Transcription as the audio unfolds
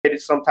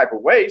some type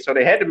of way, so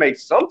they had to make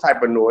some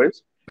type of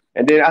noise.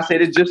 And then I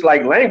said it's just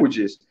like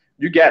languages.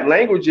 You got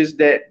languages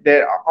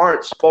that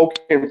aren't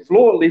spoken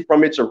fluently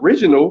from its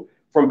original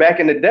from back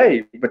in the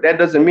day, but that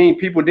doesn't mean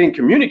people didn't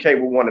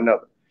communicate with one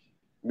another.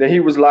 Then he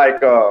was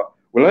like, well,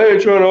 I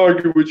ain't trying to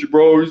argue with you,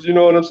 bro. You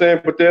know what I'm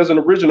saying? But there's an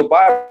original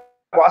Bible.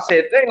 I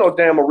said, there ain't no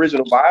damn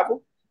original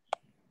Bible.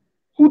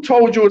 Who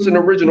told you it's an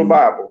original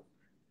Bible?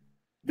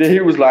 Then he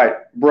was like,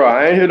 bro,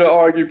 I ain't here to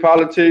argue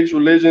politics,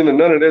 religion, and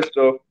none of that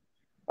stuff.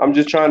 I'm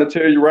just trying to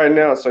tell you right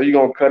now. So you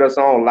gonna cut us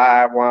on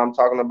live while I'm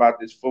talking about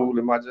this fool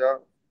in my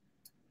job?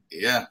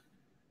 Yeah,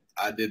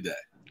 I did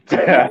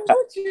that.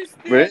 What you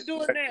still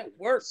doing that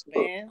work,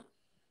 man?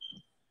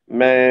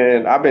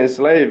 Man, I've been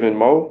slaving,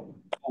 Mo.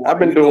 I've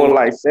been doing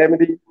like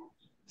 70,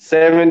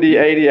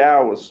 80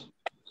 hours.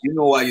 You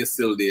know why you're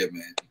still there,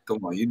 man.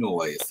 Come on, you know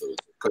why you're still there.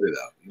 Cut it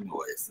out. You know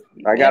why you're still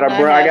there. I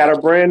got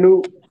a brand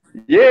new.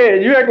 Yeah,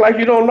 you act like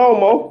you don't know,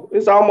 Mo.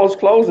 It's almost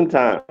closing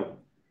time.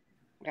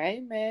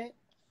 Hey, man.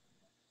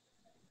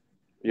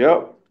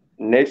 Yep.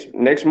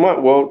 Next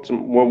month. Well,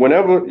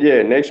 whenever.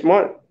 Yeah, next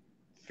month.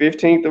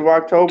 15th of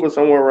October,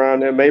 somewhere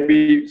around there.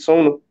 Maybe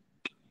sooner.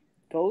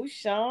 Go,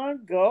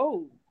 Sean,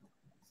 go.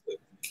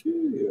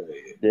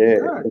 Yeah.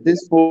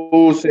 This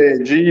fool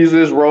said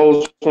Jesus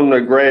rose from the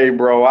grave,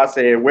 bro. I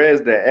said,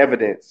 where's the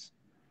evidence?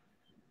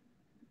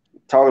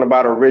 Talking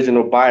about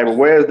original Bible.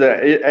 Where's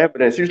the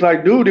evidence? He's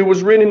like, dude, it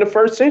was written in the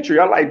 1st century.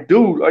 I'm like,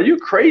 dude, are you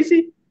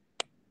crazy?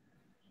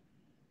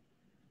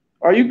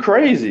 Are you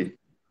crazy?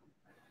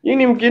 You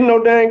ain't even getting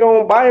no dang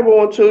on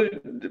Bible until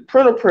the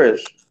printer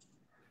press.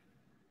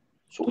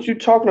 So what you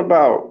talking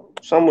about?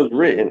 Something was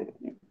written.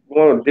 You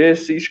want to Dead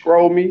Sea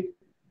Scroll me?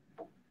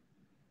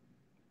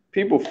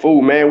 People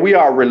fool, man. We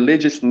are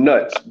religious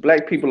nuts.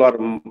 Black people are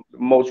the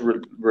most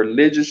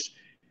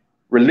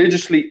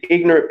religiously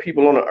ignorant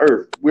people on the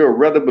earth. We'll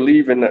rather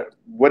believe in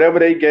whatever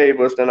they gave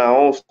us than our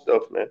own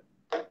stuff, man.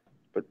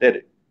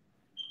 Pathetic.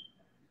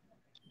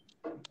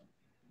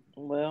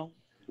 Well,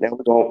 now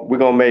we're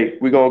gonna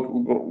make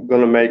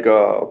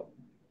oh,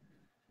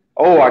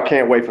 I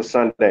can't wait for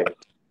Sunday.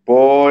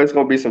 Boy, it's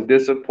gonna be some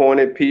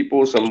disappointed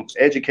people, some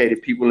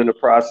educated people in the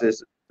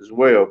process as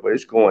well, but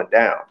it's going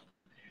down.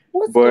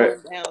 What's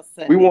But going down,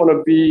 Sunday? we want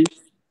to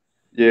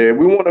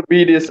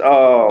be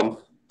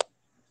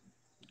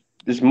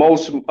this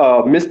most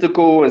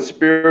mystical and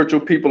spiritual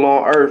people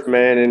on earth,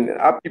 man, and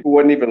our people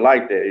wasn't even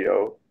like that,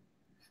 yo.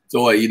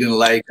 So you didn't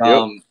like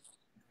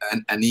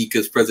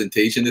Anika's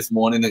presentation this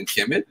morning in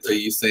Kemet? Are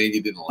you saying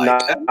you didn't like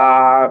that?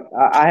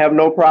 I have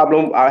no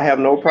problem. I have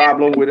no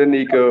problem with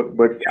Anika,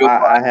 but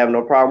I have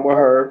no problem with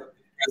her.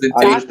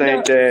 I just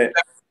think that.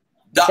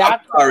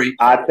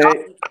 I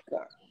think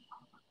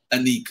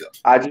Anika.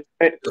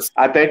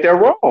 I think they're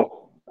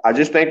wrong. I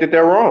just think that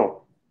they're wrong.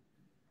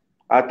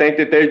 I think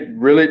that they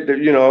really,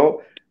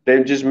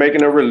 they're just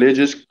making a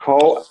religious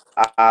cult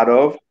out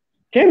of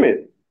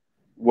Kemet.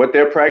 What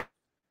they're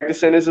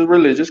practicing is a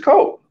religious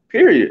cult,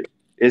 period.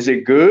 Is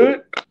it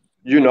good?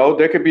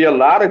 There could be a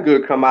lot of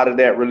good come out of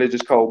that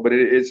religious code, but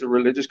it's a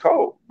religious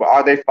code. But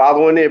are they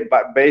following it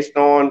based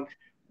on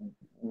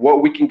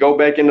what we can go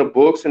back in the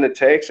books and the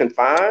text and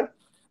find?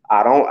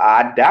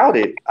 I doubt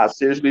it. I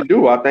seriously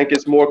do. I think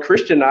it's more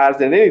Christianized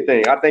than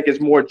anything. I think it's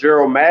more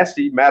Gerald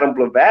Massey, Madame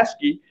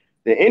Blavatsky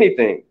than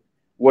anything,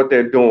 what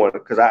they're doing.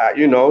 Because I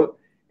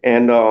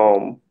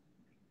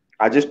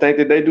just think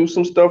that they do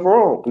some stuff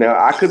wrong. Now,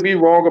 I could be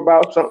wrong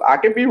about something. I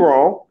could be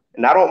wrong.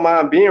 And I don't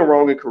mind being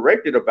wrong and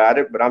corrected about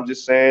it, but I'm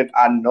just saying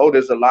I know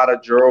there's a lot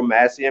of Gerald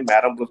Massey and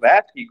Madame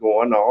Blavatsky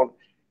going on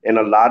in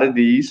a lot of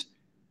these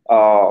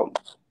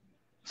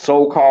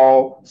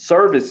so-called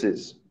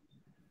services.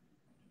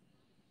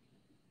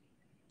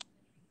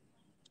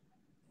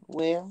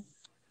 Well,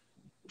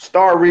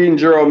 start reading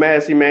Gerald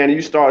Massey, man, and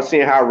you start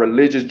seeing how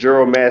religious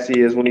Gerald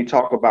Massey is when he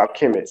talk about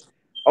Kemet.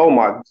 Oh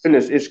my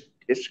goodness, it's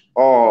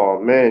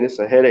oh man, it's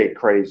a headache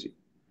crazy.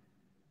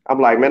 I'm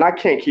like, man, I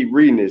can't keep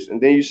reading this.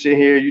 And then you sit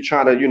here, you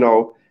try to, you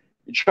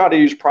try to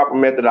use proper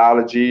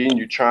methodology and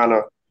you're trying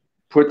to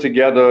put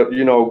together,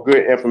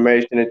 good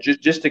information and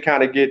just to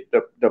kind of get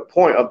the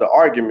point of the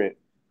argument.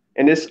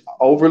 And it's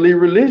overly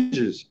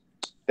religious.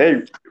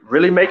 They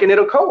really making it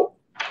a cult.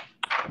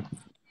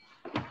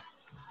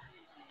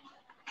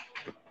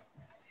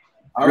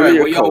 All right,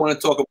 what y'all want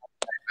to talk about,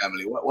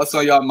 family? What's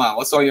on your mind?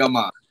 What's on your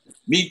mind?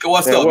 Mika,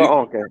 what's up?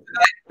 Okay.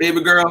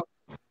 Baby girl.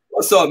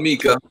 What's up,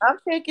 Mika? I'm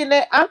taking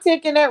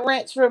that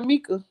wrench from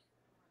Mika.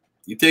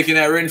 You taking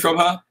that wrench from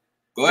her?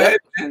 Go ahead,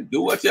 man.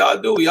 Do what y'all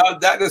do. Y'all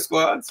Dagger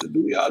Squad. So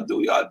do y'all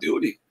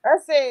duty. I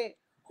said,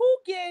 who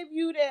gave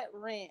you that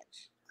wrench?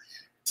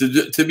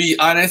 To be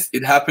honest,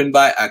 it happened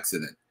by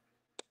accident.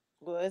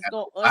 Well, it's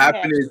gonna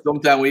happen is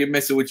sometimes when you're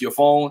messing with your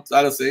phone, so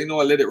I just say,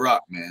 let it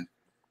rock, man.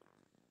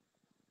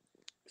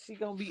 She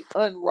gonna be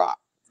unrocked.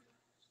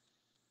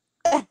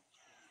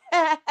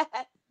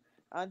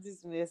 I'm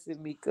just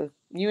messing, Mika.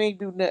 You ain't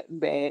do nothing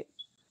bad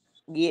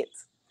yet.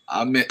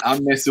 I'm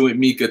messing with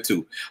Mika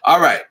too.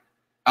 All right.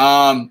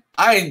 I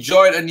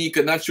enjoyed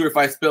Anika. Not sure if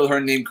I spelled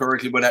her name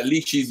correctly, but at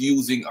least she's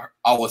using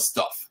our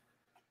stuff.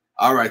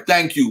 All right.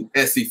 Thank you,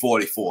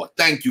 SC44.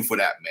 Thank you for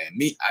that, man.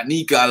 Me,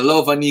 Anika, I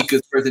love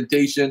Anika's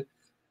presentation.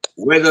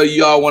 Whether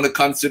y'all want to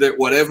consider it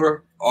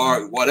whatever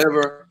or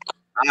whatever,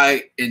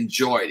 I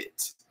enjoyed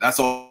it.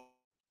 That's all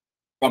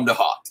from the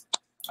heart.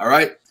 All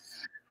right.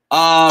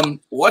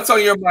 What's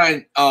on your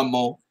mind,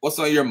 Mo? What's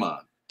on your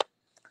mind?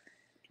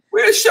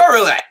 Where's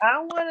Cheryl at? I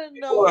want to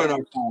know. On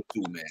our phone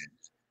too, man.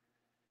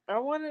 I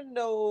want to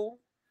know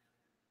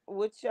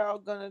what y'all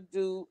gonna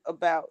do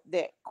about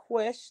that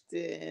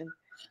question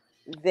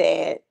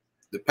that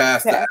the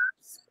pastor.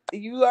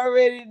 You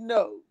already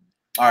know.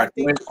 All right,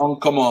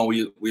 come on,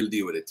 we'll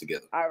deal with it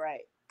together. All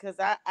right, because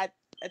I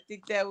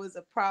think that was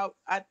a problem.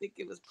 I think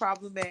it was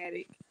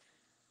problematic,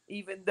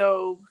 even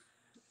though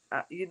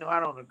I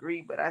don't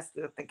agree, but I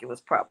still think it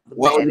was problematic.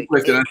 What was the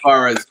question as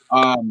far as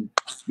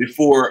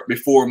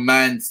before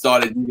man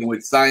started dealing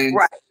with science?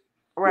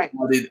 Right.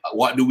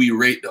 What do we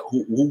rate?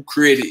 Who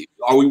created?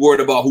 Are we worried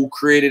about who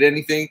created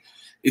anything?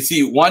 You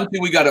see, one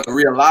thing we got to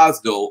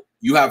realize though,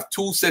 you have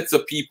two sets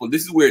of people.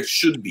 This is where it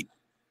should be.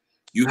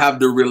 You have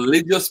the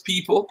religious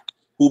people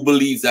who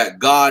believes that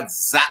God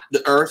zapped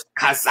the earth,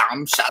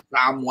 Kazam,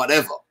 Shazam,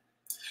 whatever.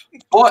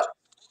 But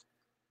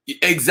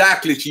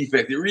exactly, Chief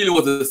X, it really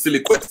was a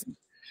silly question.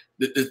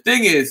 The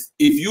thing is,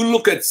 if you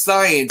look at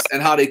science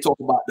and how they talk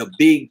about the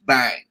Big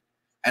Bang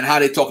and how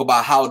they talk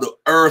about how the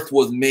earth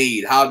was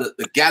made, how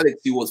the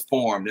galaxy was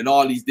formed and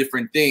all these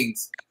different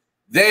things,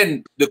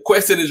 then the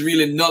question is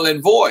really null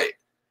and void.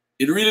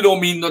 It really don't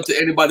mean nothing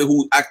to anybody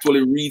who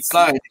actually reads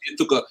science. If you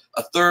took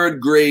a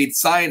third grade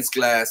science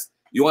class,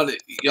 you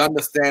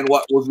understand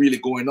what was really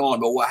going on.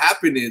 But what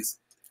happened is,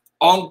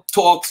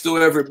 talks to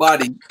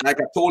everybody,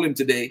 like I told him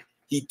today,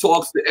 he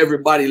talks to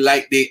everybody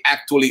like they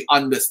actually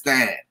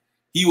understand.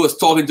 He was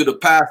talking to the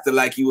pastor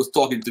like he was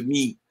talking to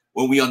me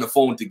when we on the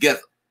phone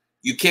together.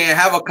 You can't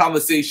have a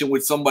conversation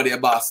with somebody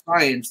about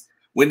science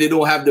when they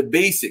don't have the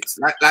basics.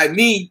 Like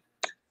me,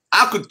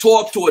 I could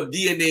talk to a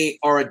DNA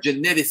or a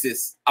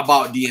geneticist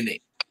about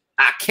DNA.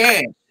 I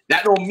can.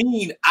 That don't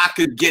mean I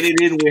could get it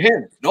in with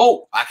him.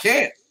 No, I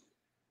can't.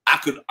 I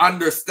could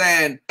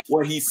understand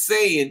what he's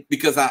saying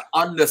because I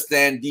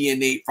understand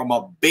DNA from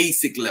a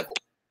basic level.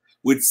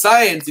 With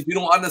science, if you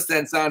don't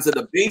understand science at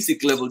the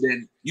basic level,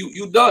 then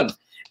you done.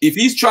 If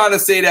he's trying to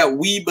say that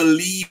we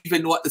believe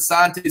in what the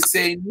scientists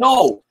say,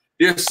 no.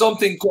 There's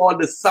something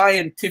called the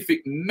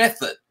scientific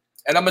method.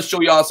 And I'm going to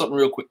show y'all something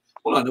real quick.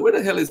 Hold on. Where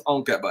the hell is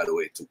Unc at, by the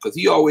way, too? Because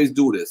he always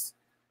do this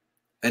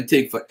and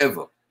take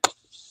forever.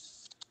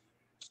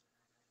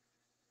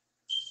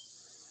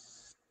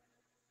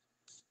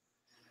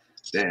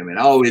 Damn, man.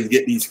 I always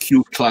get these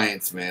cute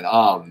clients, man.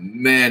 Oh,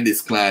 man,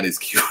 this client is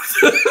cute.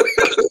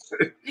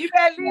 You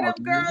better leave them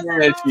girls alone.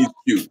 Man, she's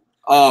cute.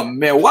 Oh,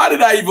 man. Why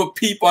did I even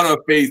peep on her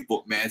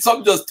Facebook, man?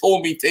 Something just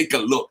told me take a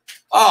look.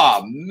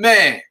 Oh,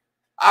 man.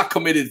 I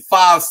committed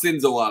 5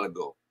 sins a while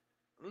ago.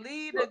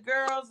 Leave the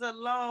girls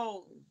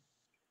alone.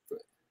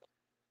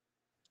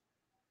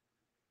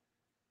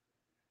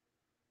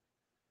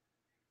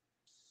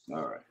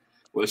 All right.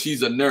 Well,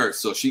 she's a nurse,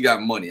 so she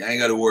got money. I ain't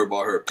got to worry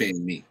about her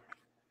paying me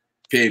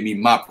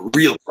my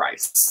real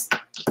price.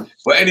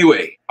 But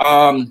anyway,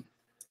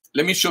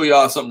 let me show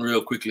y'all something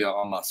real quickly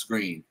on my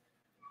screen.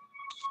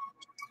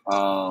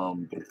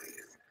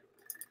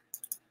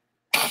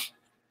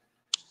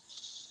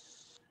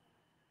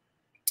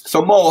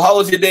 So Mo, how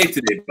was your day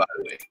today, by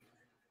the way?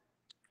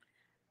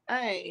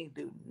 I ain't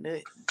do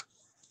nothing.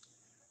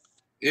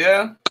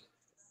 Yeah?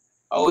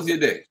 How was your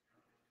day?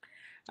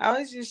 I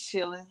was just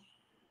chilling.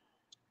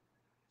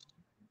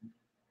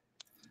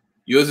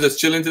 You was just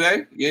chilling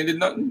today? You ain't did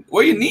nothing?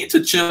 Well, you need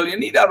to chill. You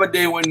need to have a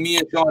day when me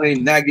and Sean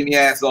ain't nagging your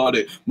ass all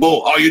day.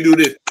 Mo, how you do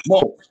this?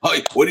 Mo,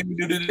 what did you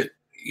do to this?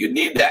 You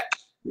need that.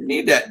 You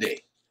need that day.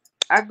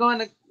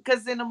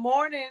 Because in the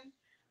morning,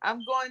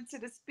 I'm going to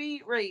the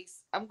speed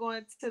race. I'm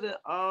going to the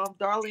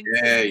Darlington.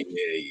 Yeah.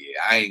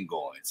 I ain't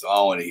going, so I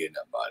don't want to hear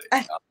nothing about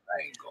it.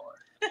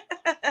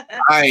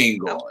 I ain't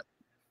going.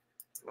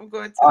 I'm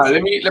going to. All right,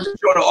 let me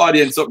show the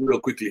audience something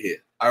real quickly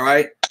here. All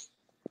right.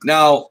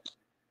 Now,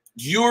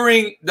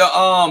 during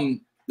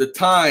the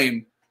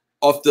time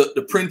of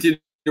the printing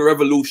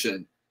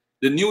revolution,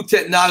 the new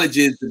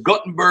technologies, the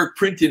Gutenberg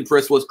printing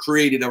press was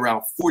created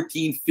around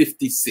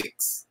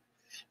 1456.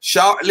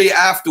 Shortly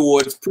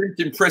afterwards,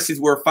 printing presses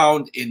were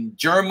found in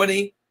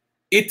Germany,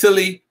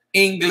 Italy,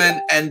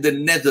 England, and the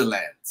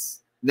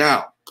Netherlands.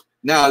 Now,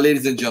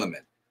 ladies and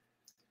gentlemen,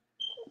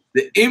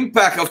 the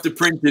impact of the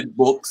printed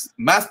books,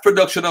 mass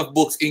production of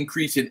books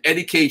increased in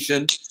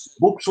education,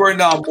 books were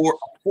now more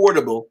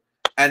affordable,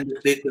 and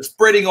the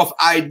spreading of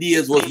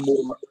ideas was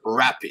more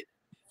rapid.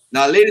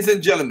 Now, ladies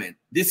and gentlemen,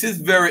 this is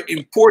very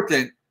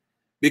important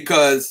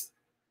because,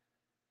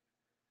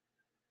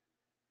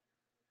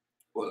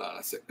 hold on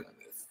a second,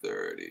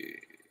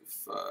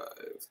 35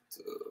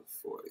 to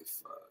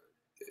 45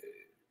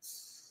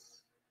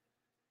 days.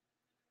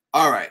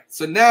 All right,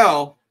 so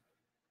now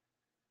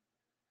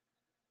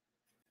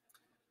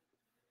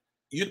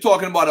you're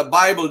talking about a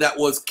Bible that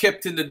was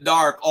kept in the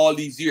dark all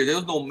these years. There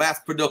was no mass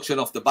production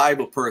of the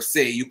Bible per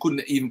se. You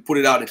couldn't even put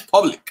it out in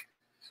public.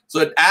 So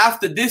that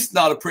after this,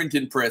 now the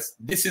printing press,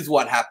 this is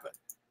what happened.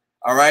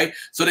 All right.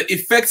 So the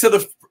effects of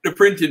the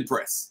printing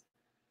press,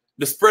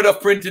 the spread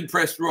of printing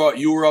press throughout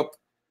Europe.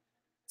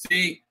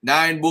 See,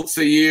 9 books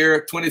a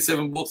year,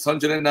 27 books,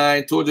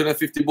 109,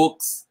 250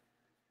 books.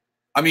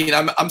 I mean,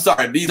 I'm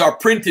sorry. These are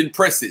printing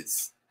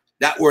presses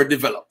that were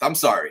developed. I'm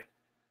sorry.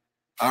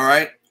 All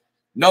right.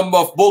 Number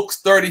of books,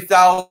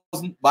 30,000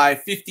 by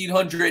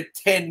 1,500,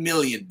 10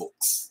 million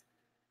books.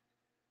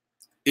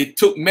 It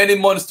took many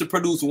months to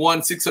produce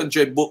one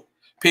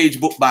 600-page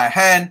book by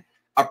hand.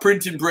 A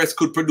printing press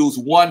could produce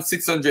one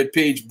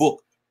 600-page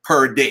book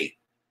per day.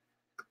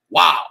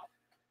 Wow.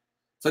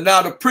 So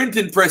now the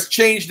printing press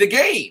changed the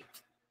game.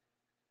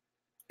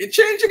 It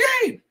changed the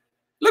game.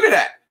 Look at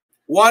that.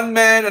 One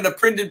man and a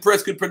printing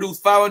press could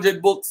produce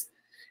 500 books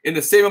in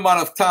the same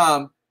amount of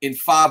time in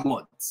 5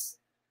 months.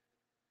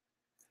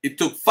 It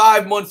took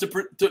 5 months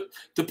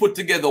to put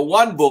together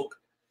one book,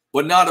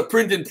 but now the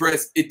printing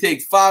press, it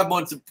takes 5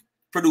 months to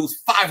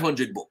produce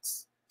 500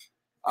 books.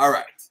 All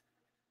right.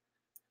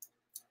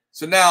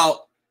 So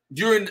now,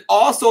 during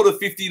also the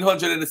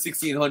 1500s and the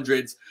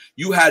 1600s,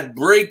 you had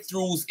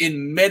breakthroughs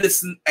in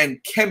medicine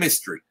and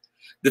chemistry.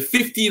 The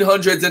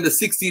 1500s and the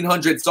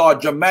 1600s saw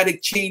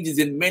dramatic changes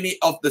in many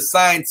of the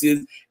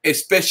sciences,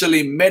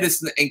 especially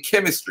medicine and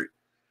chemistry.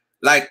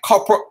 Like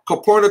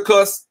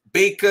Copernicus,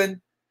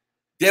 Bacon,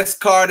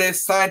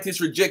 Descartes,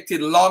 scientists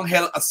rejected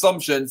long-held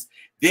assumptions.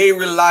 They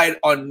relied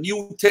on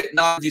new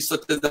technologies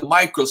such as the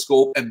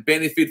microscope and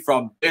benefit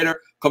from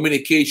better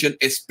communication,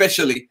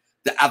 especially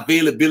the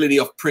availability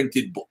of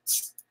printed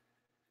books.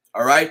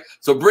 All right.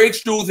 So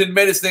breakthroughs in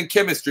medicine and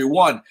chemistry.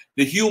 1,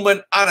 the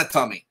human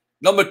anatomy.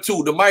 Number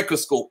 2, the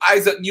microscope.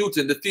 Isaac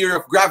Newton, the theory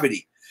of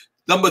gravity.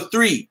 Number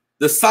 3,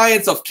 the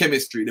science of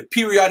chemistry, the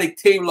periodic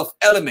table of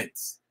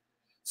elements.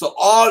 So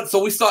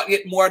we start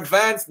getting more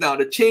advanced now,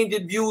 the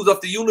changing views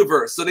of the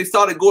universe. So they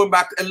started going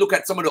back and look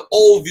at some of the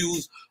old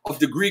views of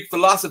the Greek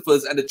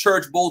philosophers, and the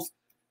church both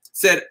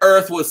said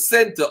Earth was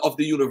center of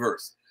the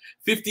universe.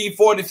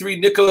 1543,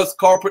 Nicholas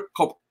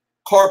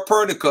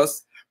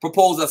Copernicus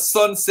proposed a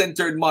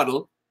sun-centered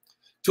model.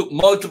 Took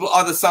multiple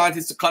other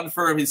scientists to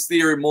confirm his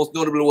theory. Most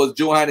notable was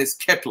Johannes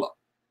Kepler.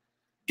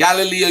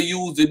 Galileo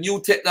used the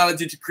new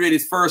technology to create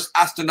his first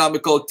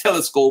astronomical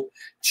telescope.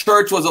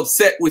 Church was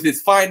upset with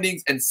his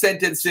findings and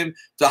sentenced him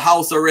to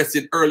house arrest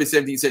in early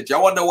 17th century. I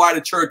wonder why the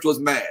church was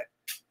mad.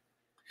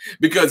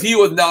 Because he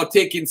was now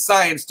taking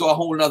science to a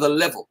whole nother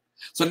level.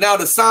 So now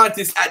the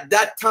scientists at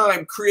that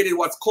time created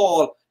what's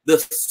called the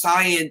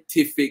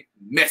scientific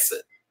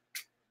method.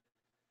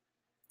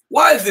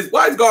 Why is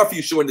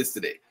Garfield showing this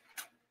today?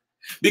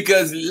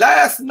 Because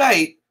last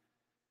night,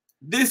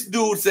 this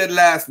dude said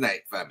last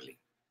night, family.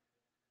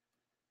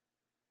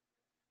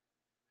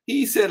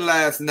 He said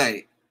last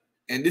night,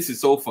 and this is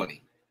so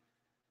funny,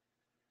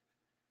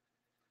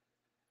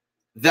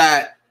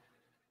 that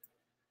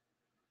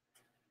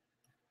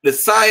the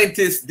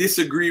scientists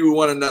disagree with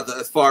one another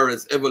as far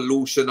as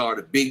evolution or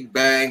the Big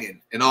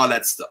Bang and all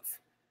that stuff.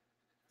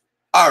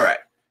 All right.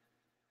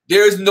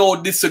 There is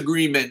no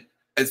disagreement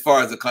as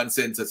far as the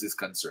consensus is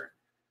concerned.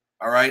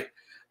 All right.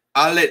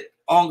 I'll let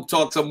Ong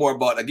talk some more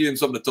about it. I'll give him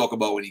something to talk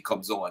about when he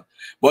comes on.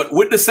 But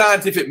with the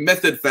scientific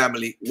method,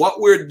 family, what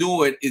we're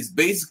doing is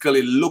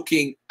basically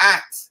looking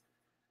at,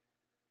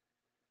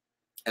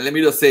 and let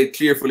me just say it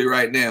carefully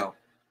right now,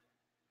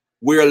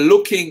 we're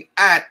looking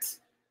at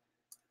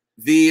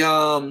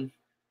the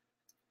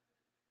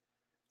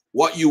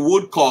what you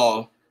would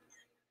call,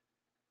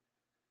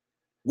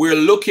 we're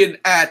looking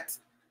at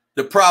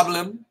the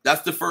problem.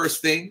 That's the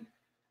first thing.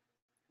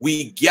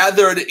 We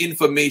gather the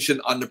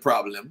information on the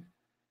problem.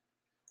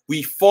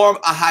 We form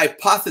a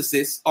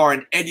hypothesis or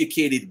an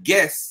educated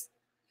guess.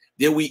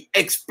 Then we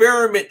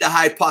experiment the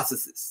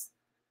hypothesis.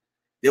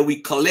 Then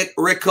we collect,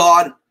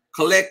 record,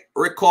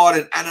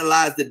 and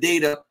analyze the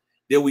data.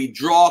 Then we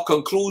draw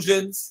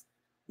conclusions.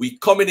 We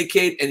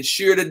communicate and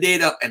share the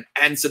data and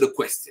answer the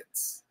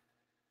questions.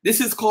 This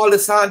is called the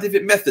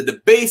scientific method,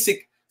 the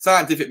basic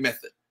scientific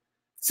method.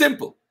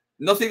 Simple,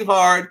 nothing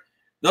hard,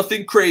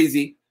 nothing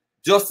crazy,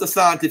 just the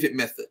scientific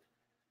method.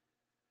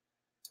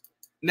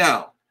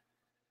 Now,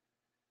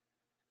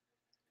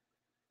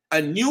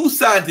 a new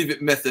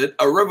scientific method,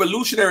 a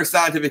revolutionary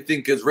scientific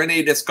thinkers,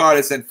 Rene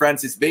Descartes and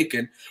Francis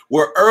Bacon,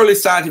 were early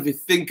scientific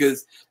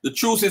thinkers. The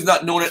truth is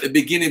not known at the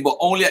beginning, but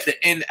only at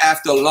the end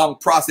after a long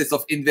process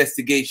of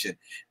investigation.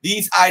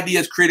 These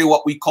ideas created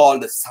what we call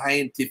the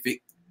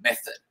scientific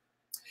method,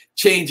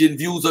 changing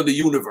views of the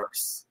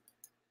universe.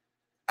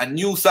 A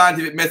new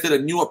scientific method, a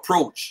new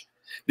approach.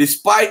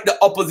 Despite the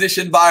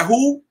opposition by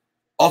who?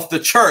 Of the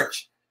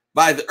church.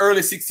 By the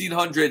early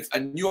 1600s, a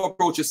new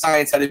approach to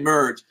science had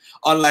emerged.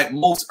 Unlike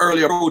most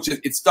early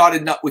approaches, it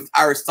started not with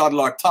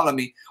Aristotle or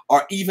Ptolemy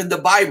or even the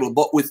Bible,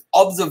 but with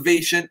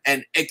observation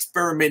and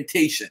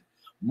experimentation.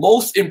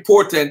 Most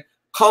important,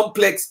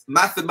 complex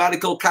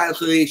mathematical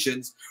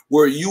calculations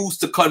were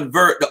used to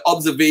convert the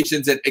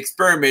observations and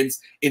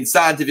experiments in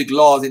scientific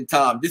laws in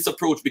time. This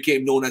approach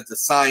became known as the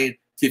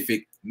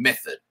scientific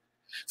method.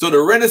 So the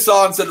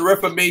Renaissance and the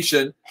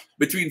Reformation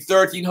between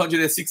 1300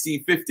 and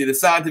 1650, the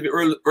scientific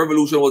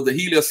revolution was the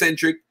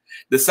heliocentric,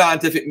 the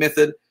scientific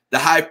method, the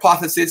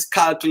hypothesis,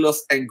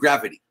 calculus, and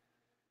gravity.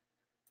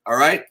 All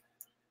right?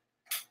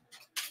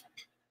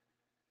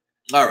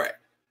 All right.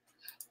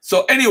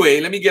 So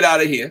anyway, let me get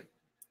out of here.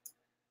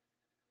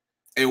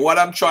 And what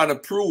I'm trying to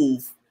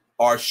prove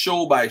or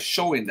show by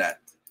showing that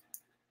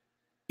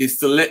is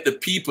to let the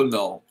people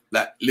know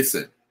that,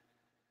 listen,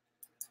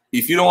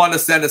 if you don't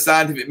understand the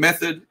scientific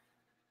method,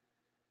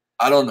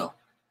 I don't know.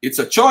 It's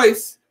a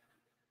choice,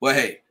 but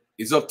hey,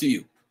 it's up to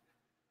you.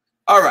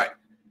 All right.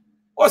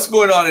 What's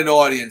going on in the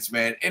audience,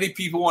 man? Any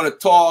people want to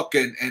talk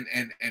and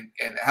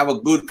have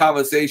a good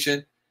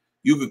conversation,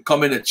 you could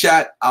come in the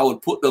chat. I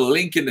would put the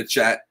link in the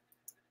chat.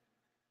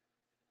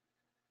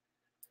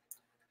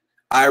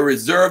 I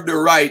reserve the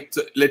right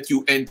to let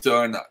you enter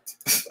or not.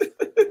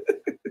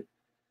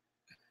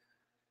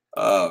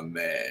 Oh,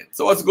 man.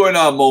 So what's going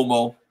on,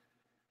 Momo?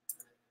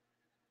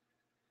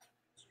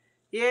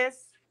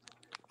 Yes.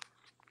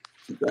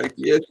 Like,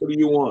 yes, what do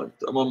you want?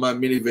 I'm on my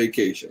mini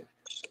vacation.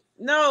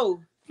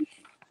 No.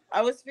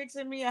 I was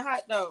fixing me a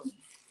hot dog.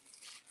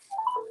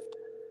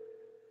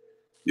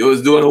 You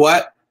was doing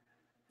what?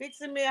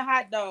 Fixing me a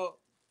hot dog.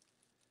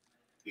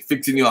 You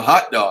fixing you a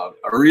hot dog?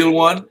 A real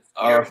one?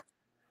 Or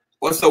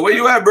what's up? Where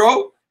you at,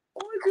 bro?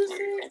 What you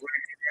say?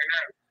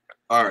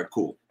 All right,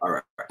 cool. All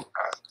right.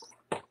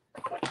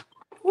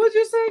 What'd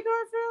you say,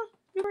 Garfield?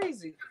 You're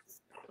crazy.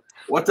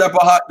 What type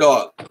of hot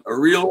dog? A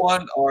real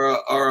one or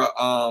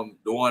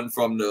the one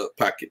from the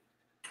packet?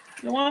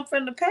 The one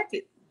from the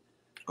packet.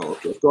 Oh,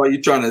 okay. So are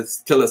you trying to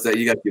tell us that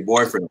you got your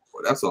boyfriend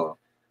for? That's all.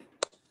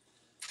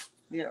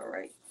 Yeah,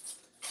 right.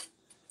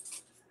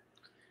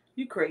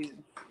 You crazy.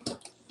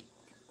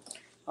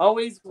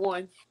 Always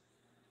one.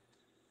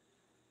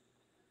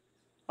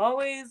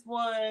 Always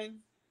one.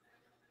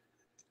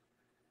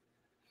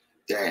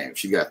 Damn,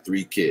 she got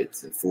 3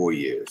 kids in 4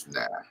 years.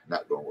 Nah,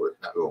 not gonna work.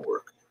 Not gonna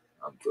work.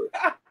 I'm good.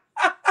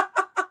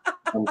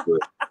 I'm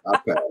good. I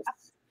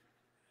pass.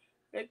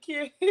 That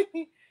kid.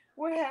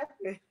 What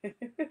happened?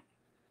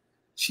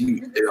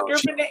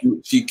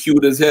 She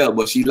cute as hell,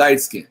 but she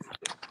light skinned.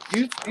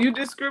 You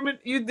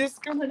discriminate.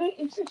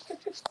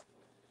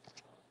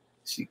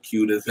 She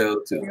cute as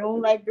hell too. You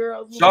don't like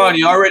girls. Sean,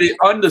 you already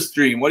on the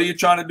stream. What are you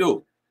trying to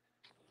do?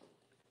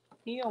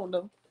 He don't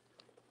know.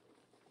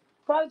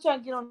 Probably trying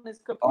to get on this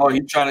computer. Oh,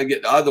 you trying to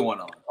get the other one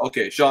on?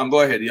 Okay, Sean,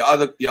 go ahead.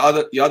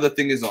 The other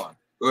thing is on.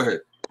 Go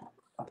ahead.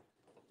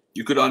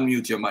 You could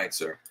unmute your mic,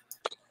 sir.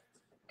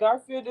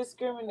 Garfield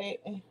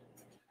discriminating.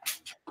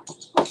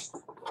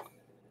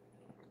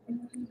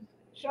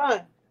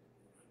 Sean.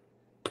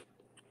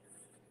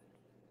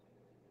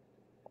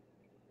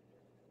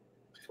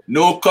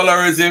 No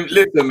colorism.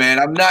 Listen, man,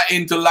 I'm not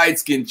into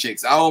light-skinned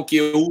chicks. I don't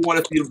care who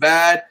want to feel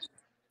bad.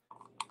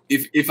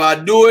 If I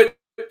do it,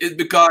 it's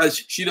because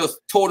she does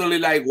totally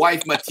like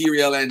wife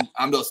material, and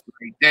I'm just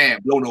like,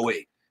 damn, blown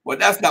away. But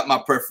that's not my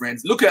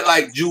preference. Look at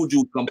like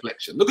Juju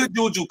complexion. Look at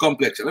Juju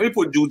complexion. Let me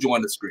put Juju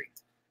on the screen.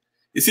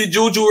 You see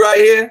Juju right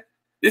here?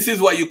 This is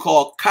what you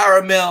call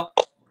caramel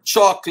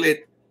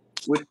chocolate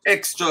with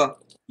extra,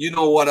 you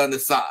know what, on the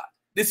side.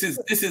 This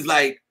is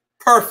like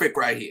perfect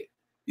right here.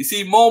 You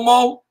see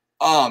Momo?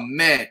 Oh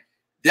man,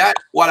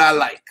 that's what I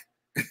like.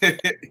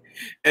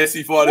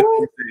 SC40,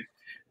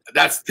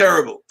 that's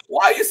terrible.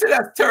 Why you say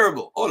that's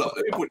terrible? Hold on,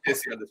 let me put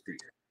SC on the screen.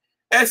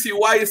 SC,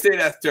 why you say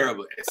that's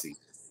terrible, SC?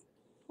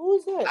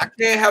 Who's that? I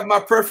can't have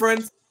my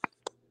preference.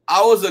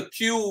 I was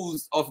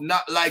accused of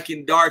not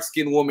liking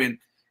dark-skinned women,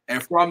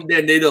 and from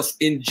then they just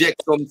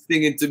inject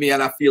something into me,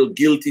 and I feel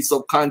guilty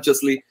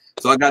subconsciously.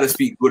 So I gotta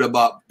speak good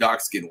about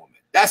dark-skinned women.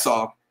 That's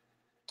all.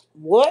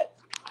 What?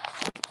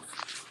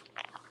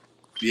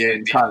 Yeah,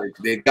 in college.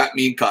 They got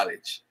me in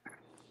college.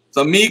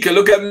 So Mika,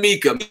 look at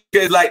Mika. Mika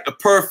is like the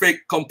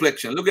perfect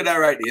complexion. Look at that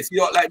right there. See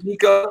what like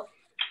Mika?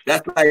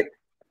 That's like,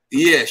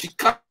 yeah, she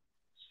kind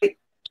of,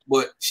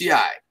 but she all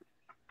right.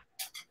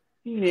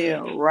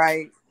 Yeah,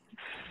 right.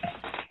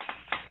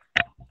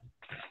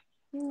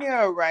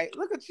 Yeah, right.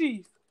 Look at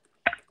Chief.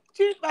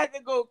 Chief about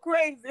to go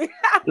crazy.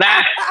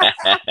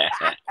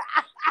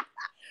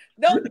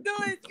 Don't do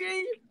it,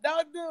 Chief.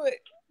 Don't do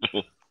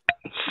it.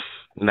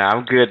 Nah,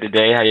 I'm good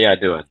today. How y'all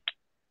doing?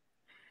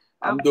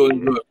 I'm doing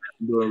good.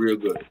 I'm doing real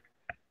good.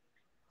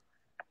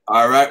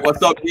 All right.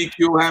 What's up,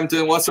 DQ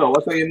Hampton? What's up?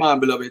 What's on your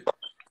mind, beloved?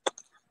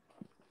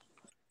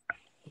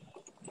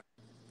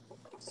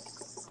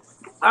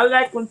 I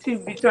like when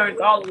Chief be turned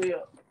all the way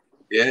up.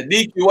 Yeah,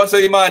 DQ. What's on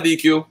your mind, DQ?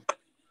 I like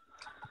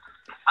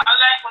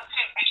when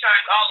Chief be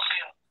turned all the way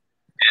up.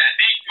 Yeah,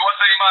 DQ. What's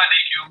on your mind,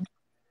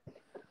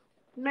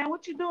 DQ? Man,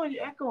 what you doing?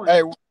 You echoing.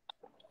 Hey,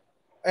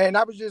 and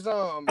I was just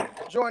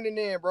joining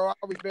in, bro. I've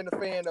always been a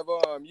fan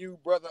of you,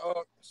 brother.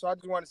 So I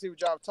just wanted to see what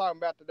y'all was talking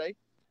about today.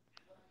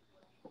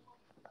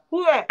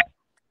 Who that?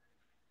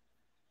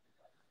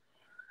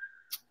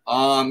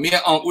 Me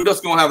and we're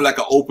just gonna have like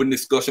an open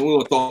discussion. We're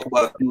gonna talk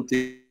about a few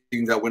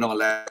things that went on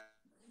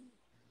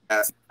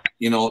last.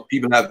 You know,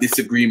 people have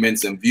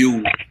disagreements and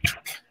views,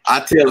 I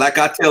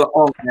tell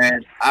Unc,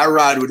 man, I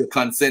ride with the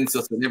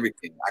consensus and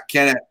everything. I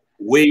cannot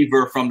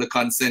waver from the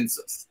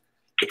consensus.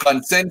 The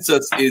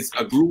consensus is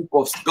a group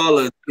of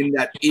scholars in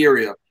that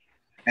area,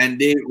 and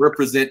they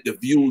represent the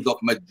views of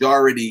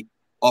majority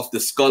of the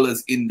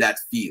scholars in that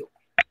field.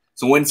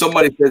 So when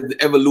somebody says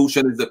the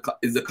evolution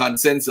is a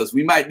consensus,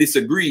 we might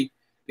disagree.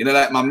 You know,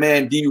 like my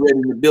man D-Red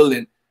in the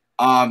building.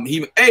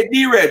 Hey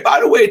D-Red, by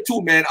the way,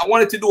 too, man, I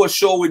wanted to do a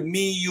show with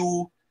me,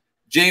 you,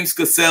 James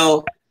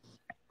Cassell,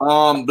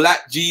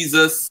 Black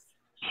Jesus,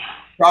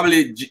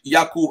 probably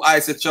Yakub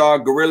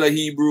Isachar, Gorilla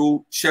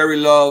Hebrew, Sherry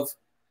Love,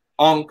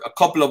 Unc, a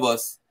couple of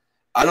us.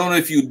 I don't know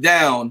if you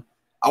down.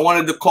 I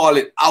wanted to call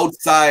it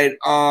outside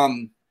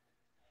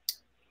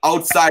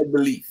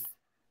belief.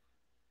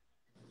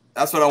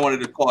 That's what I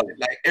wanted to call it.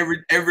 Like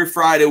every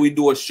Friday we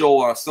do a show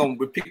or something.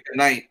 We pick a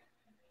night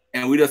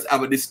and we just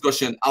have a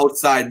discussion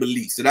outside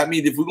belief. So that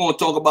means if we're going to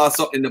talk about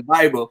something in the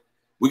Bible,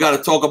 we got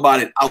to talk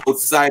about it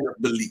outside of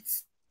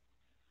belief.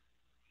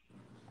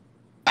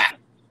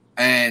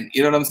 And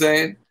you know what I'm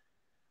saying?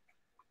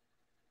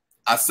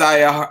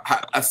 Asaya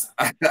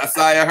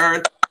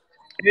heard,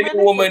 any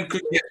woman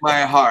could get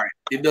my heart.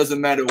 It doesn't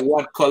matter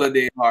what color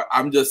they are.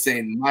 I'm just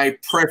saying my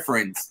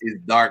preference is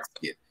dark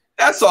skin.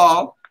 That's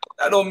all.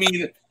 That don't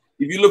mean if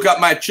you look at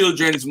my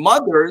children's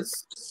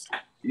mothers,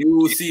 you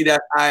will see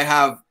that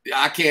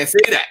I can't say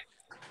that.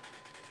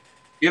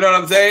 You know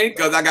what I'm saying?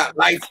 Because I got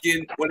light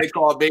skin, what they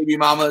call baby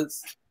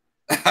mamas.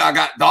 I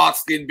got dark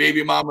skin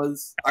baby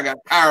mamas. I got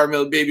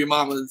caramel baby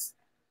mamas.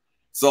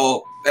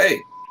 So, hey.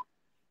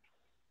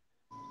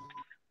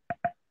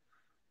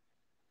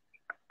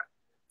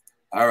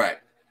 All right.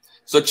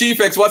 So, Chief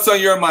X, what's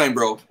on your mind,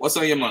 bro? What's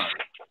on your mind?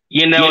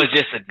 You know, it's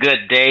just a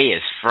good day.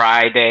 It's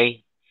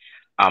Friday.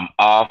 I'm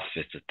off.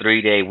 It's a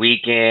 3-day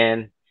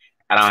weekend.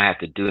 I don't have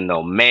to do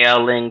no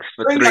mailings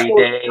for 3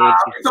 days. I'm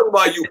talking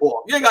about you,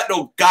 boy. You ain't got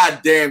no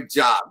goddamn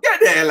job.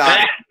 Get the hell out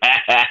of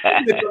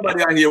here. Get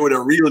somebody out here with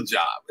a real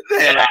job. Get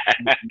the hell out of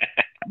here.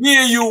 Me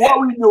and you, what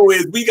we do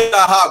is we got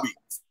hobbies.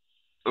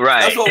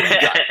 Right. That's what we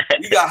got.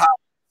 We got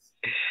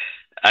hobbies.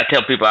 I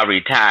tell people I'm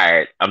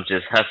retired. I'm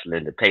just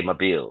hustling to pay my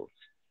bills.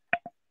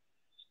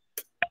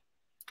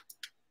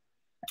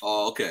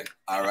 Oh, okay.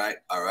 All right.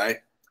 All right.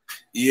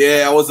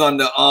 Yeah, I was on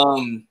the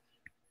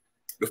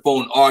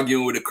phone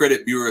arguing with the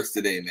credit bureaus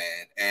today,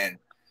 man. And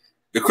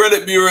the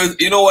credit bureaus,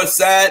 you know what's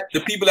sad?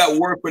 The people that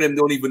work for them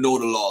don't even know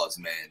the laws,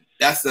 man.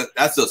 That's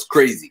just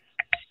crazy.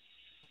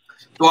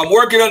 So I'm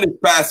working on this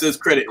pastor's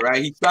credit,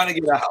 right? He's trying to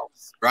get a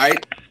house,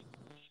 right?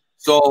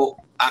 So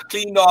I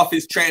cleaned off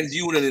his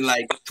TransUnion in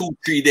like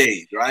 2-3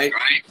 days, right?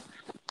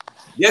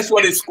 Guess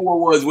what his score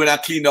was when I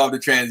cleaned off the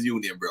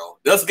TransUnion, bro?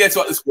 Just guess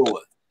what the score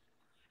was.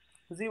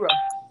 0.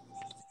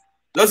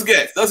 Let's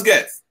guess.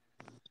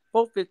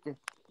 450.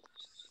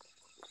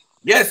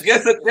 Yes,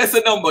 guess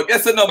a number.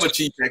 Guess a number,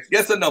 Chief X.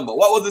 Guess a number.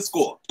 What was the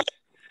score?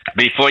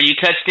 Before you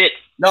touched it?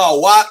 No,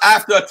 what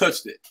after I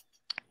touched it?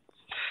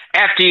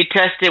 After you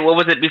touched it, what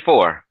was it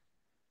before?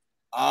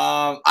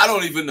 I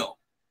don't even know.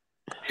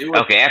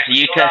 Okay, after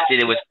you touched it,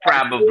 it was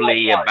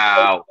probably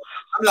about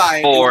I'm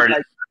lying. 4.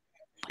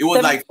 It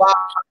was like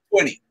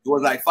 520. It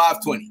was like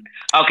 520.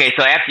 Okay,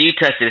 so after you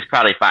touched it, it's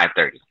probably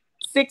 5:30.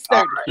 6:30.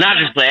 Right. Not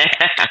just playing.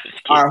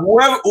 All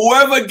right,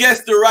 whoever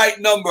gets the right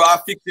number,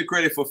 I'll fix the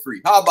credit for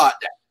free. How about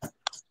that?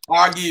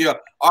 Argue,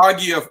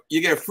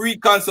 you get free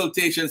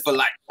consultations for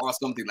life or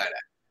something like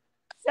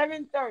that.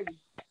 7:30.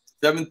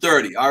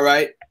 7:30. All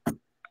right.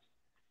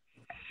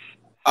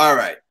 All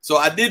right. So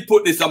I did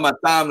put this on my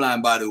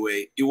timeline, by the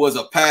way. It was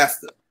a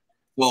pastor.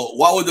 Well,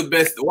 what's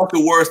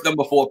the worst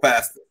number for a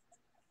pastor?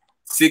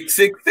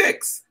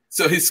 666.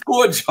 So his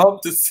score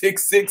jumped to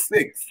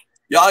 666.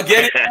 Y'all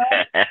get it?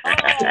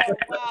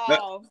 Oh,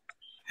 wow.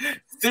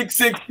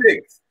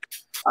 666.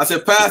 I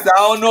said, Pastor, I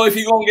don't know if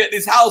you're going to get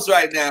this house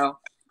right now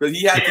because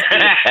he had to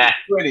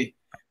do 20.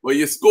 Well,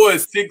 your score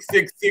is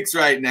 666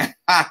 right now.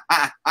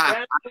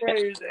 That's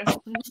crazy.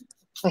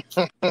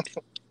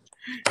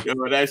 Yo,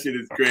 that shit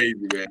is crazy,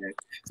 man.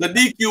 So,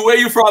 DQ, where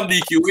you from,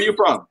 DQ? Where you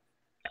from?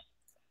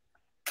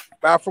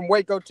 I'm from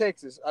Waco,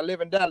 Texas. I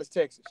live in Dallas,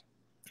 Texas.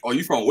 Oh,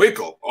 you from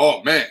Waco?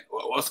 Oh, man.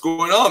 What's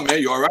going on,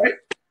 man? You all right?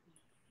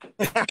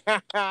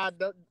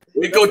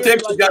 Waco,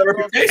 Texas got a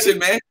reputation,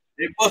 man.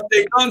 They bust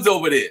their guns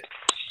over there.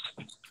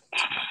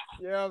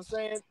 You know what I'm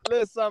saying?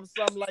 Little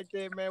something like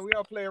that, man. We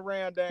don't play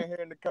around down here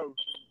in the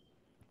coast.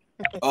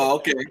 Oh,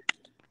 okay.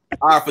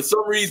 All right. For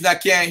some reason, I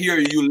can't hear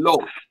you. You low.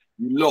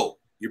 You low.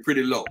 You're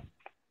pretty low.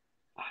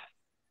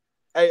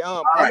 Hey,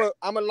 right.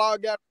 I'm gonna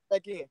log out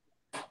back in.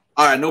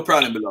 All right, no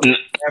problem, beloved. In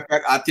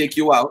fact, I'll take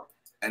you out,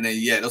 and then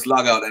let's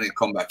log out and then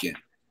come back in.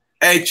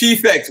 Hey,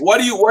 Chief X, what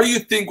do you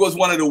think was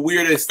one of the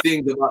weirdest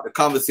things about the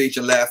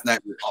conversation last night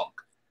with Unc?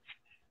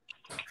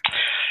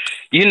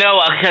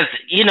 Because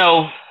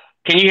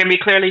can you hear me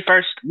clearly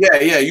first?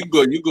 Yeah, you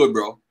good,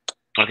 bro.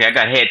 Okay, I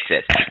got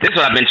headsets. This is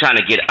what I've been trying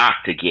to get Unc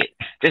to get.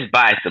 Just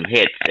buy some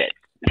headsets,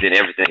 then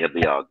everything will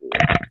be all good.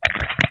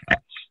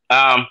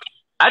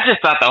 I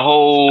just thought the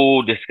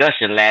whole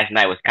discussion last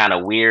night was kind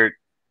of weird,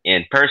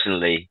 and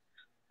personally,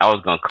 I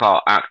was gonna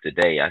call Ankh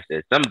today. I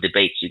said some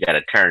debates you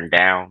gotta turn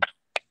down.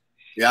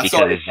 Yeah, I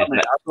saw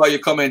your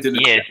comment in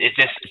the yes, it's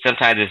just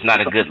sometimes it's not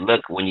a good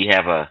look when you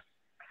have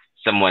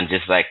someone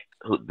just like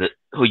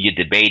who you're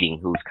debating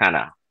who's kind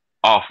of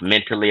off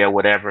mentally or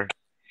whatever.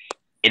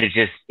 It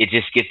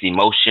just gets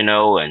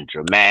emotional and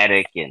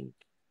dramatic, and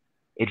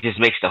it just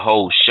makes the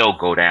whole show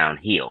go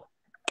downhill.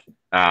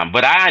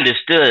 But I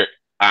understood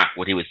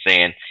what he was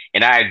saying,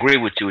 and I agree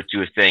with you what you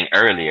were saying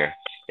earlier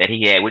that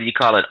he had, what do you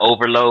call it,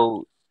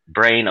 overload,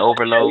 brain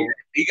overload.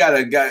 He got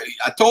a guy.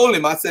 I told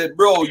him, I said,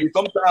 bro,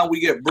 sometimes we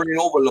get brain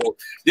overload.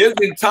 There's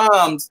been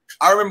times,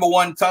 I remember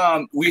one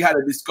time we had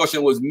a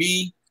discussion, it was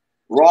me,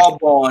 Raw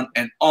Bond,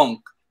 and Unk,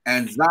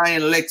 and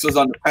Zion Lex was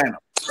on the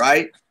panel,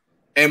 right?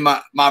 And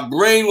my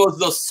brain was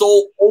just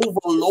so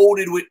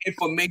overloaded with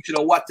information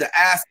on what to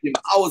ask him.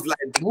 I was like,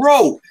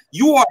 bro,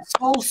 you are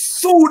so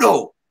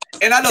pseudo.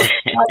 And I just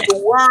had the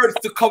words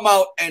to come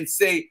out and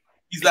say,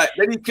 he's like,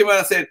 then he came out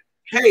and said,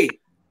 hey,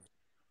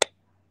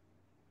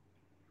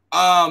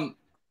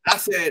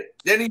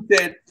 then he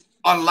said,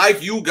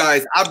 unlike you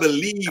guys, I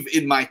believe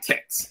in my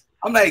text.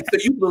 I'm like, so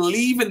you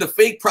believe in the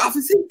fake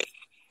prophecy?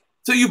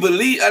 So you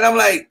believe? And I'm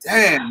like,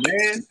 damn,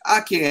 man, I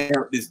can't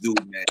help this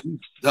dude, man. He's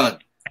done.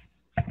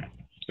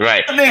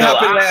 Right. Something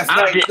happened last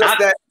night.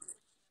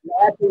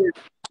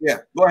 Yeah,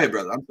 go ahead,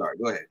 brother. I'm sorry.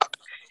 Go ahead.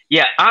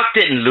 Yeah, Ankh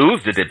didn't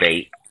lose the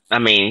debate. I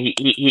mean,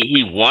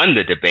 he won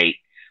the debate,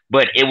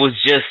 but it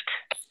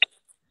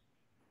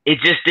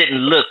just didn't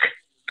look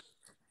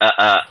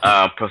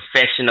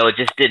professional. It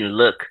just didn't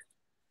look.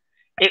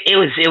 It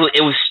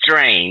was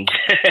strange.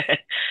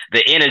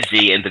 The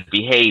energy and the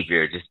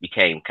behavior just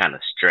became kind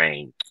of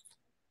strange.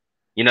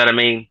 You know what I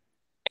mean?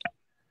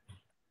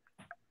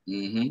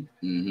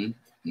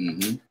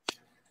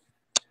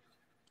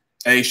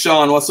 Hey,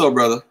 Sean, what's up,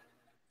 brother?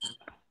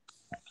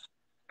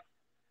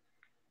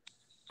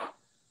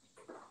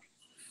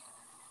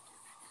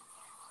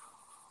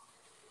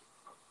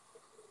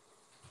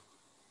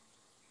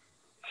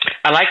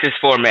 I like this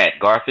format,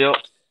 Garfield.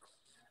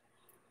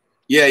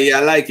 Yeah,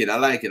 I like it. I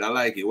like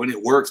it. When it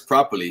works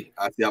properly,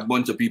 I see a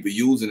bunch of people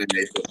using it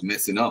and they start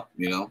messing up,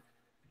 you know?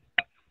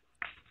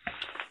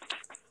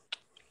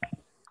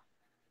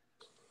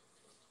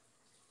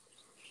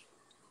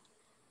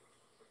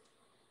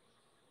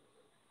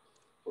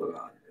 Hold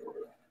on.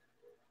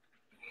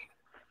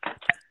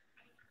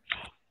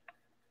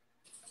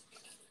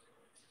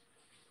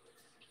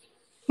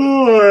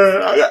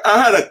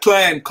 I had a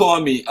client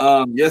call me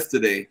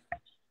yesterday.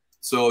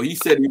 So he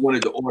said he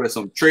wanted to order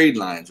some trade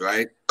lines,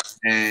 right?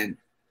 And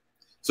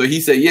so he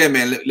said, yeah,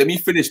 man, let me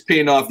finish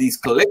paying off these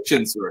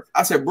collections first.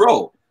 I said,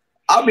 bro,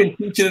 I've been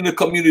teaching in the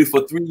community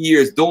for 3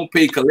 years, don't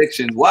pay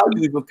collections. Why are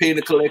you even paying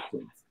the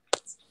collections?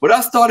 But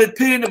I started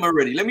paying them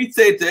already. Let me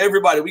say it to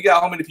everybody. We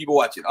got how many people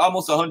watching?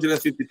 Almost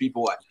 150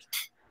 people watching.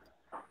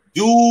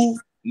 Do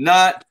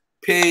not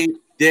pay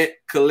debt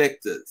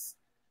collectors.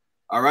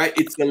 All right?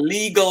 It's a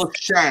legal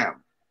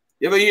sham.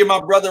 You ever hear my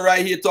brother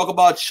right here talk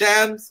about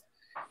shams?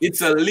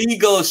 It's a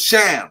legal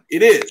sham.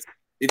 It is.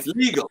 It's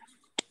legal.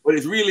 But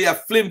it's really a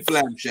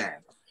flim-flam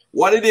sham.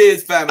 What it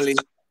is, family,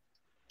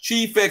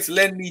 Chief X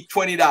lent me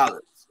 $20,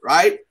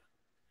 right?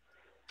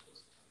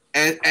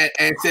 And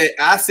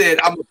I said,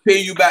 I'm going to pay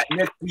you back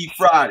next week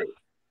Friday.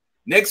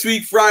 Next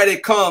week Friday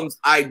comes,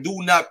 I do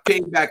not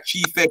pay back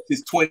Chief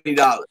X's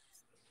 $20.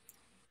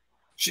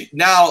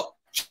 Now,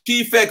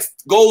 Chief X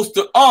goes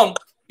to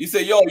He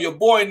said, yo, your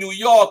boy in New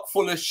York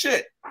full of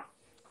shit.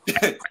 You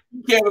can't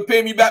even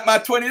pay me back my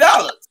 $20.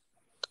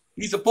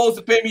 He's supposed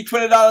to pay me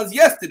 $20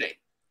 yesterday.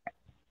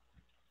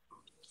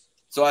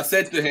 So I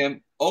said to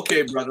him,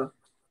 okay, brother.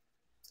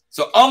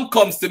 So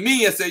comes to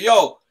me and said,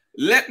 yo,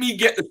 let me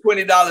get the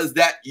 $20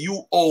 that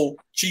you owe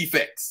Chief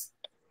X.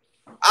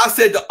 I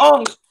said to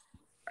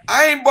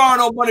I ain't borrowing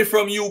no money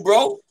from you,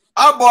 bro.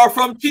 I borrow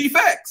from Chief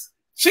X.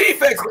 Chief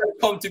X gonna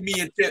come to me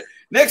and tell,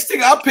 next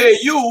thing I pay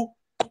you,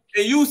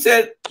 and you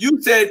said you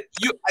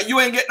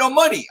ain't get no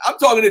money. I'm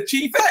talking to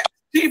Chief X.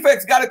 Chief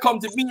X got to come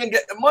to me and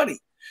get the money.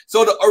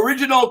 So the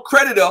original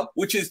creditor,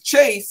 which is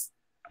Chase,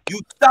 you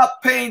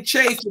stop paying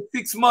Chase for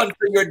 6 months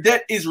and your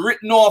debt is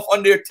written off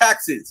on their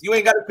taxes. You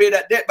ain't got to pay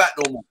that debt back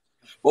no more.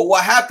 But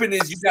what happened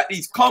is you got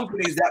these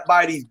companies that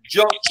buy these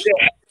junk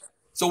debts.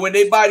 So when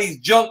they buy these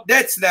junk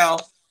debts now,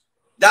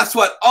 that's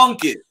what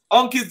Unk is.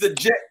 Unk is the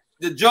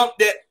junk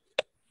debt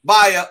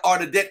buyer or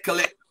the debt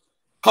collector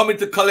coming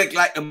to collect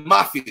like the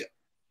mafia.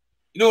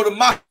 You know the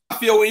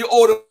mafia, when you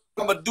order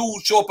from a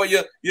dude show up at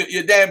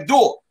your damn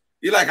door.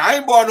 You're like, I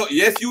ain't borrowing no.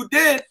 Yes, you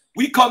did.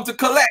 We come to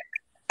collect.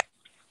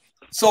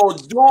 So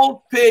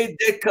don't pay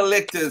debt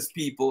collectors,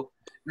 people.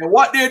 And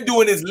what they're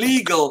doing is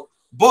legal,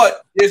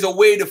 but there's a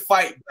way to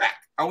fight back.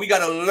 And we got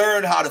to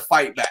learn how to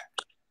fight back.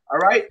 All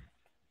right?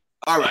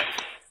 All right.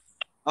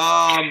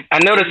 I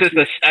notice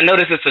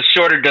it's a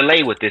shorter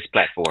delay with this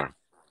platform.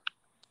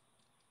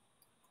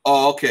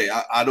 Oh, okay.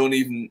 I haven't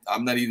even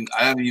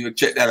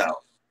checked that out.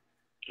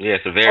 Yeah,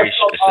 it's a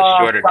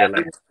shorter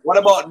delay. What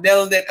about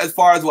Nelnet as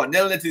far as what?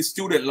 Nelnet is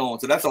student loan,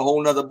 so that's a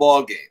whole nother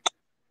ball game.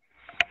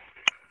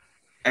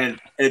 And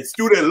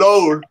student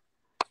loan,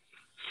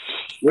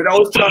 when I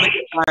was trying to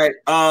get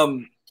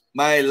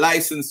my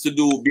license to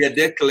be a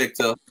debt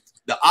collector,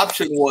 the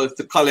option was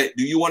to collect.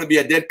 Do you want to be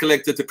a debt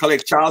collector to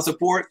collect child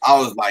support? I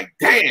was like,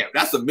 damn,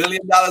 that's $1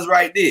 million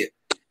right there.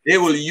 They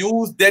will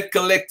use debt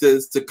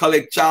collectors to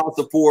collect child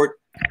support,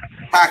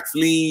 tax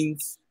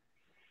liens,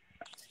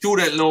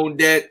 student loan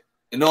debt,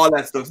 and all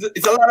that stuff.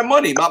 It's a lot of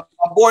money. My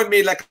boy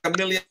made like $1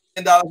 million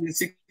in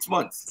 6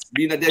 months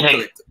being a debt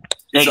collector.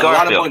 It's a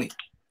lot of money.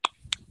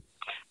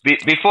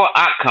 Before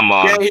I come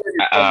on,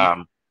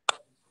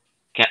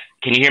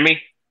 can you hear me?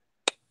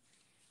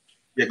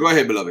 Yeah, go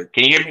ahead, beloved.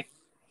 Can you hear me?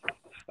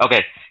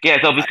 Okay. Yeah,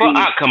 so before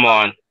I come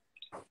on,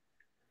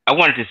 I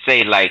wanted to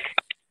say, like,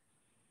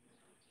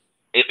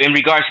 in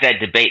regards to that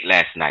debate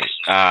last night,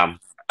 a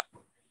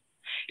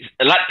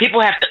lot of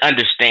people have to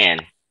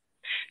understand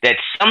that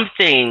some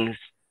things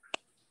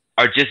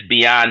are just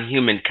beyond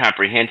human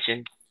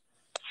comprehension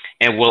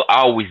and will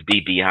always be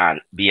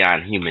beyond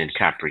human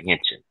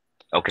comprehension.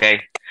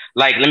 Okay?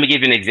 Like, let me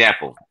give you an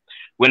example.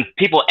 When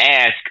people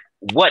ask,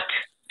 what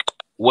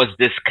was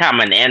this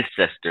common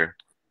ancestor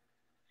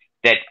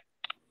that,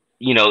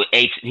 you know,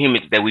 ate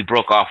humans that we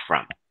broke off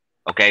from?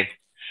 Okay?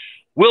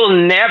 We'll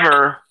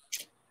never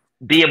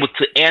be able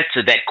to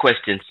answer that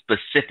question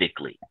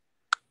specifically.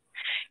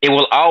 It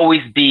will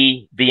always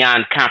be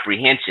beyond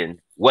comprehension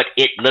what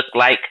it looked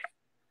like,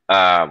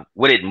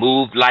 what it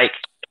moved like,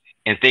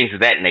 and things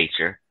of that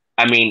nature.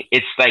 I mean,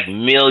 it's like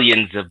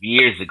millions of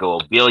years ago,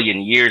 a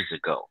billion years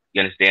ago.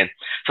 You understand?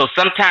 So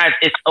sometimes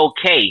it's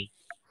okay,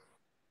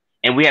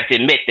 and we have to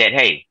admit that,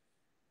 hey,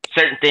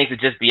 certain things are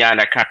just beyond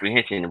our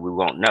comprehension and we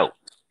won't know.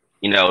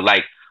 You know,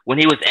 like when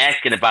he was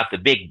asking about the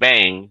Big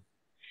Bang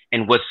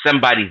and was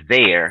somebody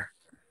there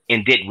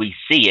and did we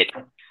see it?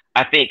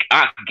 I think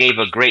Ankh gave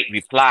a great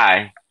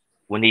reply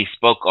when he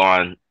spoke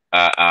on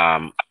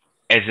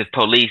as the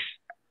police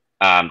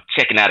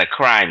checking out a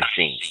crime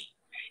scene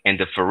and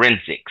the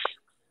forensics,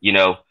 you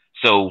know.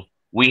 So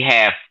we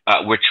have,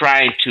 we're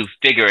trying to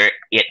figure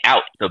it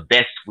out the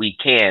best we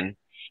can,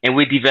 and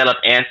we develop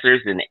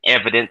answers and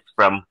evidence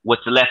from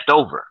what's left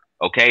over,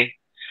 okay?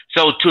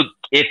 So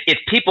if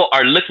people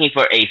are looking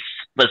for a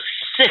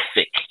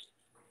specific,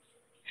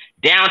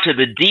 down to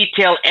the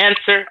detail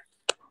answer,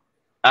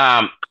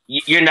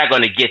 you're not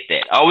going to get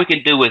that. All we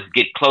can do is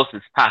get close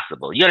as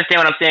possible. You understand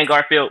what I'm saying,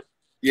 Garfield?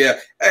 Yeah.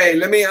 Hey,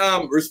 let me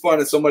respond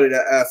to somebody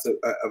that asked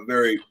a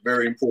very,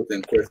 very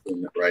important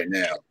question right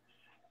now.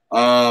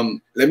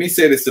 Let me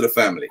say this to the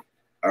family.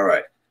 All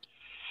right.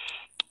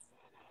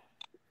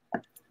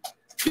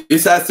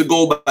 This has to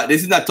go back.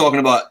 This is not talking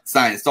about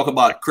science. Talk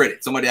about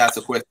credit. Somebody asked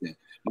a question.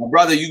 My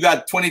brother, you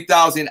got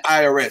 20,000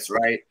 IRS,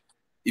 right?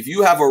 If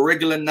you have a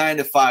regular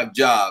 9-to-5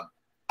 job,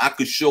 I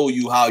could show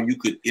you how you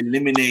could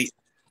eliminate.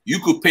 You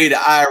could pay the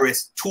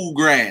IRS $2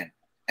 grand,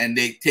 and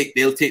they'll take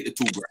the $2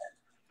 grand.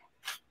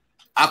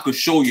 I could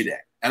show you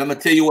that, and I'm gonna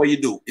tell you what you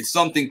do. It's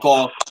something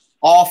called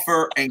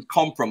offer and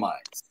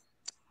compromise.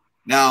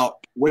 Now,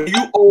 when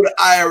you owe the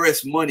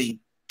IRS money,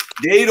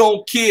 they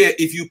don't care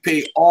if you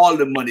pay all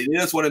the money. They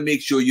just want to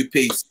make sure you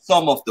pay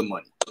some of the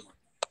money,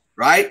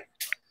 right?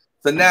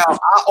 So now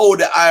I owe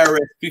the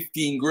IRS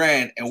 15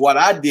 grand, and what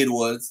I did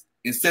was,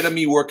 instead of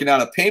me working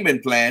out a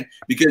payment plan,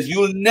 because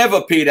you'll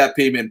never pay that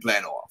payment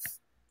plan off.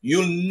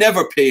 You'll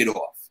never pay it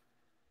off.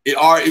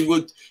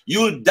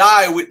 You'll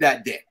die with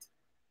that debt.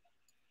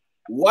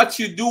 What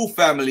you do,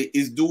 family,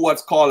 is do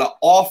what's called an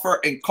offer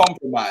and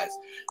compromise.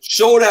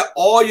 Show that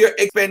all your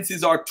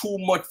expenses are too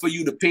much for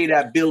you to pay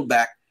that bill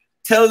back.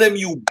 Tell them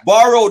you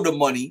borrowed the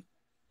money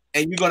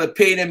and you're going to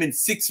pay them in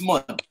 6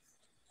 months.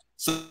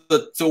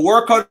 So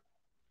work on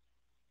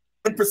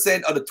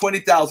 10% of the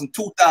 20,000,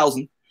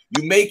 2,000.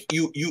 You make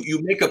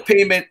a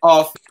payment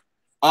of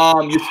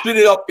you split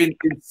it up in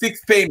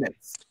 6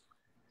 payments.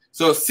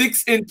 So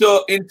 6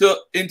 into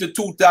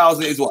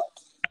 2,000 is what?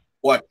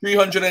 What,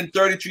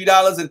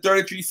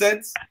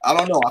 $333.33? I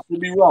don't know. I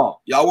could be wrong.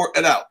 Y'all work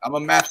it out. I'm a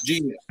math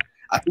genius.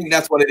 I think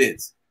that's what it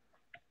is.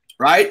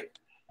 Right?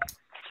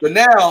 So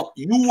now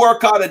you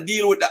work out a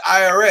deal with the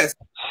IRS.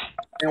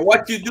 And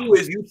what you do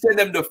is you send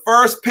them the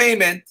first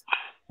payment,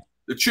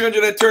 the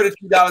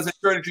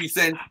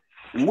 $333.33,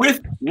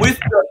 with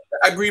the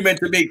agreement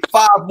to make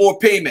 5 more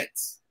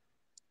payments.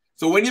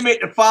 So when you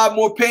make the 5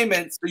 more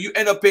payments, so you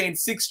end up paying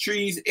 6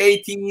 trees,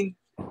 18,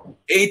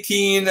 3,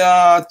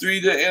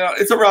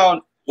 it's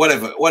around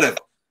whatever.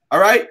 All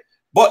right.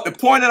 But the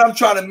point that I'm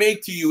trying to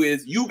make to you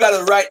is you got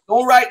to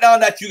don't write down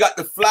that you got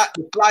the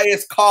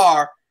flyest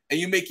car and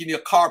you're making your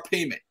car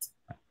payment.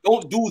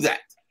 Don't do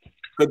that,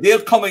 because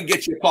they'll come and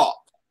get your car.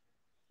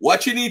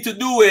 What you need to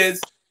do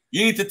is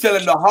you need to tell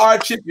them the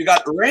hardship. You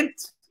got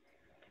rent.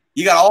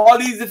 You got all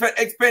these different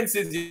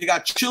expenses. You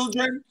got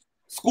children,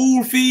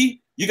 school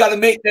fee. You got to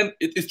make them.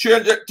 It's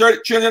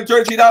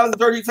 $333.30.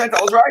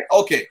 I was right?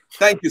 Okay.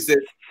 Thank you, sis.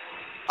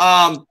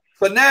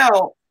 So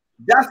now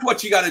that's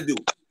what you got to do.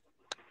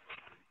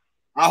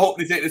 I hope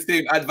they take the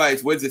same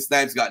advice Wesley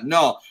Snipes got.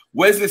 No,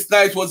 Wesley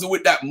Snipes wasn't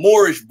with that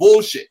Moorish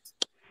bullshit.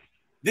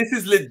 This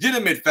is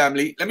legitimate,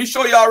 family. Let me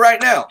show y'all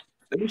right now.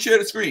 Let me share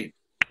the screen.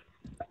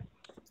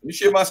 Let me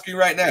share my screen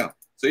right now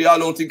so y'all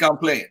don't think I'm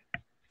playing.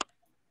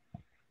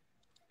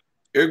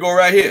 Here you go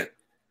right here.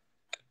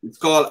 It's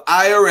called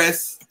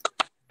IRS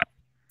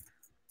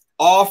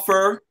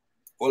offer.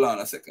 Hold on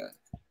a second.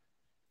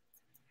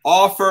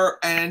 Offer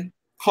and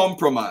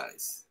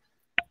compromise.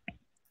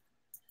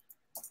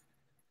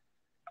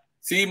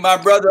 See, my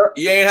brother,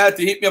 you ain't had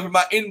to hit me up in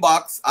my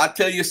inbox. I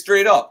tell you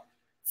straight up.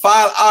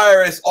 File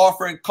IRS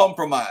offer and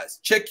compromise.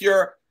 Check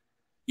your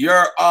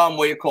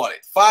what you call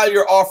it. File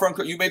your offer and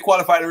you may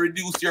qualify to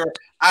reduce your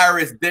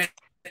IRS debt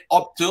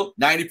up to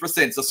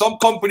 90%. So some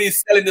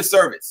companies selling the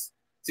service.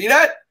 See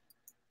that?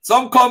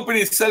 Some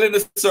companies selling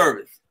the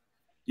service.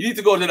 You need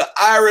to go to the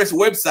IRS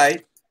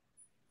website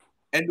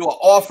and do an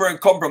offer and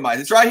compromise.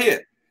 It's right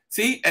here.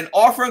 See, an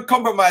offer and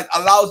compromise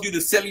allows you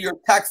to sell your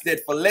tax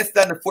debt for less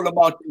than the full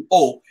amount you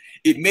owe.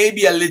 It may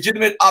be a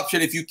legitimate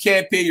option if you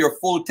can't pay your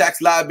full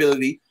tax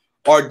liability,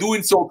 or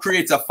doing so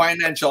creates a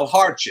financial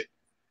hardship.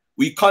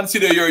 We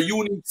consider your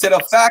unique set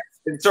of facts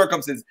and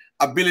circumstances,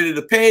 ability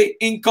to pay,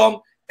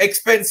 income,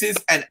 expenses,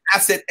 and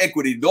asset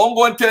equity. Don't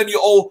go and tell me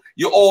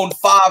you own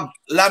 5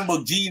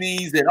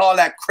 Lamborghinis and all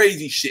that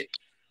crazy shit.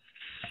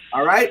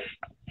 All right?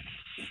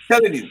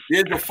 Telling you,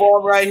 there's the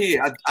form right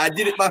here. I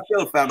did it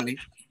myself, family.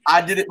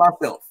 I did it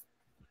myself.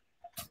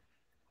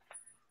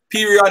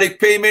 Periodic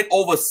payment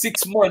over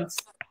 6 months.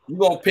 You're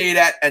going to pay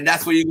that, and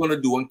that's what you're going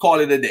to do and call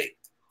it a day.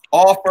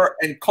 Offer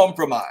and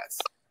compromise.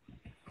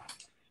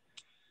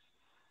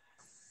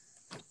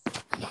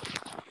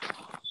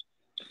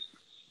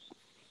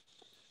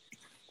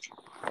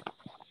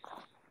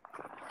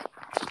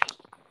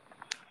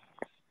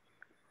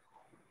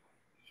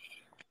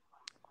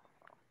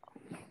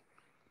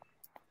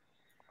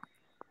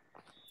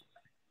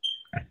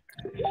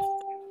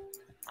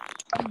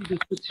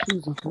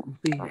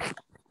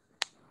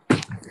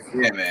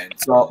 Yeah, man.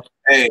 So,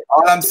 hey,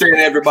 all I'm saying,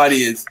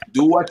 everybody, is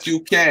do what you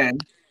can.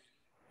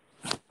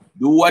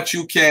 Do what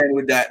you can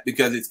with that,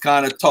 because it's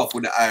kind of tough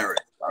with the IRS.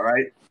 All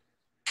right,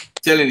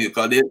 telling you,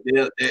 because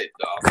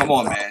come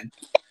on, man.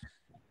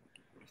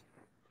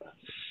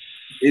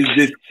 Is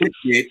this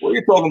clickbait? What are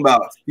you talking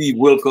about, Steve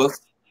Wilkos?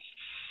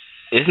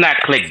 It's not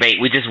clickbait.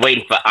 We're just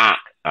waiting for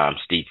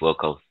Steve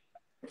Wilkos.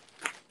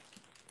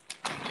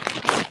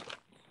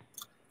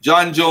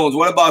 John Jones,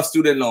 what about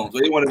student loans?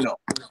 What do you want to know?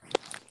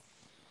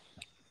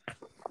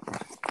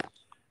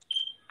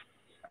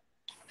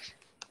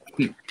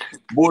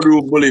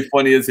 Boardroom bully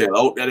funny as hell.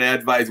 Out there, the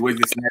advice, where's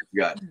the snatch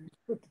guy?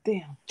 Put the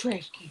damn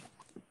trash can.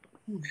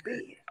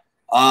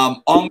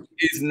 Unk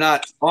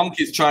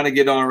is trying to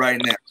get on right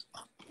now.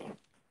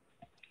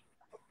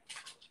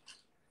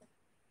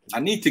 I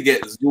need to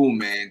get Zoom,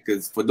 man,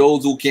 because for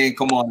those who can't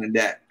come on in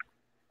that.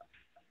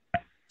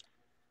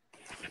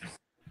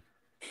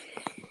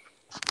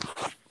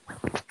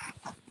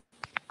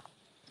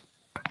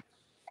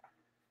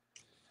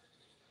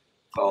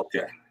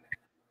 Okay.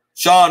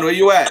 Sean, where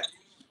you at?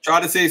 Try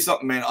to say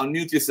something, man.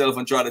 Unmute yourself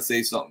and try to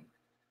say something.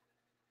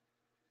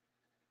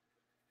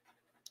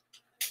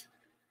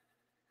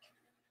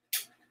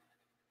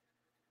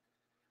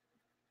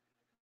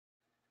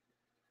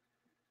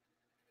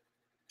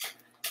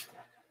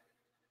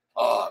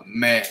 Oh,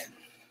 man.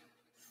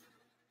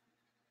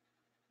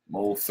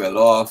 Mo fell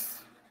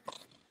off.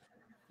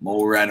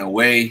 Mo ran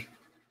away.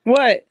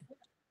 What?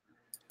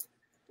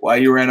 Why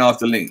you ran off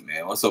the link,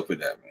 man? What's up with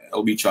that, man?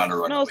 I'll be trying to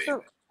run away.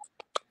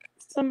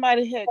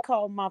 Somebody had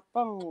called my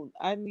phone.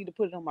 I need to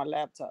put it on my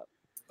laptop.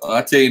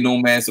 I tell you, no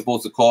man's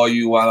supposed to call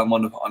you while I'm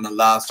on the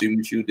live stream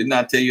with you. Didn't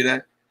I tell you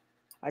that?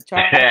 I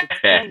tried to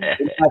tell you.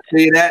 Didn't I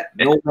say that?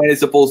 No man is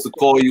supposed to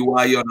call you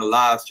while you're on the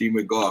live stream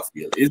with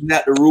Garfield. Isn't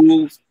that the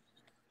rules?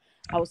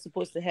 I was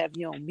supposed to have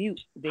you on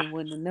mute. They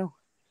wouldn't know.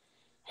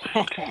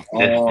 This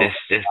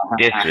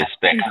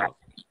disrespectful.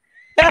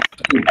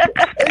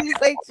 You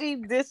say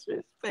cheap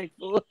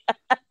disrespectful.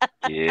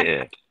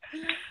 Yeah.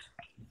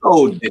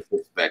 So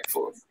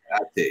disrespectful. I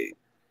tell you.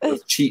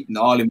 Just cheating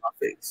all in my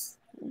face.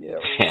 Yeah.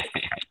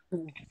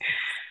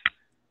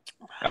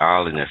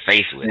 All in the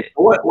face with it.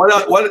 What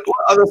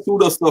other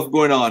pseudo stuff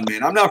going on,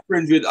 man? I'm not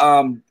friends with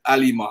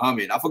Ali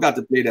Muhammad. I forgot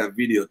to play that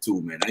video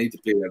too, man. I need to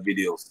play that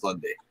video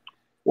Sunday.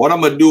 What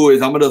I'm gonna do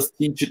is I'm gonna just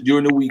teach it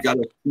during the week. I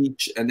just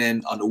teach, and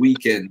then on the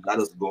weekend I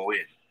just go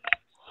in.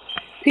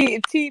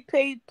 Play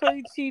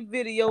cheap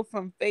video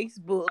from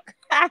Facebook.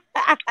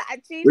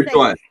 Which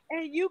one?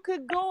 And you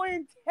could go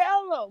and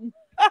tell them.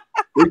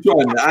 Which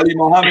one? Ali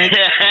Muhammad?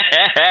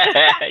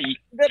 You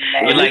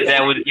like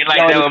that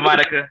with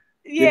Monica?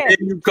 Yeah. If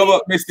you come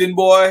up missing,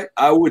 boy,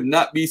 I would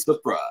not be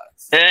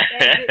surprised.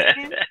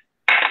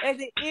 At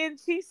the end,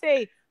 she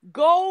say,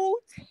 "Go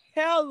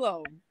tell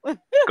them."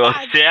 Go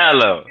tell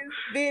them.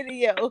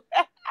 Video.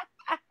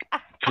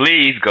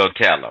 Please go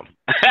tell them.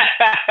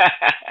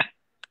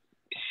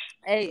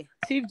 Hey,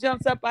 Chief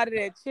jumps up out of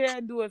that chair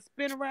and do a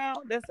spin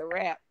around. That's a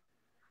wrap.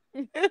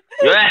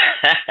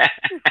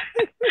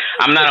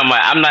 I'm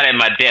not at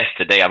my desk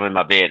today. I'm in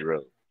my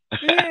bedroom.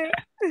 So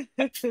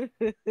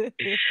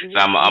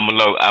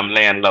I'm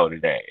laying low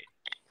today.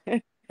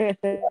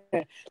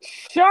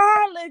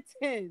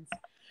 Charlatans.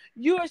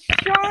 You're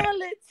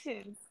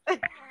charlatans.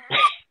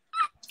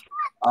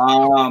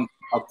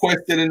 a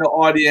question in the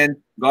audience.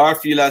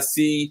 Garfield, I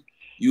see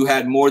you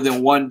had more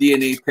than one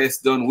DNA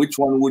test done. Which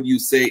one would you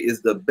say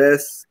is the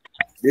best?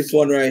 This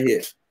one right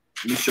here.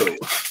 Let me show you.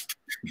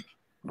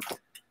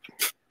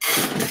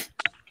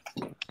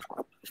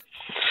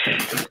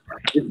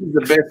 This is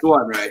the best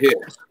one right here.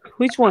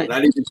 Which one?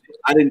 I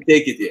didn't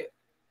take it yet.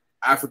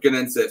 African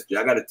ancestry.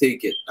 I gotta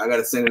take it. I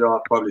gotta send it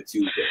off probably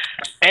Tuesday.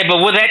 Hey, but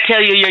will that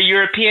tell you your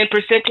European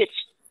percentage?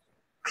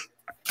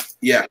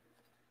 Yeah.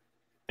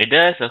 It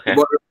does? Okay.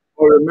 But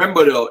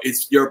remember though,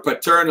 it's your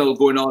paternal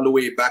going all the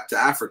way back to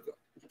Africa.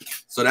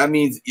 So that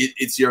means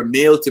it's your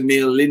male to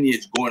male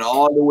lineage going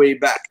all the way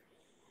back.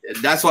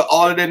 That's what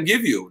all of them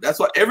give you. That's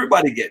what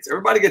everybody gets.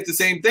 Everybody gets the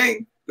same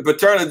thing. The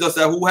paternal just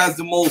that who has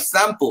the most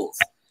samples.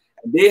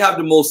 And they have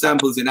the most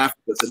samples in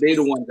Africa, so they're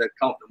the ones that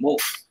count the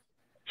most.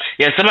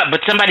 Yeah,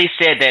 but somebody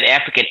said that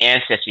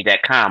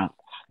AfricanAncestry.com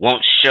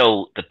won't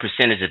show the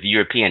percentage of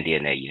European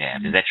DNA you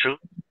have. Is that true?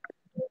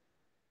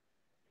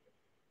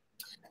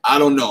 I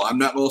don't know. I'm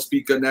not going to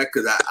speak on that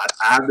because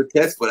I have the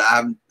test, but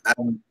I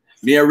haven't.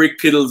 Me and Rick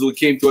Kittles, we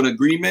came to an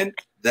agreement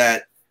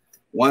that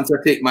once I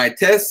take my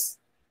test,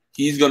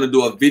 he's going to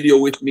do a video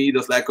with me,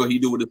 just like how he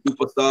do with the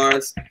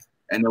superstars.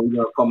 And then we're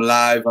going to come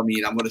live. I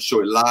mean, I'm going to show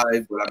it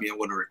live, but I mean, I'm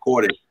going to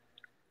record it.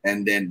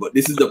 And then, but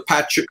this is the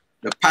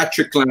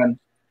Patrick clan.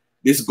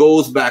 This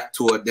goes back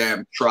to a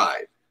damn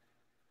tribe.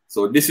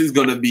 So this is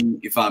going to be,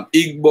 if I'm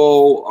Igbo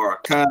or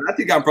Akan, I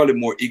think I'm probably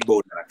more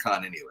Igbo than Akan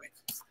anyway.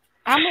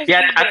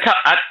 Yeah,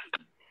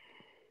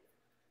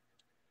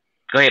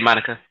 go ahead,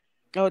 Monica.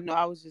 Oh, no,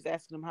 I was just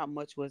asking him how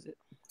much was it?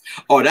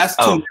 Oh, that's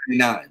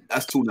 $2.99.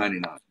 That's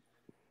 $2.99.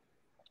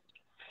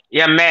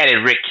 Yeah, I'm mad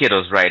at Rick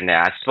Kittles right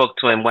now. I spoke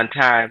to him one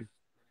time.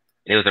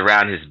 It was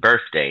around his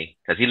birthday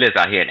because he lives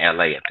out here in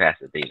LA at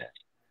Pasadena.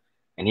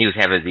 And he was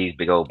having these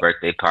big old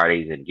birthday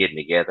parties and getting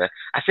together.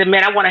 I said,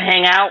 man, I want to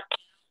hang out.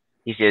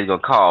 He said he's going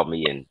to call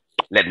me and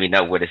let me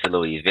know where this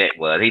little event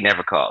was. He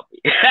never called me.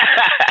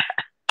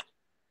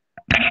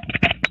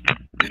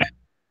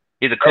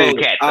 He's a cool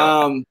cat,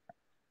 though.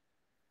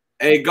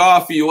 Hey,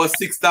 Garfield, what's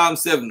 6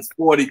 times 7? It's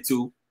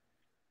 42.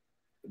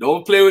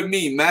 Don't play with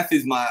me. Math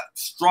is my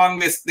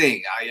strongest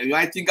thing.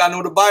 I think I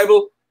know the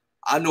Bible.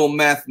 I know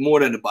math more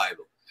than the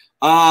Bible.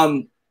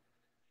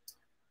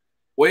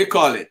 What do you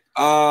call it?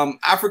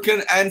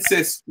 African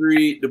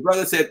ancestry. The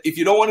brother said, if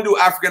you don't want to do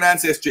African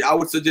ancestry, I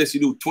would suggest you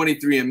do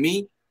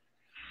 23andMe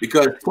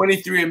because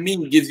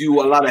 23andMe gives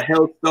you a lot of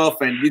health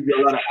stuff and gives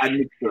you a lot of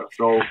admixture.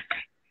 So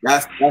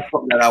that's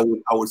something that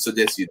I would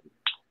suggest you do.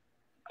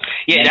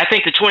 Yeah, I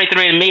think the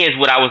 23andMe is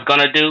what I was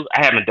gonna do.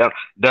 I haven't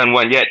done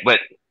one yet, but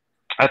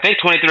I think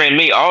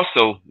 23andMe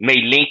also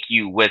may link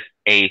you with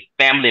a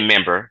family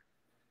member.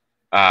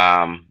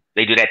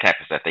 They do that type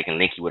of stuff. They can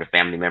link you with a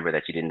family member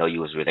that you didn't know you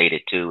was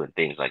related to and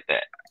things like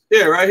that.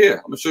 Yeah, right here.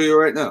 I'm gonna show you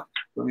right now.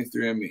 23andMe.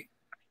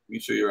 Let me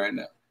show you right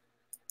now.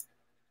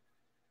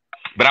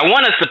 But I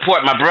want to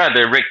support my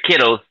brother Rick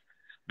Kittles,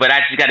 but I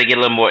just got to get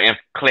a little more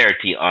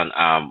clarity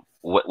on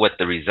what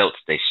the results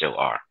they show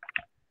are.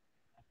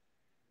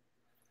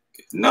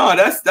 No,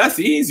 that's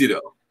easy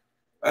though.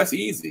 That's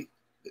easy.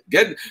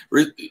 Get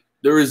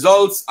the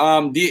results.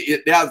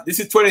 This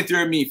is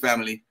 23andMe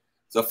family.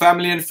 So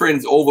family and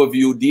friends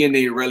overview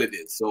DNA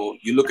relatives. So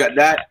you look at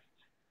that,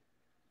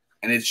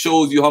 and it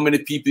shows you how many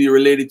people you're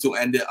related to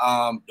and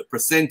the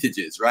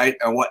percentages, right,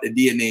 and what the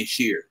DNA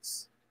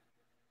shares.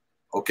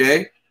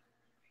 Okay.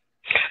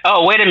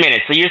 Oh, wait a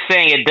minute. So you're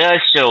saying it does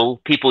show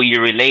people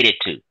you're related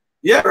to?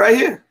 Yeah, right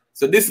here.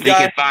 So this guy, you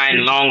can find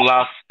long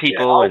lost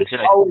people. I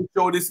always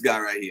show this guy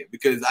right here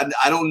because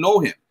I don't know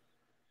him.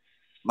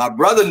 My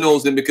brother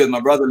knows him because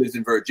my brother lives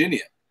in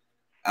Virginia.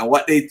 And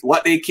what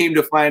they came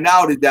to find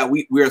out is that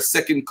we are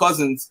second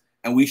cousins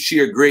and we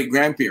share great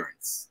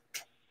grandparents.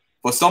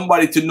 For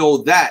somebody to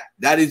know that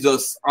is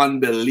just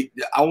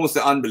unbelievable. I won't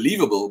say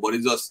unbelievable, but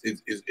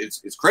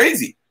it's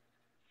crazy.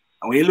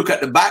 And when you look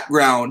at the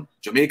background,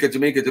 Jamaica,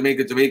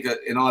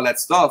 and all that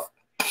stuff,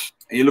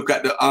 and you look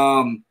at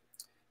the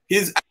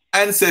his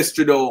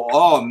ancestry though,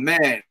 oh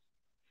man,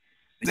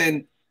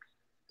 in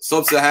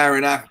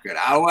sub-Saharan Africa.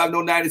 I don't have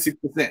no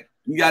 96%.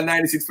 He got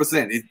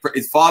 96%.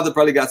 His father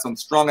probably got some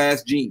strong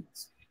ass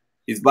genes.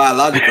 His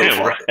biological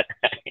father.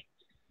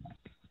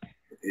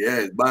 Yeah,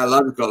 his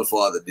biological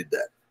father did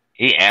that.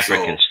 He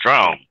African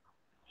strong.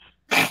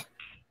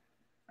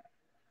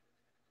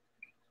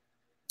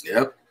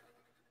 Yep.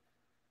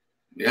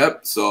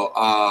 So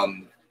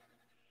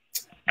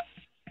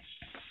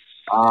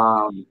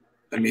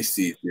let me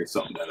see if there's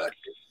something that I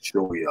can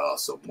show y'all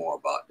some more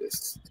about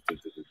this.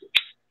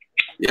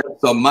 Yeah,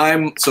 so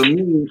my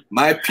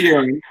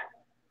parents,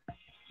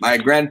 my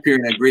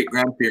grandparents and great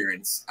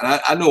grandparents, and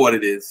I know what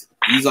it is.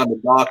 He's on the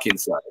dark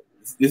side.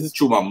 This is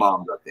true. My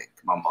mom's, I think.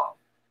 My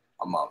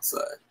mom's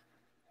side.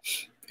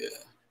 Yeah,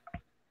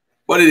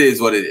 but it is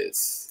what it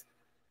is.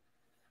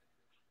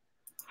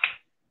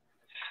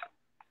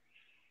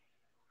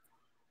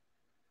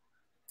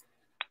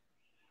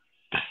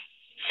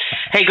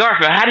 Hey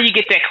Garfield, how do you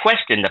get that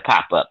question to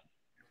pop up?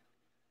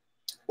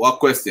 What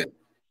question?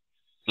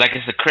 Like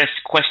it's a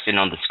question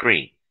on the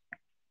screen.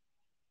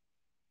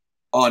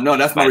 Oh no,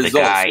 that's my by the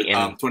results guy with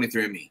in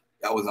 23andMe.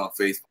 That was on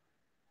Facebook.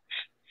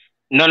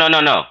 no.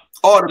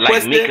 Oh, the Like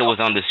question. Mika was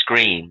on the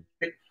screen.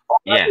 Oh,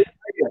 Yeah.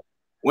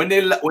 When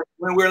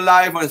we're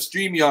live on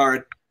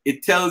StreamYard,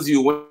 it tells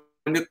you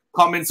when the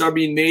comments are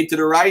being made to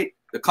the right.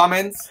 The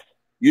comments,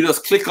 you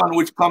just click on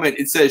which comment.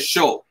 It says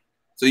show,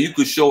 so you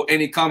could show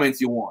any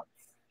comments you want.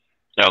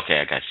 Okay,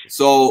 I got you.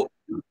 So,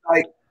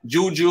 like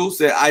Juju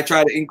said, I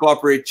try to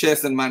incorporate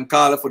chess and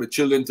Mancala for the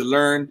children to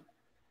learn.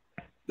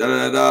 Da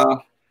da da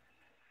da.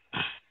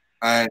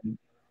 And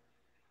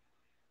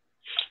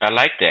I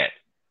like that.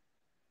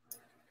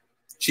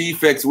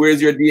 Chief X,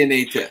 where's your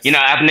DNA test? You know,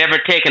 I've never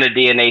taken a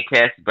DNA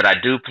test, but I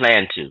do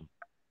plan to.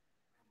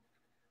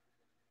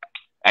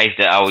 I used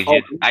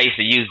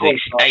to use the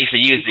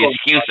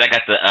excuse I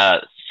got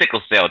the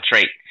sickle cell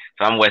trait,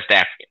 so I'm West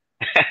African.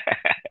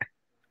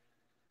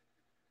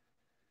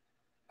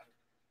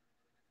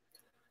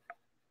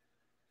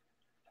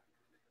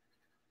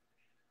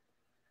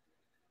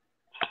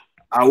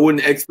 I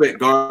wouldn't expect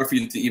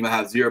Garfield to even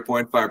have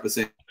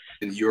 0.5%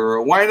 in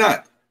Euro. Why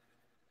not?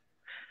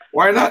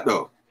 Why not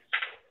though?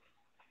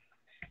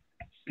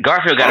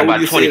 Garfield got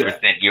about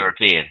 20%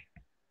 European.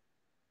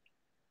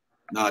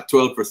 Nah,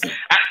 12%.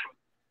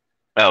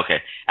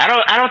 Okay.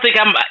 I don't think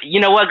I'm, you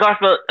know what,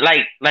 Garfield,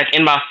 like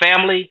in my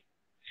family,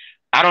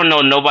 I don't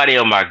know nobody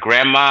on my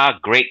grandma,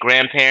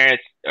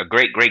 great-grandparents, or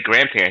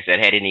great-great-grandparents that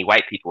had any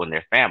white people in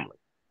their family.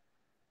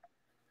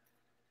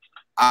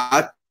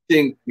 I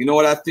think, you know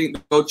what I think,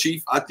 though,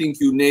 Chief? I think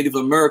you Native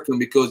American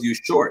because you're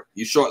short.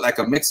 You're short like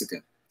a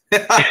Mexican.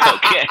 Okay.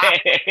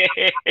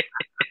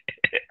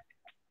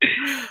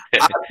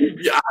 I think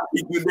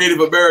you're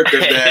Native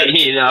American, man.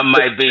 You know, I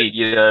might be,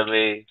 you know what I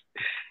mean?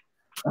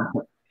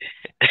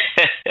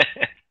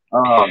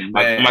 Oh,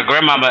 man. My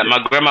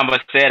grandmama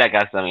said I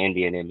got some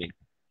Indian in me.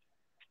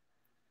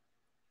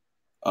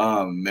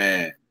 Oh,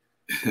 man.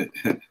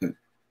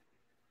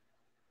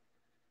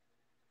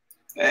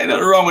 Ain't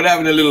nothing wrong with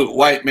having a little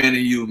white man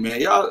in you,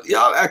 man.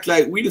 Y'all act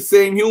like we the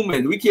same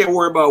human. We can't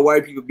worry about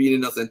white people being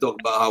in us and talk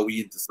about how we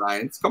into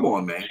science. Come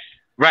on, man.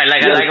 Right,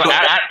 like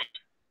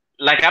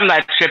I'm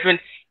not tripping.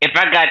 If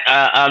I got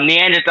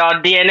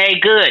Neanderthal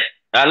DNA, good.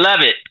 I love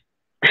it.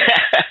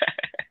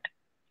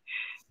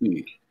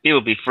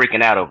 People be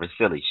freaking out over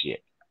silly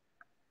shit.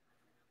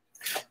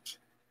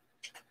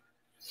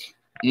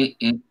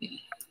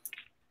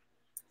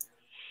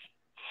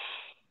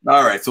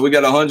 All right, so we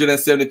got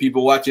 170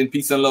 people watching.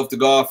 Peace and love to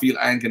Garfield,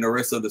 Ank, and the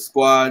rest of the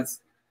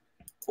squads.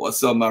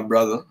 What's up, my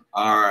brother?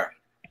 All right.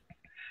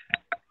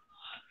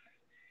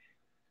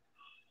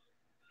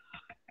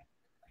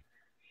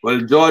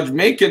 Well, George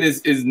Macon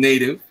is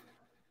native.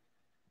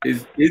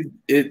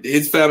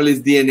 His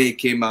family's DNA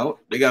came out.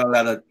 They got a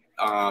lot of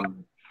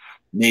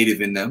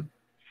native in them.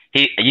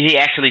 He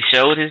actually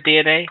showed his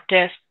DNA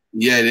test?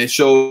 Yeah, he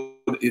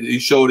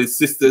showed his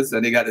sisters,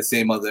 and they got the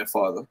same mother and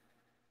father.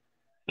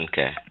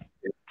 Okay.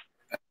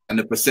 And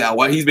the percent,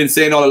 what he's been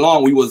saying all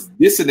along, we was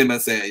dissing him and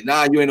saying,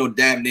 nah, you ain't no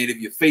damn native,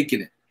 you're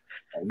faking it.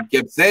 And he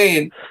kept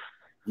saying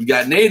he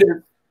got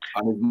native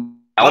on his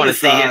I want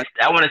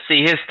to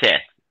see his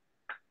test.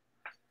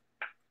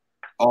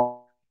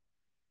 Oh,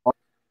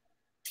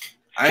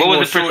 what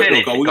was the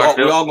percentage? We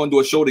all gonna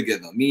do a show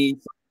together. Me,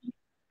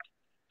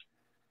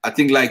 I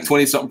think like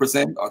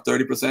 20-something% or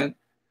 30%.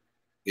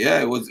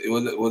 Yeah, it was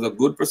a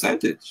good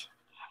percentage.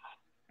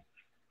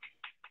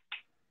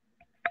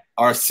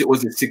 Or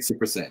was it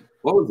 60%?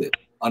 What was it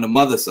on the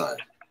mother side?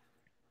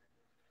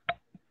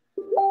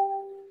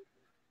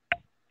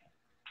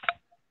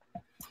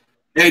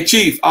 Hey,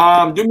 Chief,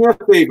 do me a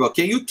favor.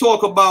 Can you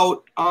talk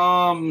about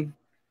what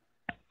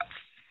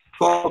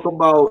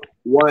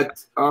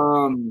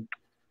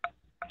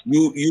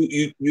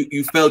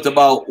you felt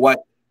about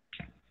what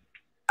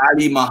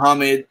Ali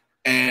Muhammad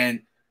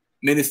and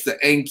Minister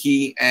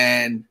Enki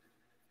and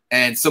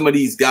some of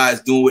these guys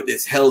doing with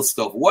this health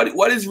stuff?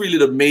 What is really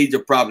the major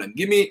problem?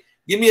 Give me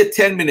a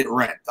 10-minute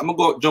rant. I'm gonna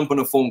go jump on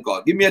a phone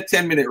call. Give me a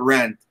 10-minute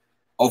rant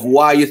of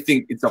why you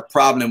think it's a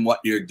problem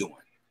what you're doing.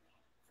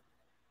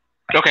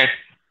 Okay.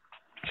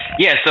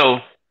 Yeah,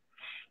 so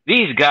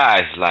these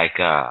guys like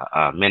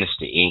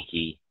Minister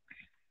Enki,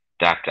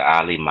 Dr.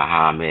 Ali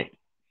Muhammad,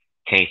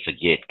 can't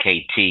forget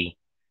KT,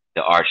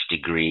 the Arch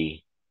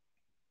Degree,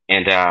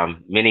 and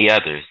many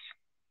others.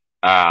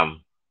 Because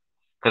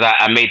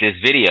I made this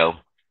video.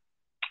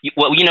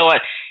 Well, you know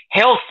what?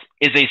 Health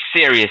is a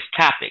serious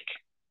topic.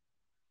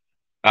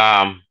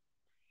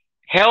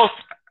 Health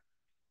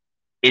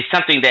is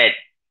something that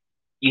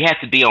you have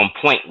to be on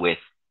point with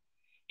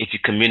if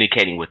you're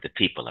communicating with the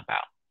people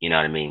about. You know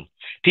what I mean?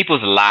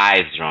 People's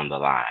lives are on the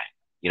line.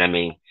 You know what I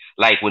mean?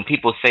 Like when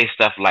people say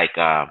stuff like,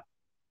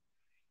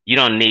 you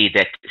don't need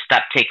that,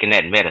 stop taking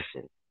that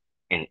medicine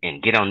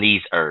and get on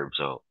these herbs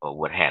or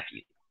what have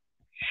you.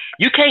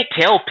 You can't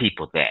tell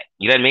people that.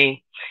 You know what I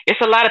mean?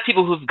 It's a lot of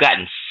people who've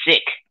gotten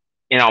sick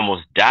and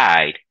almost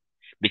died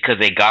because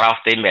they got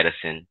off their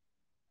medicine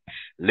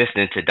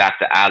listening to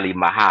Dr. Ali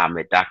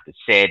Muhammad, Dr.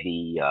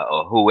 Seti,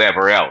 or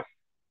whoever else.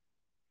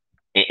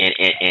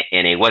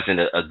 And it wasn't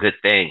a good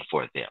thing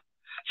for them.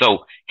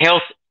 So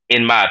health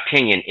in my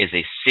opinion, is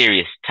a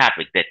serious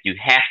topic that you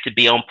have to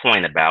be on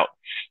point about.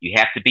 You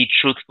have to be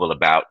truthful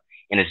about,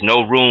 and there's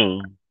no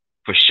room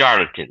for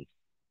charlatans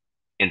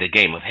in the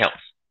game of health.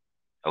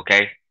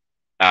 Okay?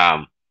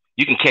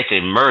 You can catch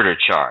a murder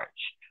charge.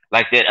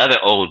 Like that other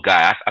old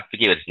guy, I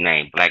forget his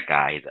name, black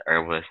guy, he's an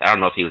herbalist. I don't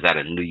know if he was out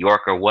of New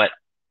York or what.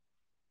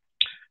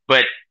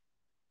 But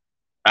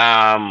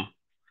a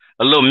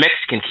little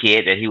Mexican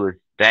kid that he was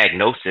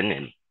diagnosing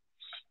and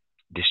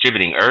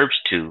distributing herbs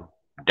to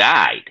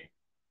died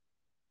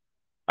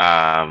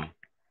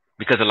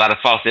because a lot of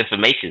false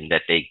information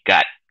that they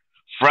got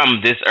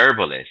from this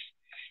herbalist.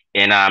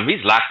 And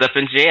he's locked up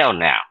in jail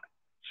now.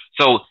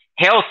 So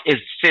health is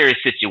serious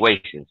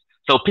situations.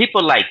 So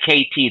people like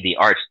KT, the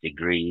arts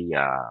degree,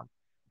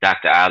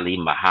 Dr. Ali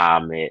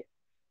Muhammad,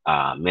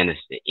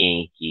 Minister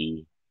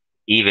Inky,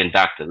 even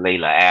Dr.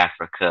 Layla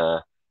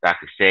Africa,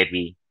 Dr.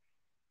 Sebi.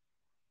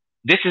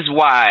 This is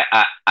why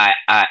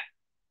I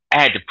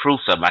had to prove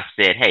something. I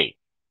said, hey,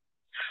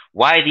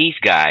 why these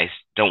guys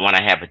don't want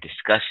to have a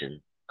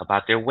discussion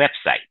about their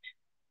website?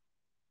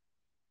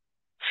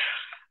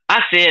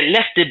 I said,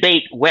 let's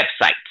debate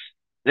websites.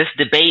 Let's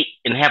debate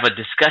and have a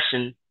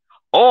discussion,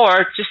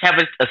 or just have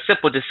a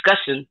simple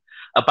discussion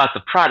about the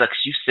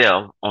products you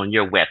sell on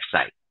your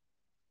website.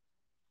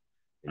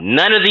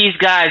 None of these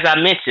guys I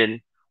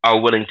mentioned are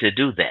willing to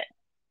do that.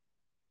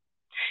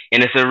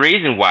 And it's a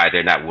reason why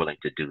they're not willing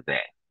to do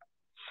that.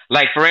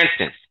 Like, for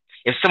instance,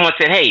 if someone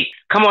said, hey,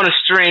 come on a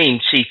stream,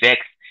 Chief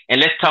X,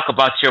 and let's talk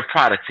about your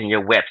products and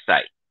your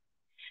website.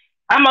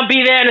 I'm going to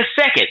be there in a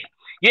second.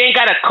 You ain't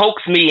got to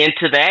coax me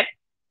into that,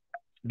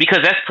 because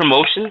that's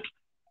promotion.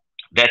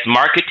 That's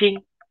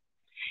marketing.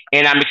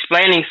 And I'm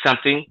explaining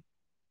something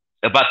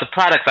about the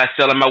products I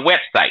sell on my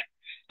website.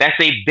 That's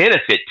a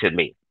benefit to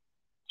me.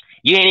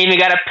 You ain't even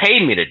got to pay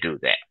me to do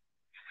that.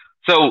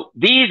 So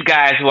these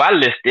guys who I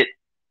listed,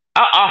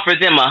 I offer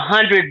them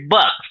 $100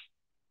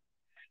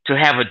 to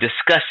have a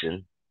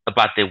discussion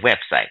about their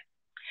website.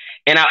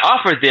 And I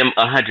offer them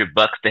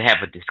 $100 to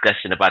have a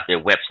discussion about their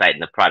website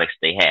and the products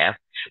they have,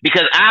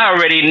 because I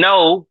already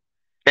know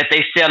that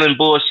they selling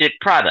bullshit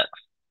products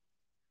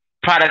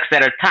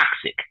that are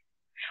toxic,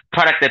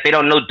 products that they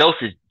don't know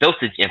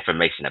dosage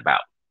information about,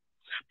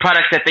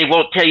 products that they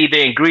won't tell you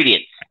the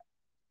ingredients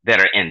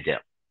that are in them.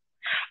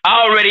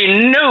 I already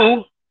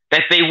knew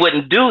that they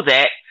wouldn't do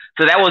that,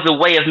 so that was a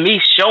way of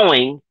me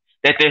showing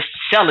that they're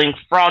selling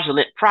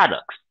fraudulent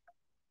products.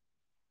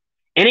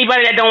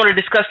 Anybody that don't want to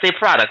discuss their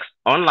products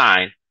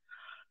online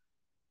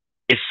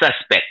is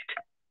suspect.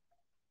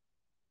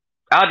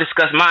 I'll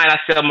discuss mine. I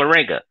sell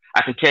moringa.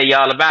 I can tell you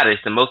all about it.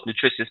 It's the most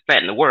nutritious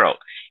plant in the world.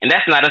 And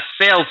that's not a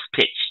sales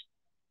pitch.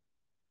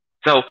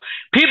 So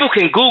people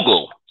can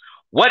Google,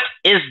 what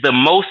is the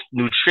most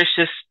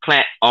nutritious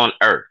plant on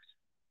earth?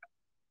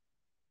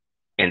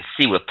 And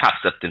see what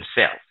pops up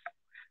themselves.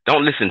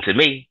 Don't listen to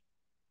me.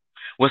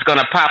 What's going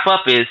to pop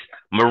up is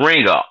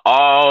moringa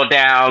all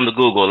down the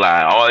Google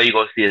line. All you're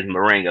going to see is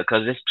moringa,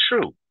 because it's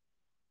true.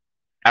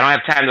 I don't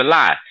have time to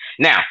lie.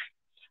 Now,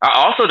 I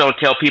also don't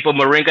tell people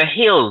moringa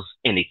heals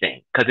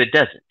anything, because it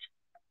doesn't.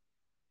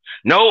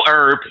 No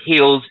herb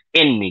heals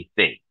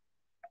anything.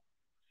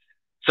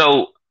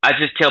 So I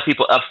just tell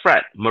people up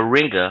front,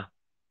 moringa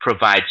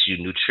provides you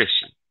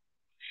nutrition.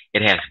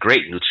 It has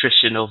great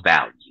nutritional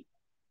value.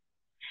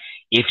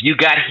 If you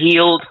got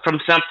healed from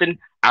something,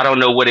 I don't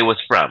know what it was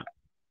from.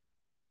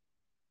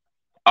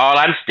 All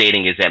I'm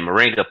stating is that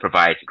moringa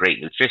provides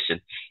great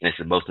nutrition, and it's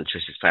the most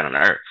nutritious plant on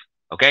earth.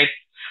 Okay?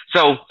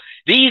 So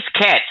these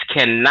cats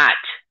cannot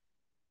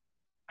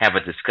have a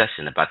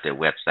discussion about their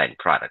website and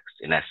products,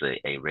 and that's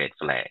a red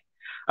flag.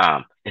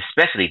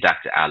 Especially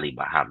Dr. Ali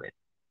Muhammad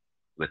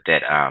with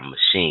that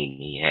machine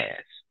he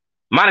has.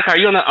 Monica, are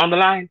you on the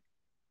line?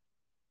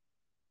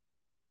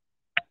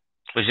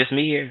 Was just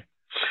me here?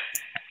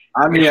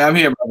 I'm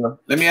here, brother.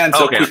 Let me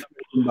answer a quick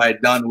question by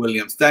Don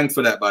Williams. Thanks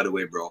for that, by the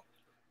way, bro.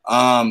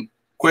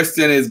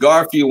 Question is,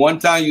 Garfield, one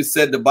time you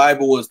said the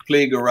Bible was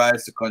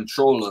plagiarized to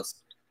control us.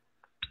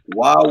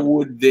 Why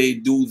would they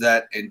do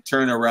that and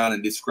turn around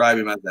and describe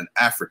him as an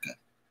African?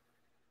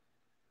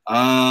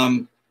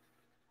 Hold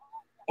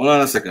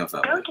on a second,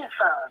 fella.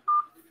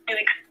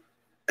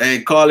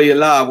 Hey, Carly, you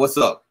live. What's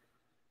up?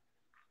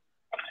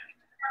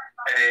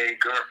 Hey,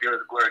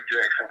 Garfield, Greg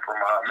Jackson from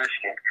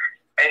Michigan.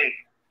 Hey,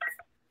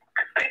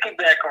 thinking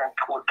back on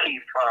what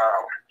Keith,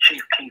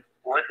 Chief Keith,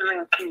 what's his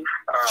name,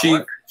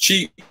 Keith?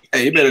 Chief.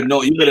 Hey, you better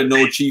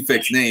know Chief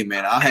X's name,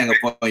 man. I'll hang up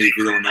on you if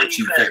you don't know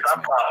Chief X,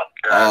 man.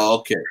 Oh,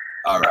 okay.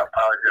 All right. I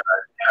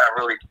apologize. I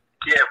really,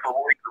 yeah, but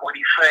what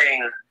he's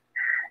saying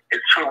is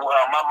true. My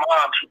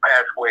mom, she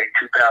passed away in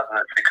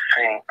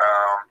 2016.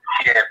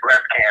 She had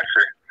breast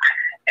cancer,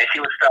 and she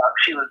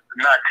was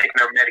not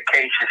taking her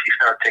medication. She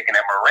started taking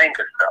that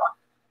moringa stuff,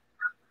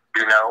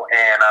 you know,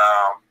 and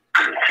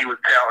she was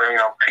telling,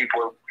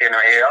 people in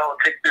her ear, oh,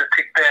 take this,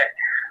 take that.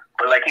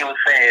 But like he was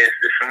saying,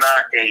 it's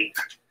not a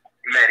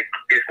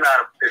it's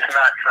not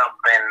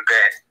something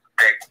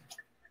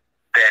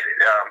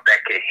that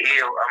can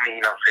heal. I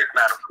mean, it's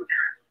not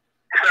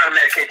a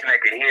medication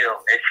that can heal.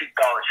 And she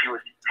thought she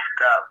was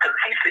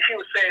because she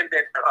was saying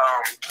that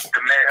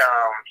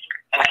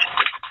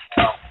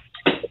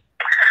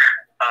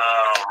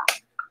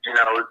you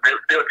know,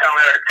 they were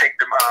telling her to take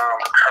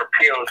her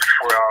pills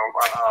for the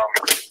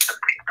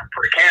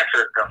cancer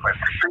and stuff like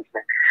that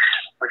treatment.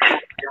 But she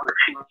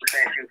was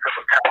saying she was so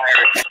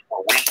tired,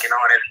 weak, and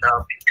all that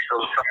stuff. So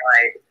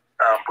somebody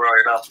brought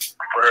it up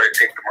for her to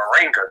take the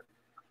moringa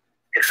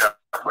and stuff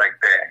like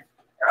that.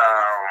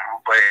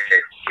 But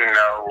you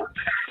know,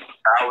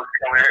 I was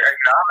telling her,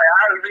 you know,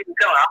 I was even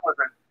telling her, I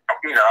wasn't,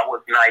 you know, I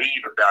was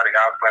naive about it.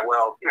 I was like,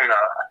 well, you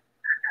know,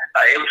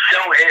 it was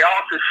showing. It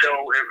also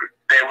showed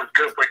that it was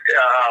good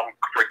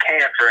for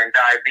cancer and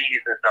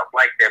diabetes and stuff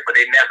like that. But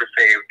they never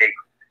say they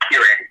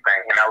cure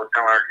anything. And I was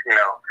telling her, you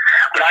know,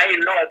 but I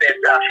didn't know at that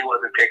time she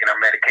wasn't taking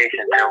her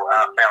medication until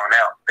I found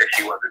out that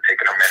she wasn't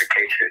taking her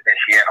medication and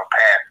she had no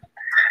pass.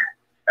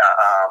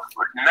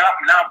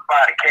 Not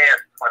by the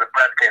cancer, for the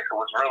breast cancer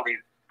was really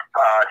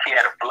she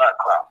had a blood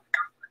clot.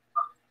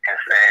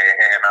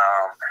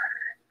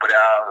 But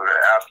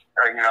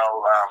you know,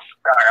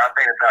 I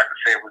think the doctor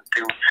said it was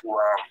due to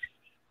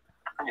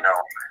you know,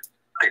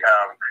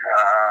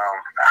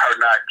 her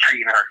not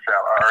treating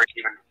herself, or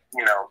even,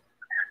 you know,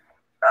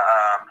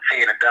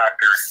 seeing a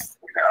doctor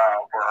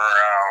for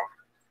her,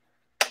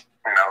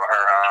 you know,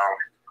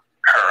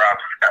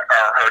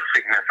 her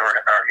sickness, or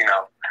you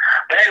know.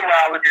 But anyway,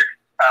 I was just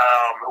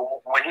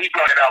when he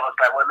brought it up, I was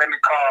like, well, let me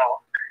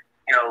call,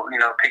 you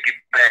know,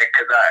 piggyback,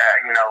 because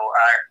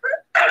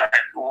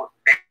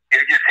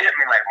it just hit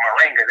me like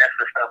moringa. That's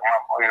the stuff my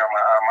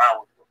mom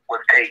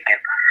was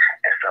taking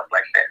and stuff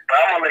like that. But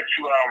I'm gonna let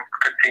you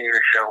continue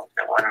the show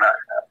and whatnot.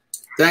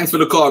 Thanks for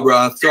the call,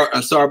 bro.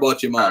 I'm sorry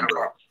about your mom,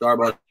 bro. Sorry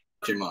about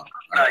your mom.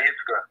 No,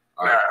 it's good.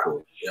 All right,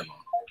 cool. Yeah, mom.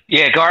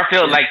 Yeah,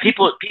 Garfield, like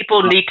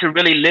people need to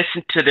really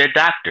listen to their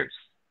doctors.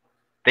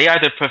 They are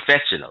the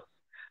professionals.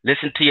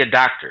 Listen to your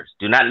doctors.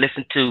 Do not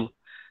listen to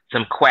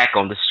some quack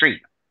on the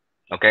street.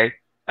 Okay?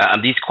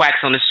 These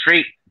quacks on the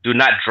street do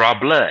not draw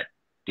blood.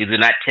 They do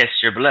not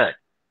test your blood.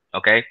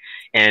 Okay?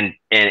 And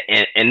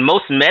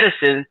most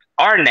medicines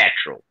are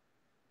natural.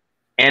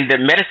 And the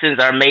medicines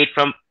are made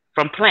from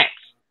plants.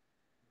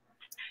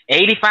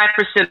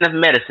 85% of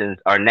medicines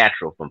are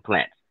natural from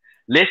plants.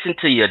 Listen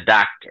to your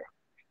doctor.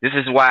 This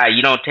is why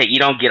you don't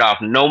get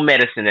off no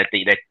medicine that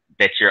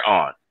you're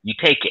on. You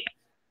take it.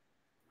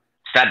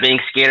 Stop being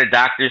scared of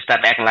doctors.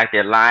 Stop acting like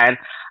they're lying.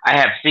 I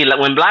have seen, like,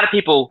 when a lot of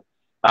people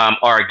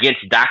are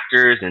against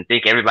doctors and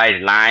think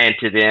everybody's lying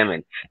to them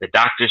and the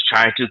doctor's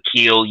trying to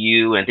kill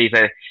you and things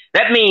like that,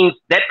 that means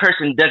that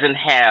person doesn't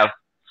have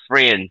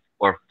friends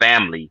or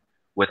family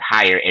with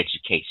higher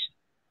education.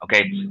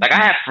 Okay? Like,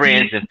 I have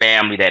friends and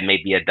family that may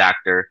be a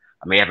doctor,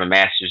 I may have a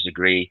master's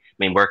degree,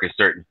 may work in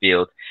certain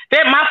fields.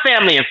 My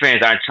family and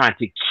friends aren't trying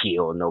to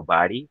kill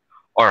nobody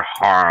or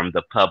harm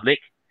the public.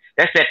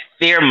 That's that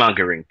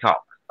fear-mongering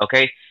talk.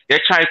 Okay,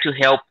 they're trying to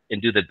help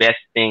and do the best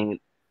thing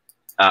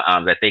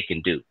that they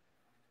can do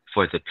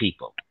for the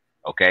people.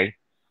 Okay,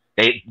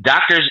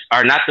 doctors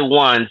are not the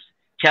ones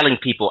telling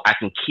people I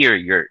can cure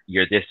your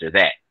this or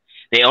that.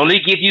 They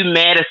only give you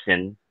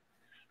medicine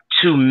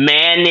to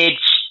manage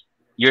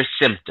your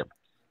symptoms.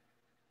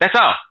 That's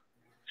all.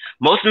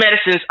 Most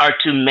medicines are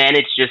to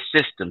manage your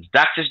systems.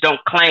 Doctors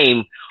don't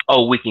claim,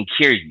 oh, we can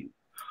cure you.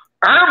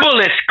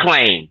 Herbalists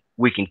claim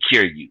we can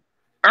cure you.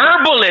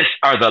 Herbalists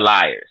are the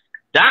liars.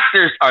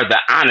 Doctors are the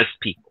honest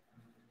people.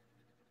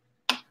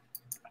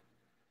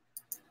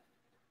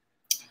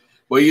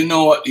 Well, you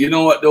know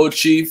what though,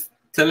 Chief?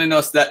 Telling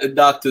us that the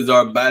doctors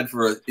are bad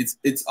for us.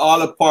 It's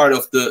all a part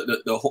of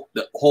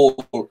the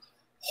whole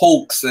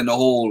hoax and the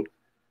whole.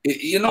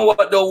 You know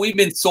what though? We've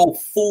been so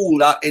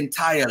fooled our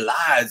entire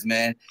lives,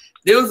 man.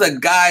 There was a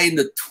guy in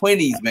the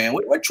 20s, man.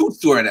 What truth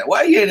story that? Why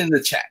are you in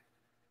the chat?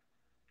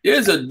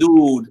 There's a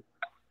dude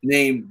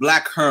named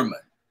Black Herman,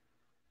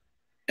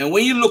 and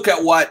when you look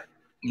at what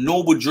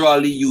Noble Drew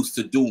Ali used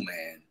to do,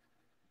 man.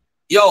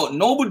 Yo,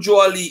 Noble Drew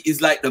Ali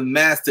is like the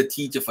master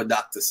teacher for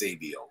Dr.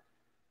 Sabio.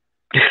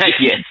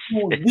 Yes.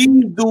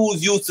 These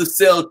dudes used to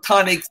sell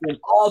tonics and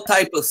all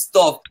type of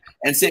stuff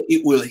and say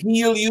it will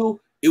heal you,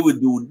 it will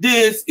do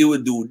this, it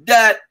will do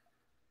that.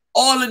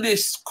 All of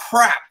this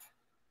crap.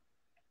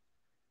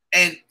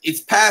 And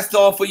it's passed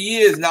on for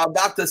years. Now,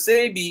 Dr.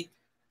 Sebi,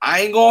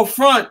 I ain't going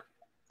front.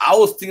 I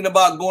was thinking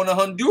about going to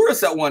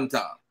Honduras at one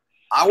time.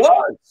 I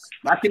was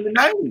back in the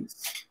 90s.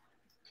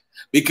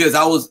 Because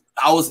I was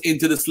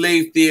into the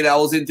slave theater. I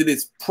was into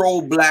this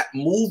pro-black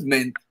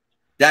movement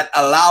that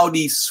allowed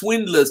these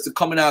swindlers to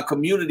come in our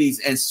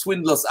communities and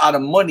swindle us out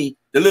of money,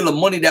 the little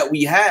money that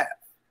we have,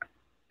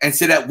 and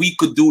say that we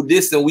could do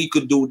this and we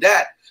could do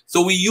that.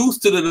 So we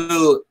used to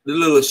the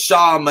little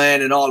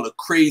shaman and all the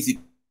crazy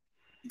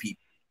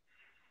people.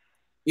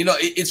 You know,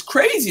 it's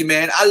crazy,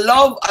 man. I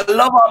love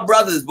our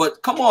brothers,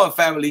 but come on,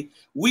 family.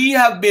 We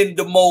have been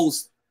the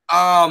most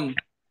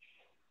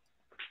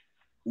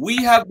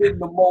we have been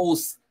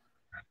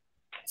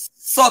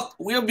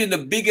the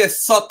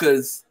biggest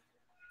suckers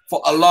for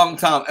a long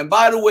time. And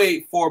by the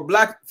way, for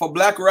black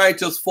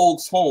righteous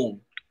folks home,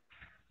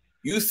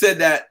 You said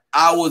that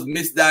I was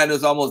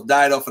misdiagnosed, almost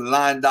died off of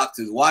lying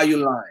doctors. Why are you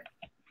lying?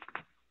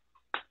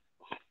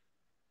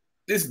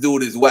 This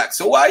dude is whack.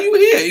 So why are you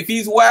here? If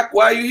he's whack,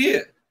 why are you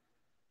here?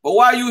 But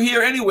why are you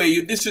here anyway?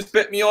 You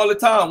disrespect me all the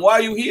time. Why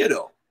are you here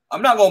though?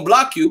 I'm not gonna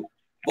block you,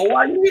 but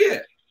why are you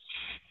here?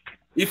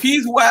 If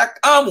he's whack,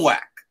 I'm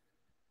whack.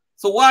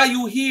 So why are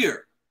you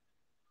here?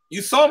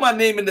 You saw my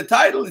name in the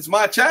title. It's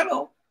my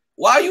channel.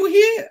 Why are you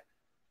here?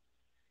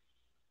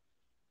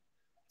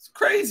 It's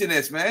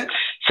craziness, man.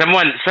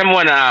 Someone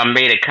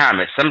made a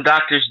comment. Some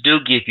doctors do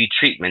give you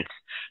treatments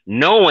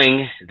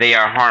knowing they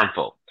are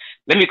harmful.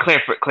 Let me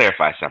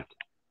clarify something.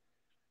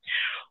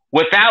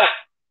 Without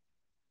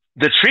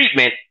the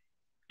treatment,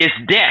 it's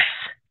death.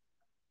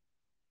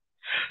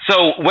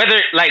 So whether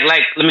like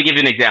let me give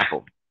you an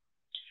example.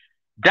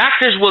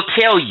 Doctors will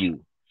tell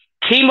you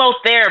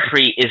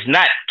chemotherapy is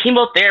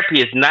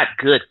not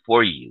good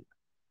for you.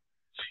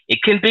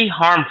 It can be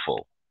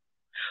harmful,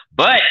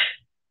 but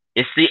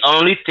it's the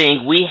only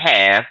thing we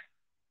have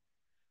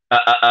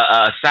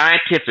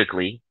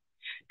scientifically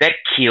that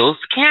kills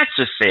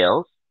cancer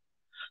cells.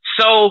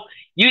 So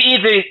you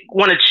either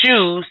want to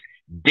choose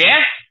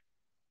death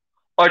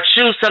or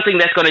choose something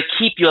that's going to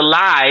keep you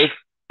alive,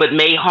 but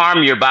may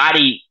harm your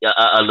body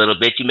a little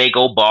bit. You may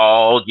go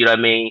bald, you know what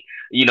I mean?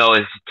 You know,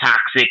 it's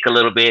toxic a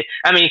little bit.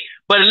 I mean,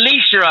 but at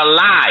least you're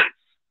alive.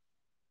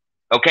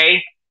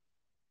 Okay?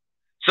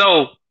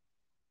 So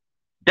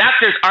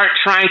doctors aren't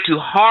trying to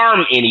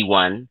harm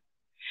anyone.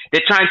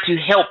 They're trying to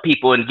help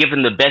people and give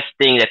them the best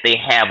thing that they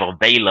have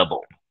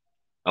available.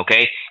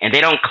 Okay? And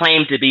they don't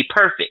claim to be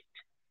perfect.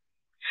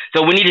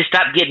 So we need to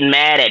stop getting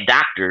mad at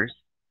doctors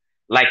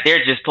like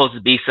they're just supposed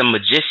to be some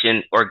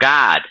magician or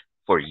God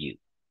for you.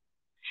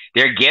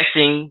 They're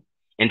guessing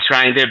and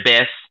trying their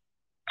best,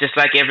 just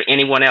like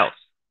anyone else.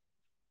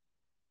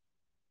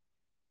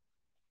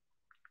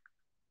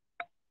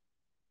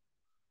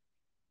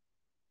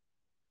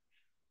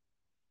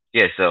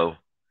 Yeah, so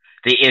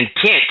the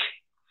intent,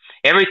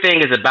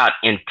 everything is about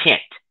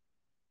intent,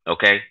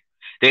 okay?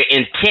 Their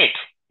intent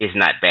is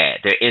not bad.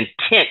 Their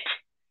intent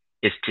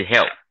is to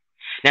help.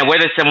 Now,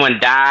 whether someone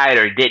died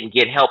or didn't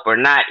get help or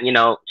not, you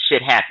know,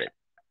 shit happened.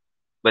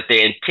 But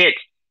their intent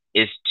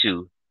is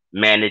to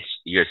manage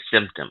your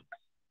symptoms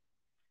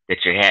that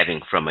you're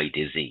having from a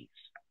disease.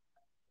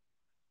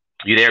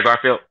 You there,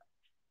 Garfield?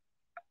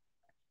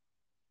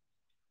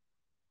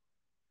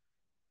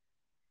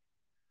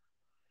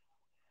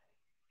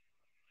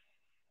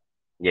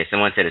 Yeah,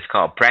 someone said it's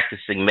called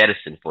practicing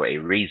medicine for a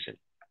reason.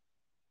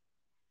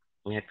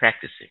 Yeah,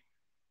 practicing.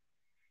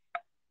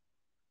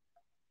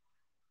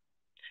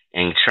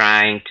 And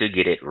trying to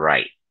get it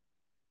right.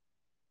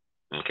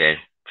 Okay?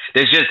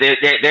 There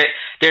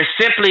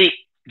simply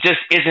just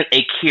isn't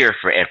a cure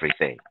for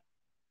everything.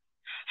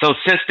 So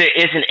since there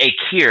isn't a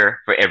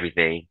cure for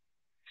everything,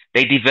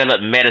 they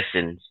develop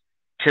medicines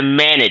to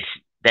manage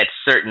that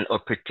certain or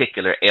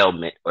particular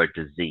ailment or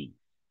disease,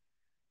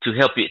 to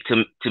help you,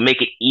 to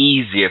make it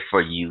easier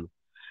for you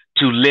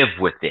to live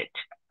with it.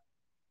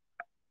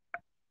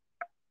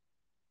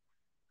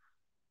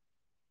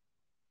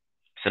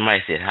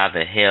 Somebody said, how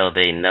the hell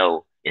they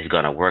know it's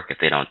going to work if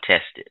they don't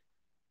test it?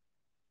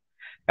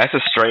 That's a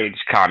strange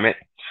comment.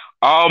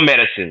 All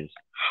medicines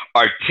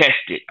are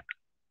tested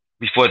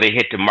before they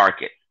hit the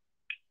market.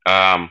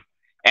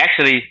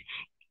 Actually,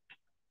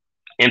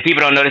 and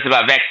people don't know this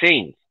about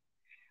vaccines.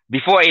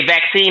 Before a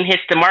vaccine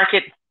hits the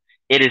market,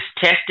 it is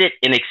tested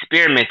and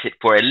experimented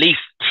for at least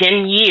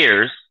 10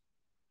 years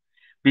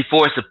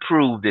before it's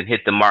approved and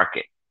hit the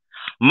market.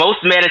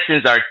 Most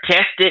medicines are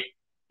tested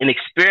and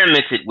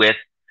experimented with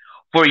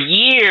for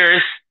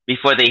years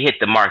before they hit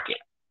the market.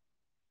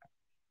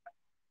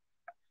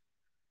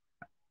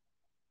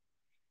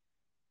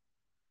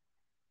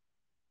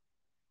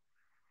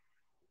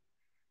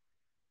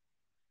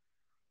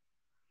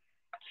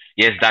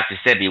 Yes, Dr.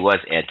 Sebi was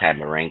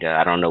anti-Moringa.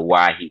 I don't know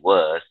why he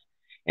was.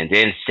 And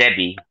then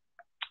Sebi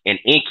and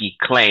Inky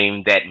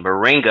claimed that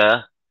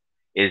Moringa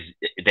is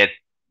that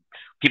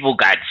people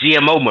got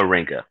GMO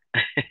Moringa.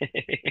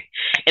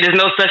 And there's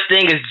no such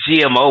thing as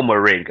GMO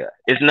Moringa.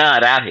 It's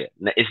none out here.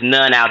 It's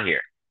none out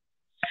here.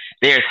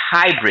 There's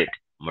hybrid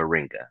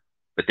Moringa,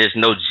 but there's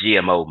no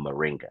GMO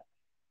Moringa.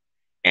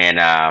 And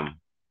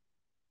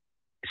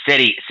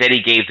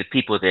Seti gave the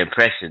people the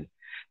impression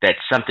that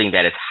something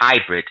that is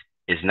hybrid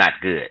is not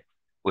good,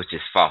 which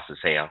is false as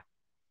hell.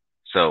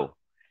 So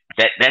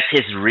that's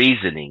his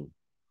reasoning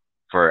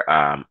for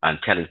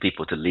telling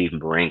people to leave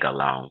Moringa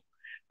alone,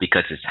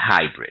 because it's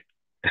hybrid.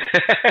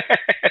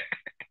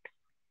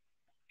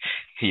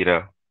 You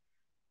know.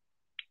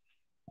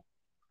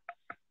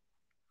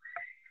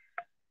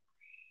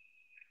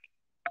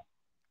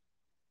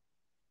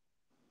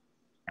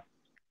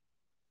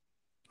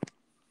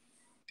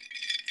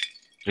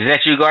 Is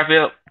that you,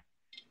 Garfield?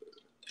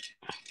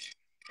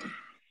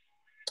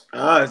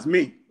 It's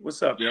me.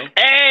 What's up, yo?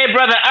 Hey,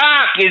 brother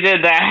Ak is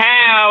in the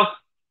house.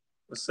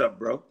 What's up,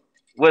 bro?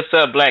 What's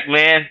up, black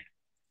man?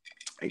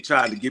 They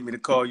tried to get me to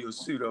call you a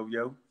pseudo,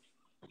 yo.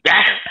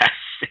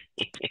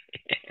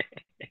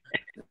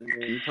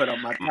 You put up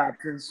my top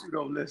 10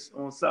 pseudo list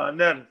on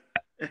Sarnetta.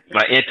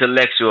 My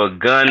intellectual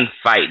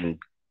gunfighting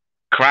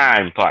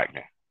crime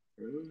partner.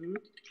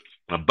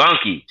 A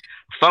bunkie.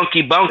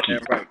 Funky bunkie.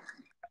 Damn right.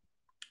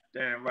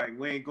 Damn right.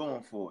 We ain't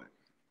going for it.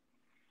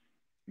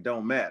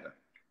 Don't matter.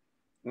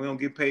 We don't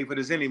get paid for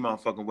this any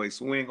motherfucking way,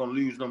 so we ain't gonna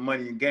lose no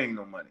money and gain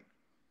no money.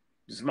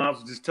 Just might as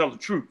well just tell the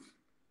truth.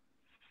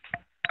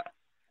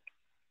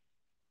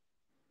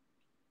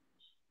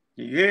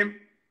 You hear me?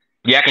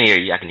 Yeah, I can hear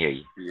you. I can hear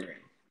you.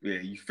 Yeah.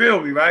 You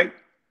feel me, right?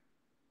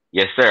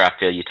 Yes, sir. I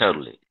feel you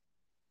totally.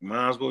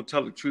 Might as well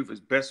tell the truth as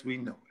best we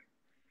know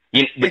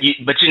it.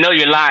 But you know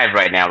you're live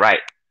right now, right?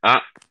 Huh?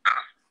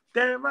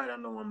 Damn right, I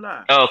know I'm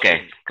live. Oh,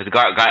 okay. Because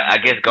I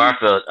guess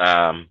Garfield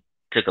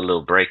took a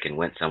little break and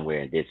went somewhere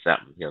and did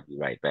something. He'll be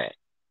right back.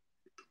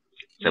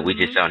 So we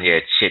just on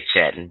here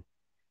chit-chatting,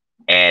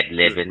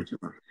 ad-libbing,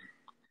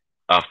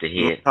 off the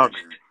head.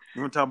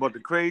 You want to talk about the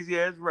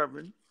crazy-ass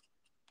reverend?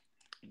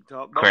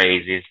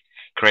 Crazy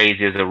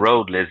as a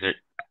road lizard.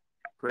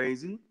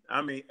 Crazy.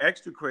 I mean,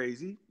 extra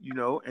crazy, you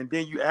know. And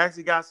then you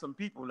actually got some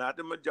people, not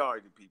the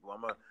majority of people.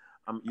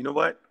 You know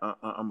what? I'm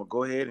gonna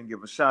go ahead and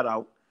give a shout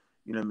out,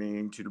 you know what I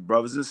mean, to the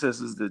brothers and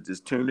sisters that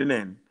just tuned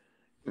in,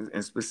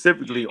 and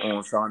specifically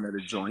on Sarnetta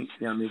Joint.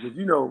 You know what I mean? Because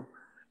you know,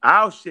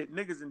 our shit,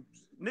 niggas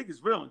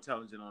real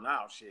intelligent on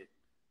our shit.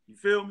 You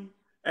feel me?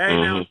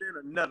 And now and then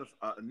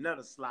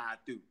another slide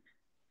through.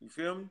 You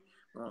feel me?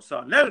 So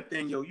another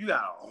thing, yo, you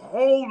got a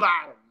whole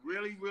lot of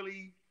really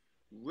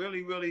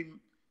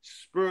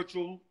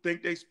spiritual,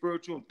 think they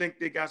spiritual and think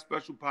they got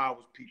special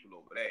powers people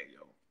over there,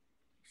 yo.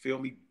 Feel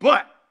me?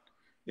 But,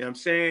 you know what I'm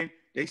saying?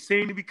 They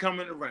seem to be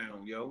coming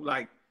around, yo.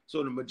 Like,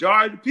 so the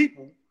majority of the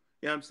people, you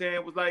know what I'm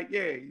saying, was like,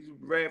 yeah, he's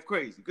Rev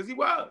crazy. Because he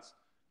was.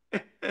 He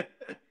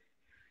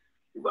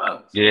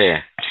was.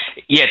 Yeah.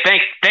 Yeah,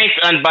 thanks,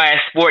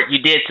 Unbiased Sport. You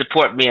did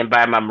support me and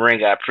buy my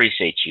Moringa. I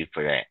appreciate you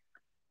for that.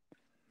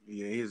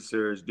 Yeah, he's a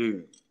serious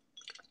dude.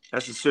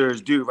 That's a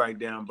serious dude right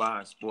down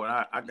by Sport.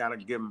 I gotta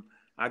give him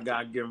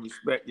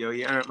respect, yo.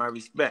 He earned my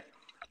respect.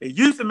 He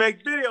used to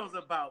make videos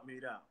about me,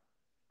 though.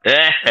 You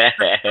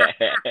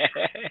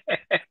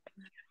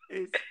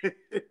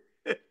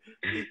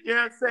know what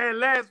I'm saying?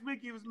 Last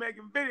week he was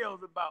making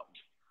videos about me.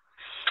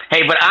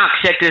 Hey, but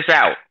check this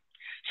out.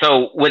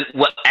 So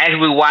as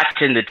we're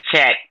watching the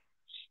chat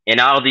and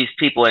all these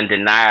people in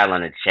denial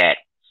on the chat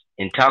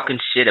and talking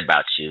shit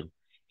about you,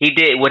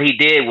 what he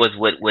did was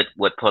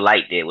what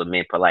Polite did with me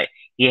and Polite.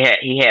 He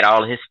had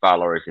all his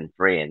followers and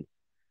friends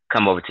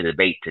come over to the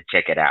debate to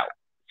check it out.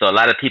 So a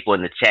lot of people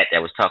in the chat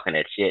that was talking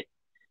that shit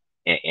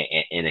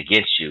and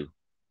against you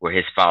were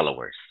his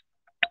followers.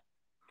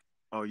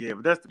 Oh yeah,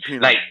 but that's the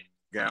peanut.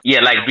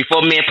 Like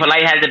before me and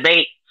Polite had a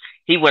debate,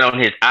 he went on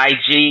his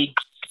IG,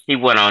 he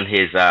went on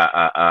his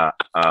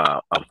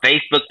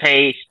Facebook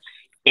page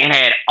and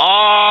had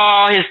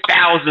all his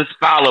thousands of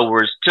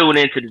followers tune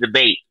into the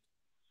debate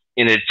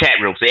in the chat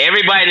room. So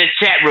everybody in the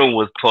chat room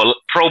was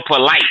pro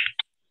Polite.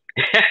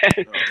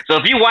 So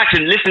if you're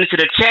watching, listening to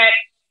the chat,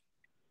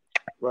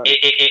 right,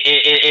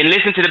 and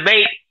listen to the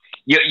debate,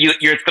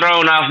 you're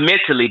thrown off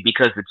mentally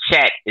because the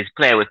chat is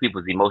playing with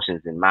people's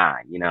emotions and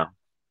mind, you know?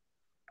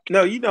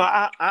 No, you know,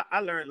 I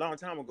learned a long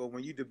time ago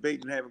when you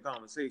debate and have a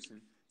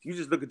conversation, you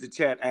just look at the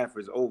chat after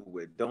it's over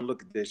with. Don't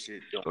look at this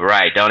shit.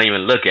 Right, don't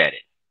even look at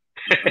it.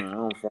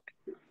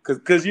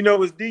 Because you know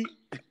what's deep?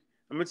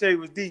 I'm going to tell you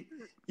what's deep.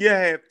 You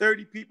have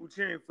 30 people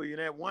cheering for you,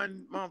 and that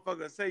one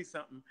motherfucker say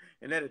something,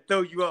 and that'll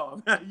throw you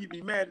off. You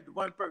be mad at the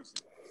one person.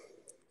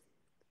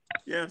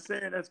 You know what I'm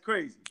saying? That's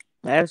crazy.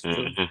 That's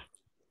true.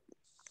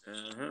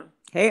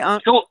 Hey,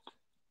 Uncle.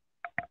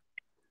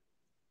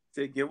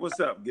 Say, what's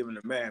up? Giving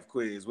the math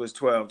quiz. What's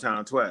 12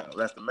 times 12?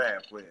 That's the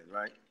math quiz,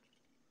 right?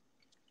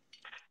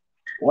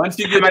 Once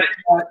you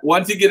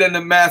get in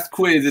the math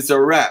quiz, it's a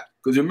wrap.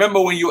 Because remember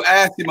when you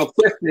ask him a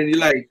question, you're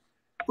like,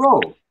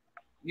 bro,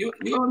 you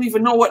don't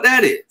even know what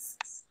that is.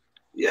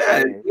 Yeah,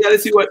 you gotta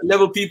see what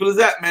level people is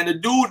at, man. The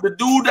dude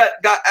that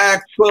got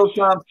asked 12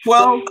 times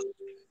 12,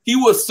 he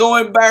was so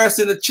embarrassed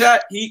in the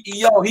chat.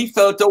 He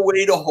felt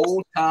away the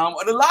whole time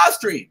of the live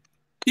stream.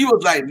 He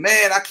was like,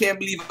 man, I can't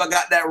believe I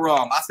got that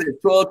wrong. I said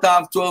 12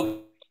 times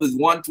 12 is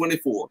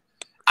 124.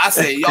 I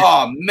said,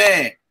 oh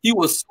man, he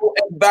was so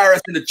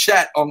embarrassed in the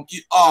chat. Oh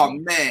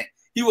man,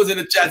 he was in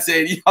the chat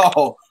saying,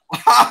 yo,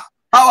 how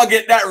I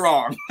get that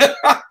wrong?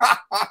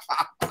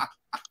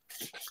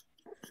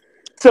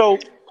 So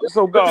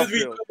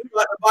Garfield,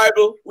 like the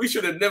Bible, we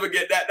should have never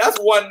get that. That's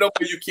one number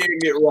you can't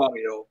get wrong,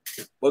 yo.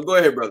 But go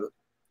ahead, brother.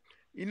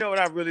 You know what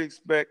I really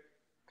expect?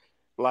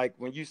 Like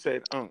when you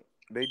said,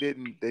 they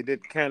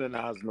didn't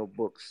canonize no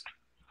books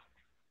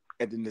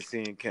at the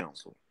Nicene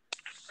Council,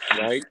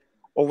 right?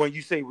 Or when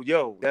you say, well,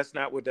 yo, that's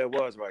not what that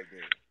was right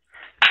there.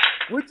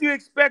 What you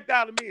expect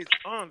out of me is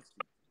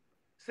honesty.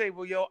 Say,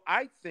 well, yo,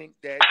 I think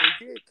that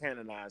they did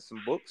canonize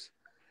some books.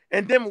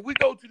 And then when we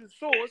go to the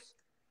source,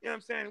 you know what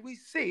I'm saying, we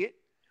see it.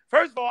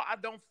 First of all, I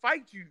don't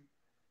fight you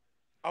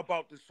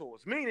about the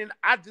source. Meaning,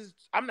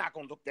 I'm not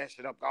going to look that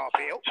shit up,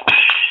 Garfield.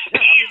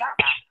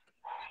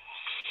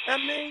 I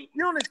mean,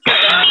 you don't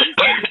expect that. You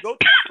to go to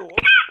the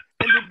source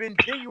and then been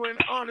genuine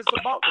and honest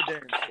about the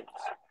damn shit.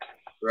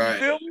 Right. You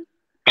feel me?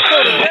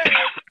 So the rap,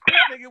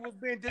 this nigga was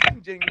being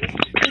disingenuous.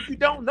 If you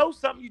don't know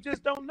something, you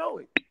just don't know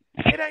it.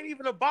 It ain't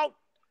even about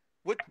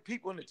what the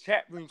people in the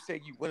chat room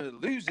say you winning or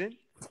losing,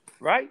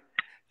 right?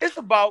 It's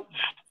about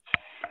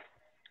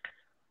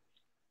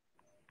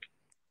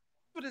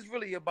what it's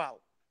really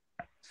about.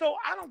 So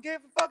I don't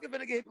give a fuck if a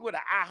nigga hit me with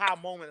an aha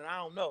moment and I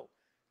don't know.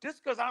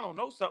 Just because I don't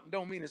know something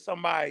don't mean that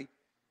somebody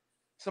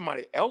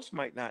else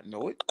might not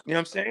know it. You know what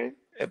I'm saying?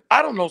 If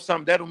I don't know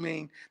something, that don't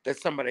mean that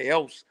somebody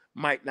else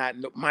might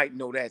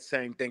know that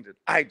same thing that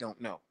I don't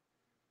know.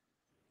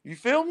 You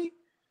feel me?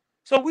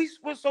 So we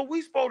supposed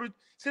to,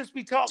 since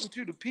we talking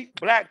to the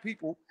black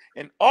people,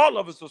 and all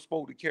of us are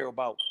supposed to care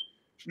about,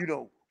 you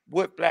know,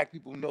 what black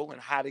people know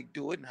and how they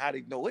do it and how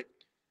they know it,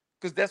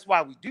 because that's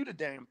why we do the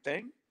damn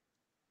thing.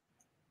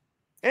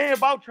 It ain't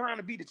about trying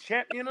to be the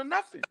champion or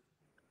nothing.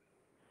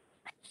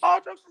 All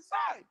jokes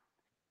aside.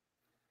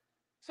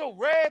 So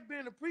Red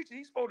being a preacher,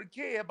 he's supposed to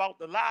care about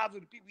the lives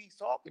of the people he's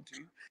talking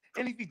to.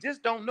 And if he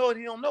just don't know it,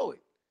 he don't know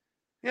it.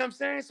 You know what I'm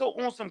saying? So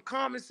on some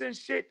common sense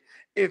shit,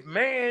 if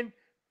man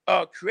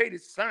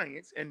created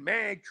science and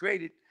man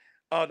created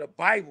the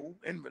Bible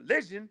and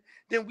religion,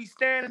 then we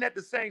standing at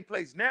the same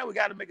place. Now we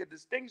got to make a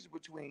distinction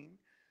between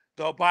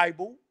the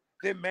Bible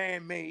that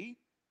man made,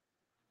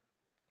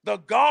 the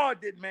God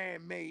that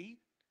man made,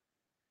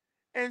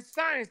 and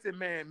science that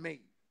man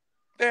made.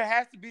 There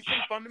has to be some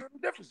fundamental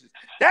differences.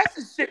 That's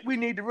the shit we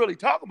need to really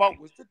talk about.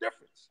 What's the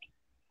difference?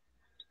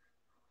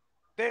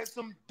 There's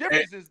some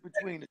differences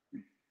between the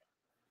two.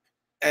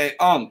 Hey,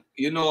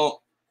 you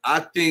know, I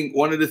think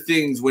one of the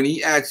things when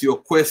he asked you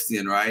a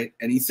question, right,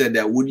 and he said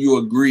that, would you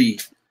agree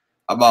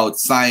about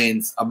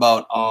science,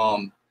 about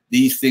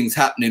these things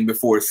happening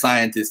before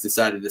scientists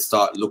decided to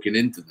start looking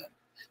into them?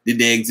 Did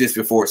they exist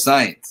before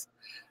science?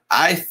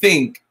 I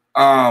think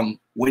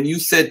when you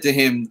said to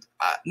him,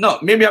 no,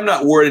 maybe I'm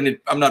not wording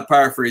it, I'm not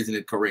paraphrasing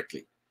it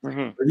correctly.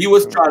 Mm-hmm. But he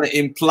was trying to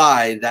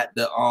imply that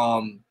the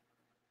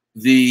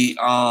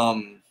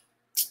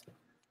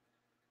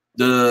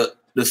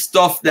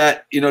stuff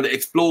that, you know, the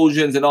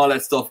explosions and all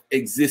that stuff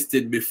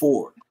existed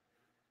before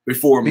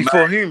human.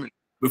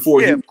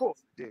 Before human. Of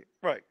course. Yeah,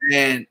 right.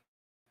 And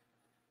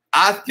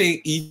I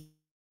think he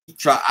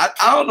tried.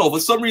 I don't know. For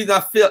some reason,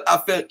 I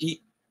felt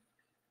he.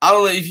 I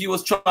don't know if he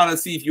was trying to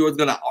see if you was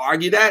gonna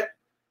argue that.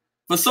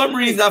 For some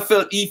reason, I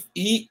felt I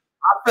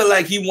felt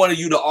like he wanted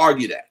you to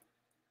argue that.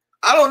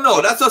 I don't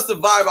know. That's just the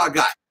vibe I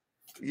got.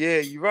 Yeah,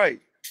 you're right.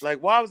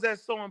 Like, why was that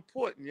so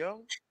important,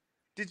 yo?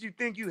 Did you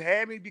think you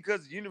had me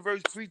because the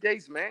universe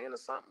predates man or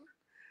something?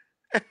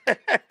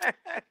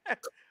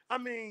 I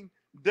mean,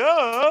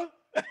 duh.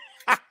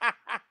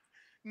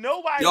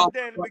 Nobody was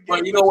there in the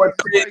beginning. You know what?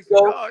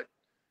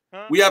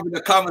 Huh? We having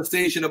a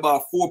conversation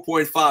about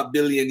 4.5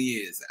 billion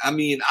years. I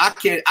mean, I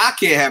can't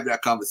have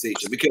that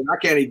conversation because I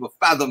can't even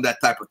fathom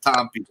that type of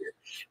time period.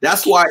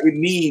 That's why it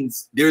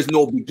means there's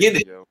no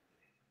beginning.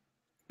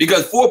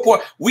 Because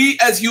we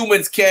as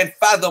humans can't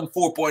fathom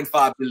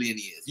 4.5 billion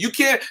years. You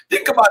can't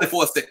think about it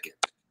for a second.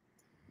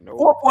 No.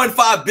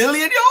 4.5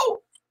 billion, yo.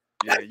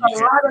 Yeah,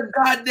 that's a lot of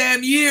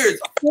goddamn years.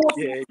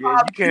 Yeah, you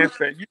can't.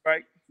 You're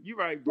right. You're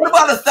right. Bro.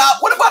 What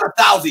about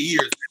 1,000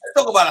 years? Let's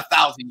talk about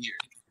 1,000 years.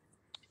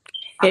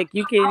 Heck,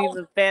 you can't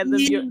even fathom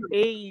your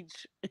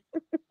age.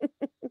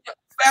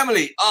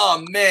 Family,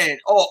 oh man.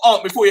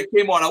 Before you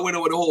came on, I went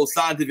over the whole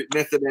scientific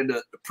method and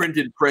the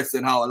printing press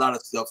and how a lot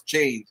of stuff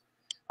changed.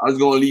 I was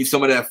going to leave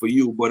some of that for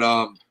you, but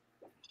I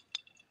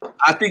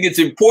think it's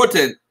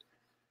important.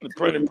 The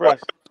printing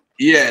press.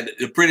 Yeah,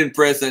 the printing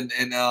press and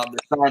the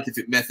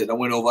scientific method. I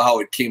went over how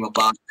it came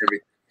about and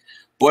everything.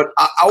 But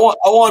I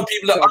want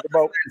people to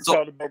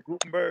talk about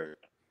Gutenberg.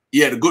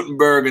 Yeah, the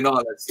Gutenberg and all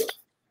that stuff.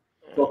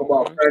 Talk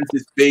about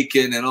Francis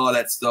Bacon and all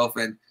that stuff.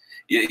 And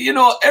you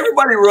know,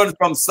 everybody runs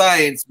from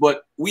science,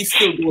 but we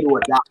still go to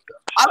a doctor.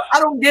 I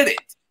don't get it.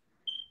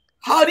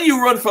 How do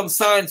you run from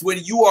science when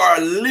you are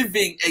a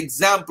living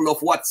example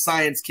of what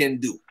science can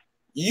do?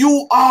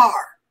 You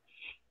are.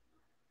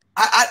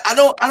 I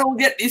don't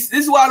get this.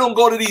 This is why I don't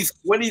go to these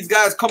when these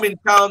guys come in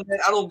town. Man,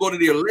 I don't go to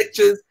their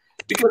lectures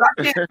because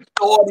I can't be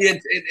the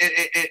audience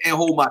and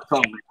hold my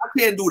tongue. Man. I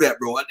can't do that,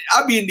 bro.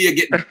 I be in there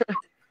getting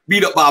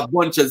beat up by a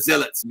bunch of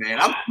zealots, man.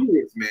 I'm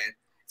serious, man.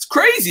 It's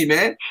crazy,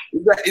 man.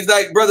 It's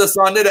like Brother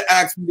Sonetta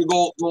asked me to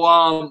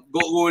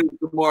go in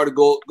tomorrow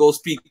to go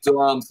speak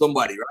to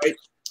somebody, right?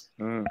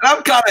 And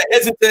I'm kind of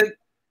hesitant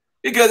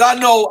because I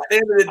know at the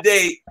end of the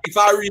day, if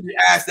I really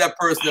ask that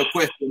person a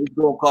question, it's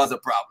going to cause a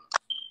problem.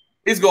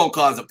 It's going to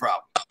cause a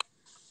problem.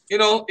 You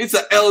know, it's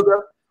an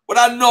elder, but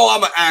I know I'm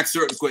going to ask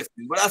certain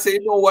questions. But I say,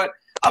 you know what?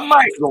 I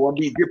might go and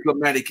be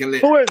diplomatic and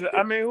let. Who is it?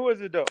 I mean, who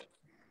is it, though?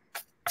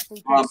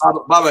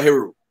 Baba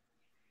Heru.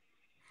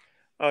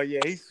 Oh,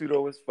 yeah, he's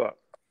pseudo as fuck.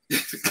 Yeah,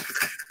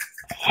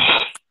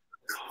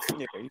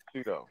 he's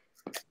pseudo.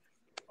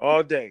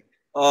 All day.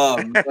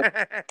 You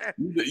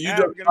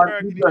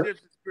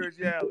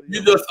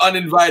just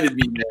uninvited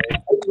me, man. How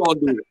you gonna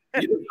do it?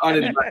 You just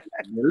uninvited,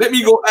 man. Let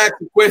me go ask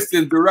the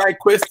questions, the right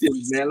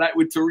questions, man. Like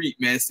with Tariq,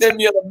 man. Send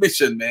me on a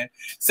mission, man.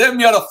 Send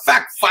me on a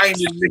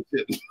fact-finding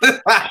mission.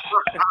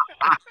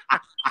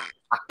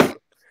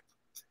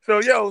 So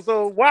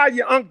why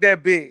your unk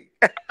that big?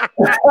 Hey,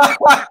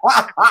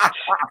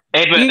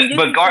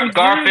 but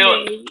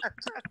Garfield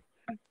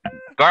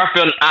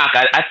and Ak,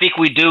 I think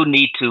we do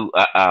need to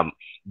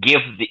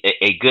give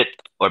a good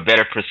or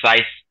better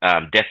precise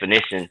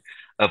definition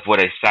of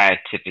what a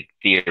scientific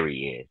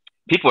theory is.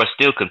 People are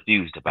still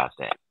confused about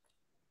that.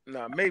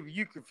 Nah, maybe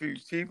you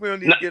confused, Chief. We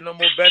don't need to get no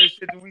more better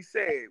shit than we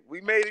said.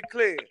 We made it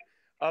clear.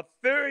 A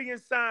theory in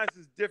science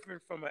is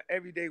different from an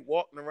everyday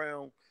walking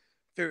around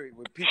theory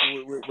with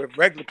people with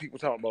regular people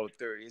talking about a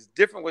theory. It's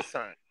different with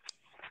science.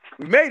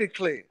 We made it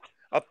clear.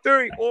 A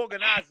theory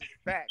organizes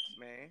facts,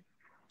 man.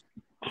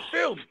 You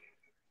feel me?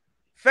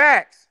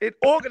 Facts. It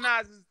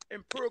organizes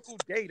empirical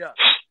data.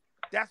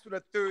 That's what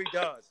a theory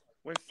does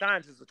when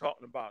scientists are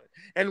talking about it.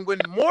 And when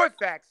more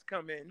facts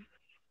come in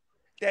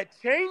that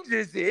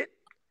changes it,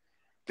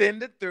 then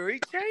the theory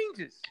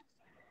changes.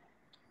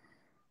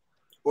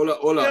 Hold on.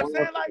 You know what I'm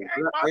saying? Like, ain't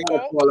my I got a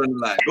fault. call on the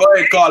line. Go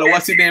ahead, caller.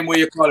 What's your name? Where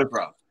you calling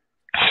from?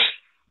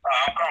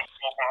 I'm coming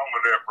from Oklahoma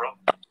there, bro.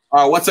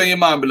 What's on your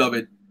mind,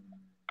 beloved?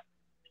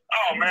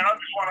 Oh man, I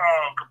just want to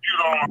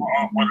compute on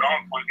with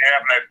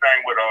having that thing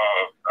with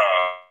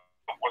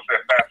what's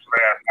that fast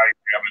last night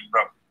having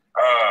stuff.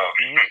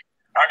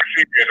 I can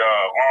see that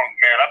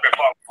I've been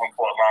following him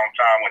for a long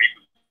time when he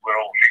was with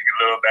old Nicky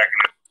Love back in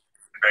the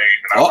days,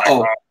 and I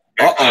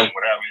like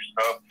what having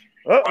stuff.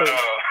 But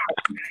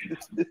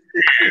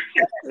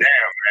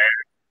damn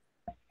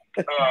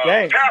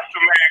man, Pastor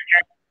man,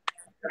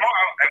 am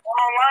I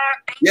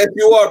online? Yes,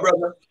 you are,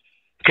 brother.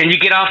 Can you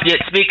get off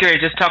your speaker and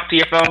just talk to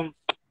your phone?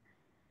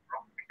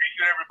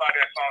 Everybody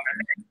that's on there.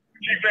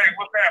 Chief A,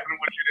 what's happening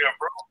with you there,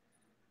 bro?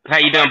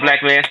 How you doing, black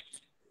man?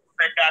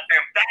 That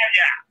goddamn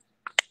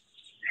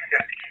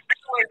die.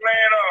 Anyway,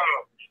 man,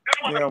 this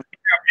is what the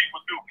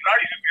people do. Because I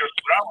used to be a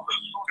student. I was a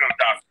student of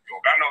Dr.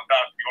 York. I know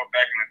Dr. York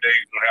back in the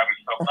days when having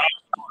stuff. I was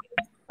a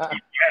student.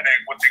 We had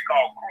what they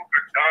call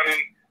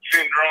Kruger-Dunning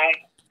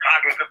syndrome,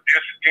 cognitive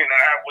dissonance, and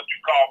have what you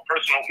call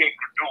personal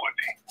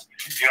incredulity.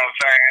 You know what I'm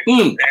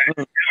saying? And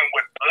dealing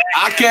with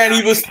I can't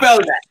even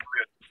spell that.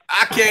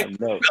 I can't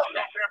spell that.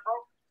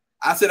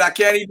 I said I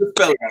can't even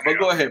spell that.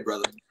 But go ahead,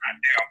 brother.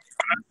 Goddamn.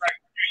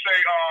 You say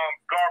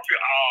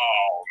Garfield.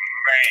 Oh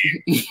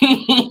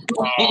man.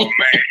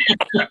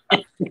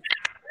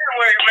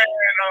 Anyway, man,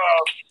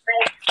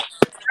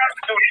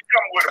 he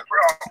come with a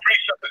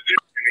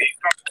presupposition. He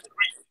comes with a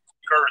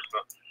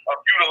precursor of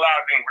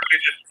utilizing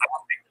religious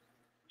topics.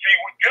 See,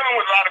 we're dealing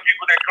with a lot of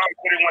people that come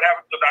with it. What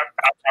happens? Because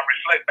I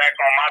reflect back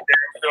on my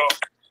damn self.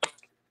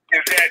 Is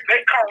that they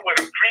come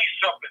with a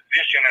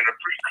presupposition and a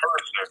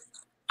precursor.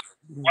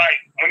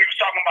 Like when he was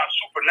talking about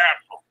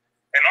supernatural.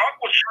 And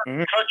Uncle was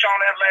trying to touch on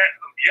that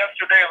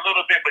yesterday a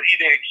little bit, but he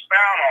didn't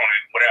expound on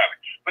it, whatever.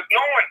 But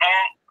knowing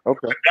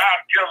the God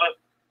killer,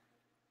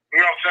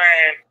 you know what I'm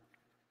saying,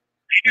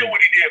 he did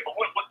what he did. But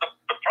what the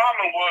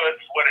problem was,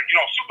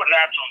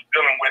 supernatural is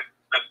dealing with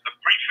the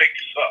prefix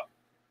sub.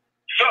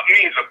 Sub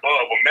means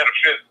above or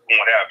metaphysical,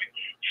 what have you.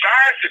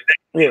 Science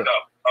today is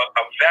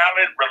a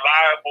valid,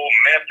 reliable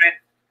method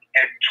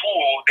and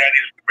tool that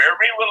is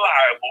very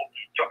reliable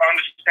to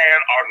understand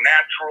our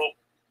natural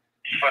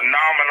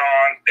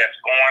phenomenon that's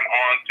going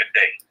on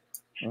today.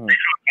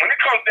 Because when it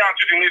comes down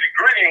to the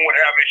nitty-gritty and what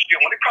have you,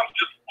 when it comes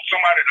to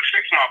somebody to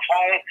fix my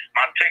phone,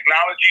 my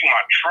technology,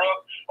 my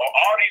truck, or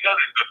all these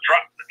other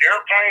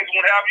airplanes and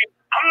what have you,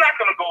 I'm not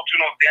going to go to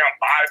no damn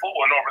Bible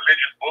or no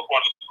religious book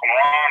or the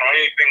Quran or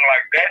anything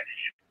like that.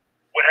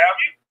 What have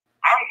you?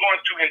 I'm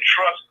going to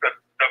entrust the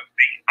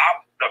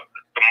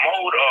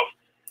mode of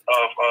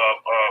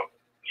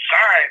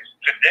science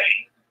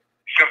today.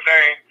 You know what I'm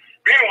saying?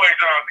 But anyways,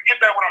 to get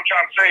that what I'm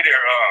trying to say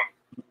there,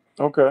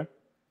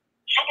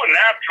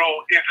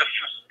 supernatural is a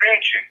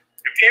suspension.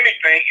 If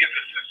anything, is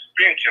a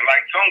suspension. Like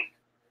some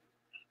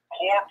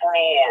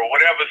corporal or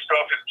whatever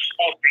stuff is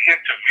supposed to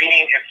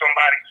intervene in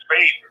somebody's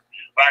favor.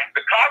 Like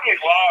the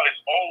cosmic law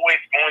is always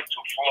going to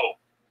flow.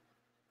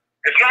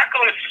 It's not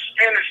going to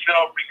suspend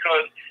itself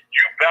because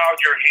you bowed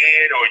your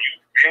head or you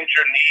bent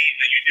your knees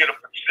or you did a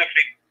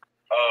specific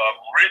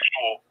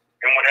ritual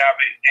and what have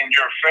it in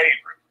your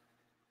favor.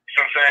 You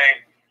know what I'm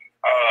saying?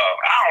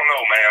 I don't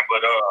know, man,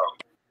 but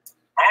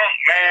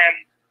man,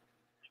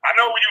 I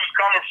know where you was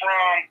coming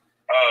from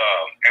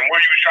and where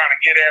you was trying to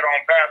get at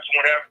on Pastor and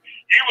whatever.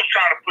 He was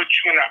trying to put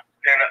you in a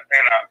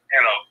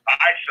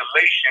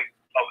isolation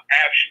of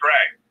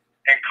abstract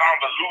and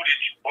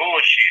convoluted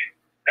bullshit.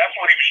 That's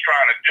what he was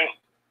trying to do.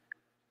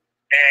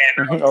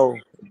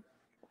 And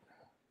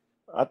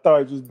I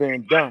thought he was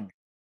being dumb.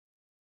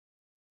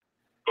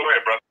 Go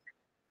ahead, brother.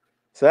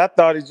 So I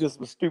thought he just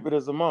was stupid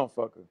as a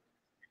motherfucker.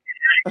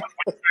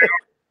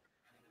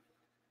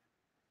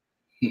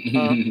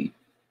 Say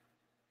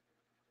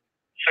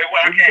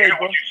what? I can't hear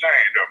what you're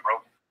saying, though, bro.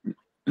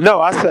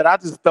 No, I said I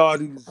just thought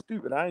he was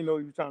stupid. I didn't know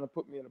he was trying to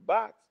put me in a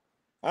box.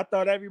 I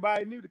thought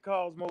everybody knew the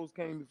cosmos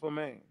came before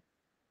man.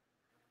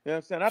 know what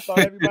I'm saying? I thought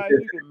everybody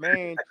knew that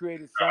man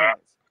created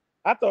science.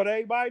 I thought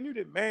everybody knew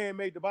that man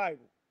made the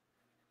Bible.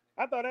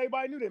 I thought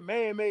everybody knew that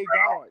man made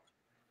God.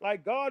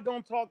 Like, God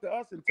don't talk to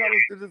us and tell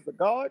us this is the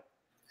God.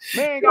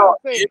 Man gotta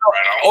say,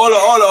 hold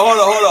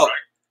on.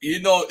 You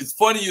know, it's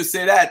funny you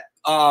say that,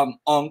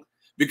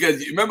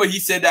 because remember he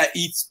said that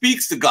he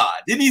speaks to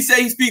God. Didn't he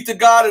say he speaks to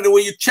God? And the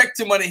way you checked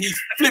him on it, he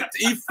flipped.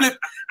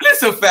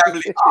 Listen,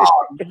 family.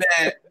 Oh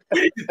man,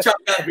 we need to chop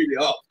that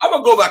video up. I'm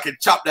gonna go back and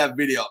chop that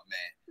video up,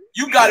 man.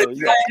 You got it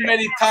so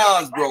many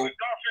times, bro.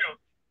 Garfield,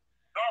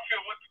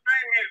 what the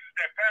thing is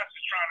that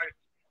Pastor's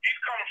he's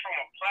coming from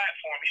a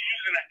platform. He's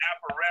using an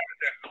apparatus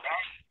that the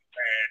gospel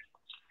had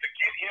to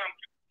get him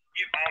to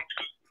get on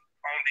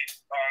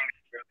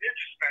the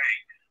religious thing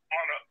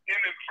on an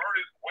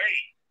inverted way.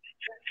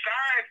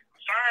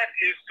 Science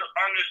is to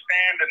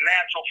understand the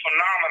natural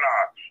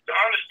phenomenon, to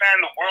understand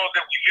the world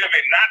that we live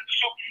in, not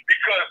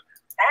because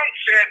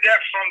said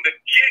that from the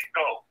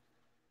get-go.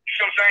 You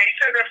see what I'm saying? He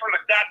said that from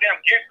the goddamn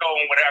get-go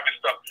and whatever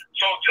stuff.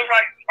 So just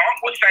like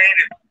was saying,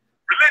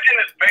 religion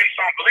is based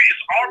on belief.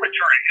 It's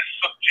arbitrary. It's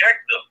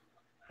subjective.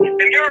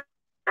 And there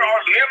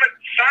are limits.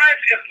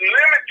 Science is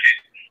limited.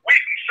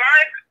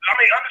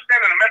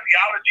 Understanding the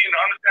methodology and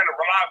understanding the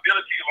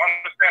reliability of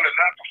understanding the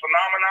natural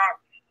phenomenon,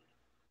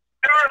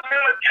 there are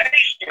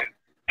limitations.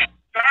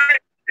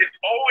 Science is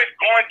always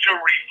going to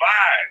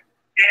revise.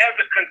 It has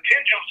a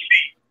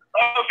contingency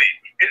of it.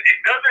 It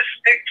doesn't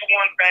stick to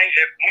one thing.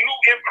 If new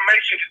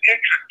information is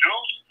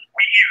introduced,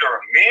 we either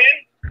amend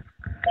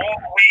or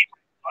we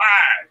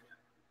revise.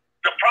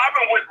 The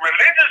problem with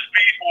religious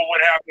people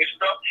would have this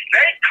stuff,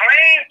 they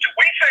claim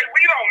we say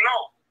we don't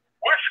know.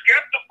 We're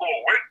skeptical.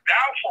 We're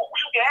doubtful.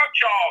 We want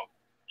y'all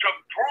to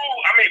prove.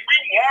 We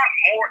want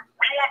more.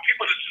 We want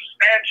people to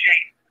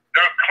substantiate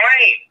their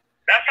claim.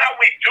 That's how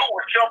we do.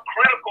 We're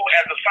self-critical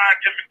as a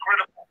scientific,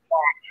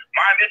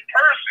 critical-minded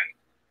person.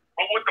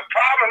 But what the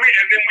problem is,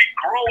 and then we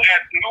grow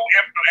as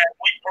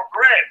we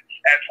progress,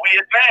 as we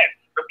advance.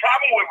 The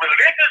problem with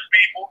religious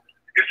people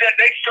is that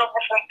they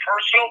suffer from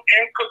personal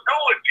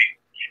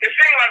incredulity. It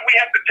seems like we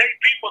have to take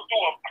people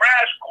through a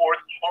crash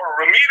course or a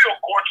remedial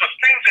course of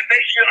things that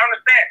they should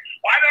understand.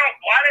 Why they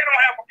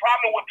don't have a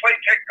problem with plate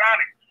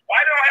tectonics?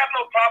 Why they don't have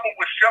no problem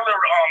with cellular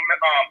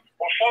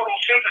or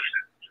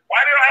photosynthesis?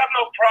 Why they don't have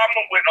no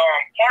problem with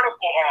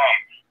particle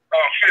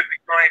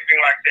physics or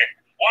anything like that?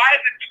 Why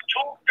is it the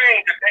two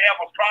things that they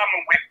have a problem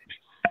with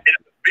is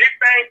the Big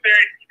Bang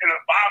theory and the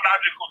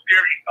biological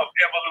theory of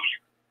evolution?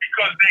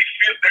 Because they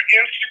feel they're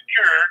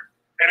insecure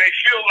and they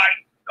feel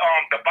like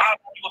the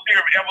biological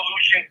theory of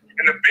evolution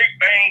and the Big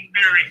Bang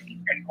theory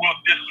will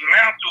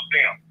dismantle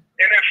them.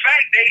 And in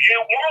fact,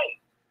 it won't.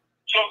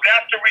 So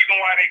that's the reason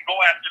why they go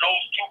after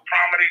those two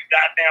prominent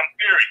goddamn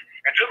theories.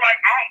 And just like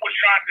Aunt was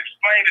trying to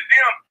explain to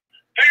them,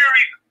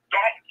 theories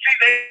don't see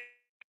they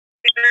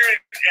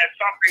as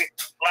something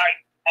like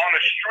on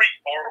the street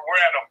or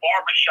we're at a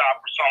barbershop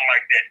or something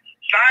like that.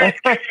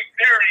 Scientific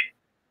theory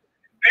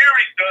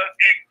does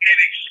it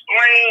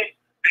explains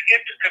the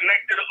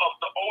interconnected of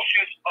the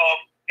oceans of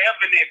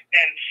evidence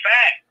and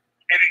fact.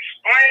 It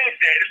explains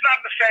that. It's not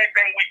the same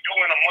thing we do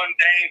in a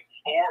mundane,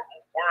 or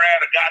we're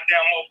at a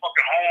goddamn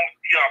motherfucking home,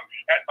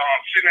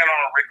 sitting on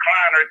a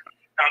recliner,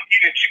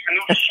 eating chicken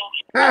noodle soup,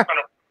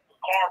 smoking a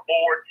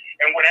cardboard,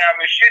 and what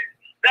have you. Shit.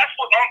 That's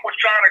what Unc was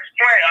trying to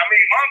explain.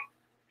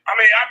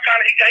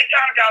 He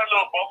kind of got a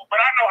little bubble, but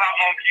I know how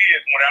Unc is.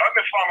 I've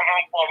been following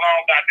Unc for a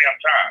long goddamn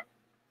time.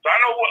 So I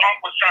know what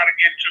Unc was trying to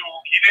get to.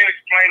 He didn't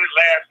explain it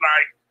last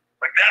night.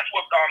 But that's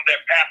what that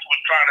pastor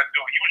was trying to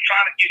do. He was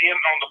trying to get him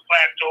on the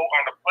plateau,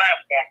 on the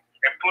platform,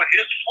 and put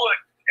his foot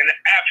in the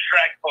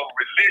abstract of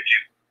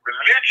religion.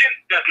 Religion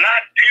does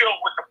not deal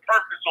with the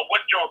purpose of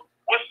what's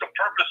the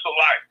purpose of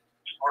life.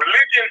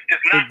 Religion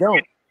is not.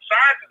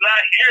 Science is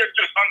not here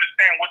to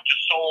understand what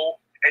your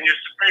soul and your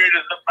spirit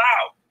is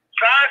about.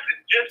 Science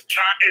is just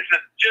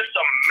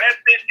a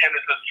method and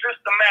it's a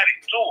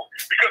systematic tool.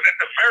 Because at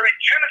the very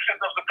genesis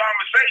of the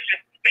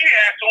conversation, he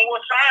asked him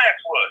what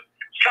science was.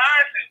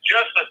 Science is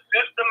just a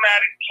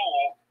systematic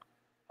tool,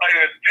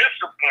 like a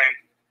discipline,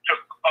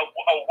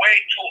 a way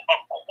to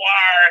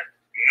acquire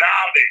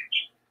knowledge.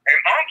 And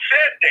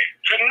said that,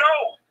 to know.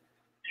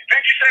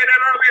 Didn't you say that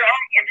earlier,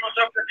 when you was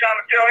up there trying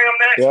to tell him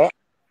that?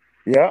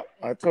 Yeah.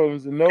 I told him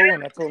to know,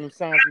 and I told him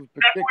science was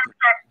predictive.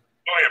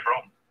 Go ahead,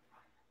 bro.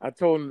 I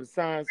told him the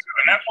science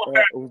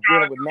was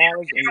dealing with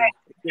knowledge. And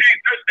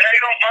they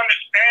don't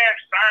understand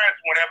science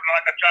whenever,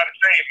 like I try to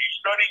say, if you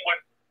study what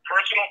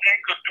personal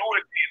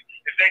incredulity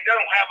is, they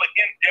don't have an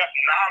in-depth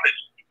knowledge.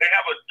 They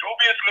have a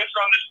dubious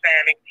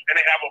misunderstanding, and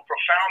they have a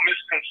profound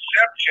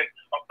misconception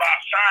about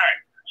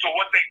science. So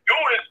what they do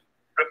is,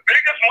 the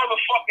biggest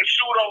motherfucking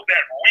pseudo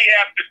that we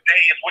have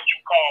today is what you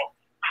call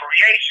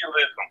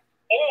creationism.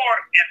 Or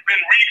it's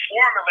been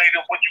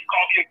reformulated what you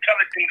call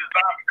intelligent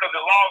design, because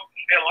it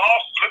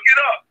lost, look it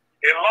up,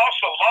 it lost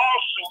a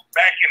lawsuit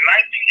back in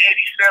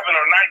 1987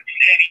 or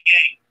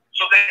 1988.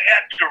 So they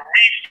had to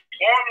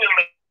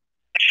reformulate,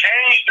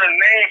 change their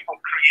name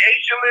from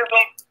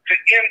creationism to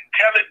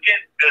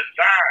intelligent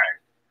design.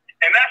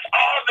 And that's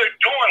all they're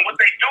doing. What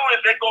they do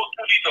is they go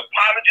through these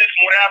apologists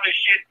and whatever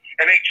shit,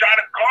 and they try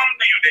to come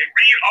to you. They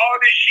read all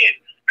this shit.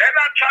 They're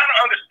not trying to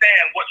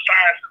understand what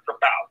science is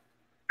about.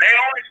 They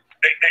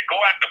go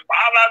after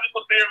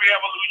biological theory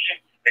of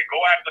evolution. They go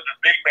after the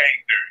Big Bang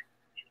Theory.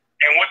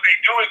 And what they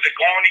do is they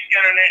go on the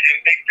internet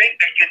and they think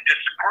they can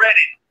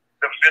discredit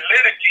the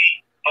validity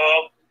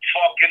of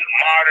fucking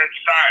modern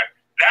science.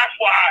 That's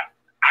why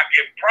I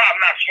get proud.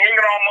 I'm not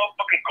swinging on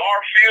motherfucking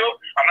Garfield.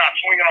 I'm not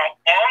swinging on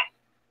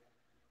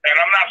and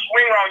I'm not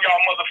swinging on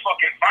y'all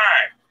motherfucking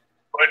Vine.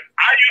 But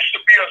I used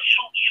to be a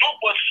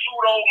super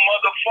pseudo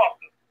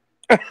motherfucker.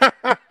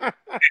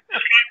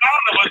 Just like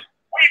all of us,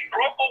 we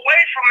broke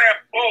away from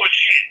that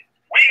bullshit.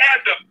 We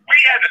had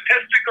the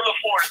testicular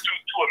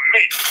fortitude to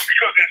admit,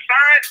 because in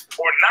science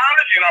or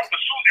knowledge in our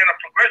pursuit in a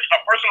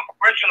personal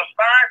progression of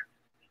science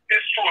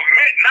is to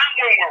admit not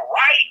when we're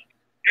right,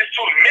 it's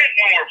to admit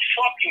when we're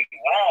fucking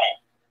wrong.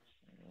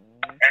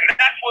 And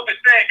that's what the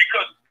thing,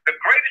 because the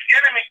greatest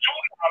enemy to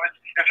knowledge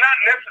is not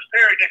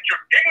necessarily that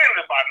you're ignorant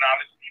about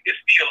knowledge,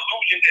 it's the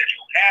illusion that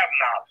you have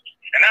knowledge.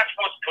 And that's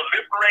what's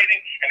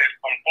proliferating and it's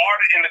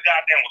bombarded in the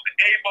goddamn with the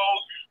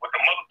ABOs, with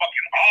the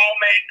motherfucking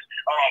Allmates,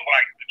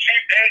 like the Chief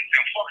X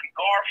and fucking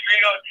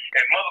Garfield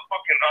and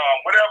motherfucking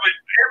whatever.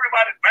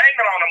 Everybody's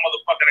banging on the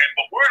motherfucking ass,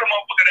 but we're the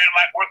motherfucker that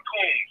like we're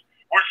coons.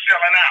 We're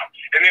selling out.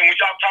 And then when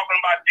y'all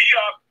talking about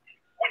Diop,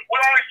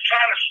 we're only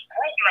trying to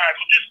scrutinize.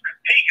 We're just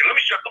critiquing. Let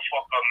me shut the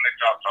fuck up and let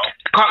y'all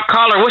talk.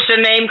 Caller, what's your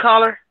name,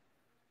 caller?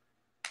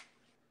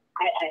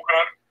 Cuckoo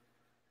Cutter.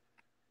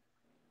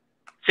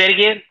 Say it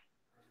again.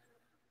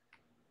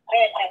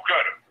 Cuckoo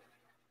Cutter.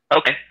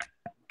 Okay.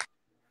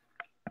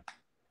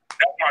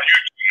 That's my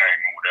YouTube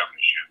name or whatever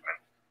shit, man.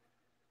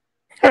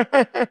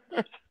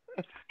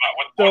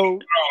 So,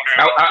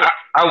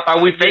 are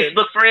we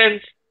Facebook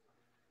friends?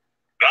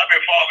 I've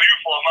been following you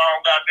for a long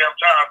goddamn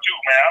time too,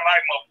 man. I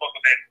like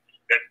motherfuckers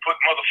that put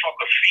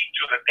motherfucker feet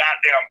to the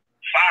goddamn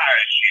fire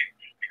and shit,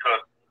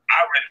 because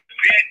I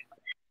resent,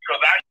 because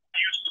I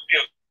used to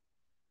be a,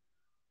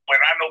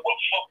 when I know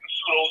what fucking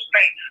pseudos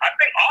think. I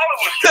think all of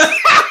us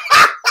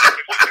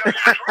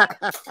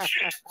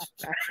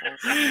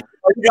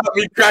You got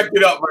me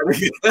cracking up,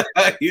 man.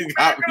 You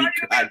got me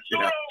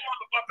cracking up.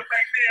 Motherfucker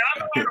back then.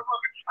 I know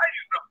I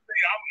used to say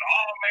I'm the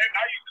all man.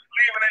 I used to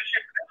believe in that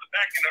shit. That was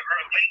back in the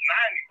late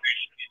 90s.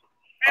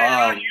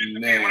 I used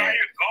to be, when I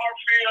hear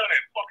Garfield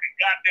and fucking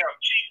goddamn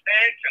Chief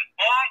X and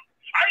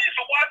I used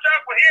to watch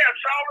out for him,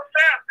 Saul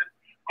Assassin,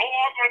 go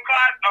off on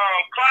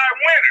Clyde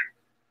Winter.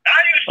 I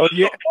used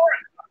to support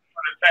him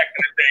back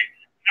in the day.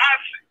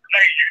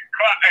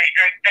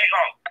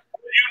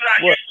 You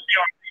not what? used to be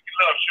on the Nicky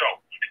Love show.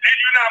 Did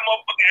you not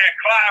motherfucking have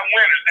Clyde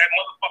Winters, that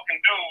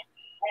motherfucking dude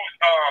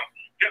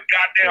who's his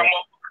goddamn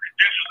motherfucking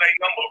credentials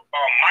ain't number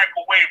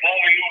microwave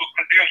Roman noodle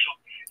credentials.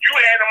 You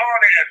had him on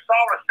there as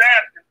Saul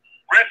Assassin.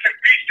 Rest in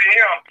peace to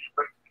him.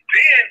 But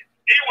then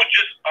he was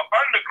just an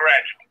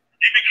undergraduate.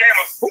 He became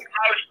a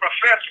college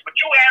professor, but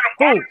you had him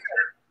on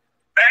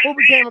there. Who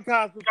became a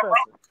college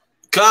professor?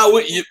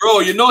 Clyde, bro,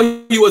 you know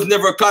he was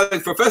never a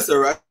college professor,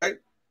 right?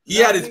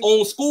 He had his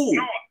own school.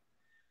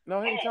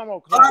 No, he ain't talking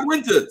about Clyde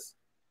Winters.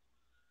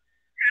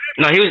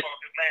 No, he was. Man,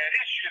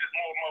 this shit is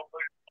more.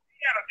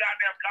 He had a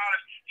goddamn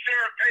college.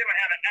 Sarah Palin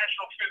had an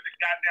astrophysics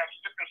goddamn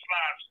slip and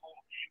slide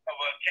school of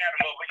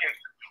Academy of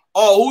Institute.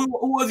 Oh,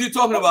 who was you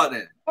talking about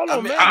then? Hold on,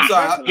 man. I'm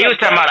sorry. He was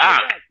talking about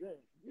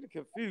You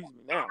confused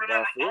me now,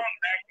 Garfield.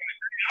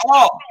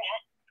 Oh.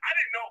 I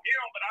didn't know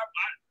him, but I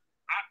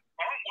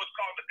was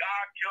called the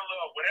God Killer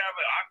or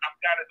whatever. I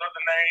forgot his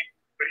other name,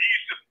 but he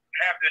used to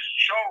have this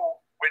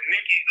show with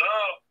Nicky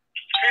Love,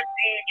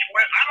 15, 12.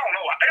 I don't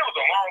know. It was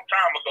a long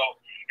time ago,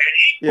 and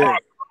he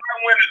brought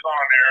Clyde Winters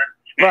on there.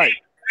 And right. He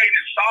played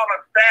his Saul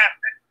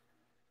Assassin,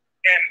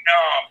 and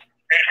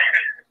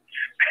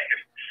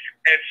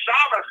and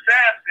Saul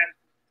Assassin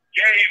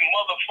gave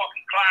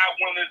motherfucking Clyde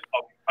Winters a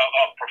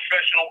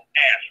professional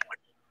ass whip.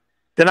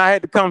 Then I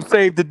had to come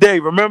save the day,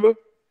 remember?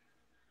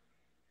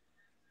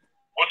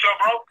 What's up,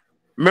 bro?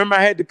 Remember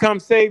I had to come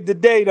save the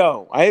day,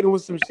 though. I hit him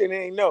with some shit he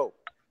ain't know.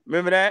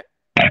 Remember that?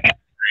 You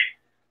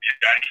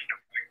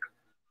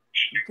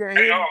can't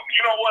hear me? You know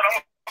what? I'm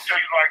going to tell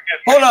you like this.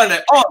 Hold on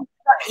there. Oh,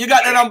 you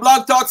got that on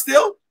Blog Talk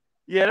still?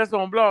 Yeah, that's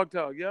on Blog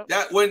Talk, yeah.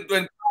 That when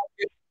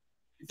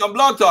it's on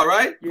Blog Talk,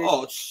 right? Yeah.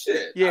 Oh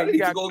shit. Yeah, I need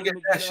to go get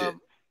that Nicky shit. Love.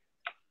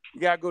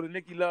 You gotta go to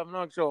Nicky Love and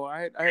Unc Show.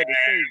 I had to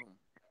save him.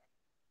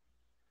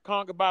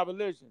 Conquer by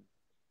Religion.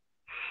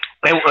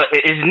 Hey,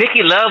 is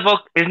Nicky Love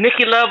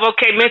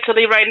okay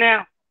mentally right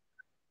now?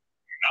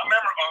 I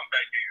remember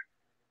back then.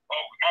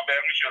 Oh, my bad.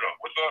 Let me shut up.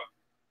 What's up?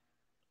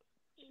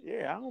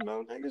 Yeah, I don't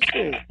know, nigga.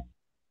 Shit. What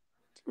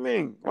you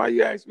mean? Why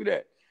you ask me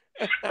that?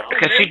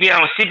 Because she be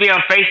on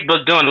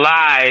Facebook doing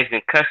lives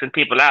and cussing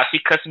people out. She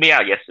cussed me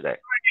out yesterday.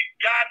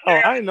 Oh,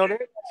 I didn't know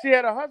that. She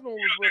had a husband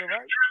was with her,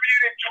 right?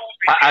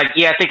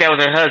 Yeah, I think that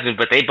was her husband,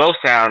 but they both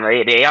sound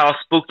they all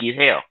spooky as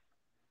hell.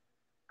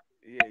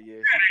 Yeah. The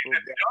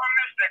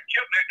dumbness that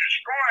they're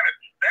destroying it.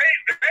 They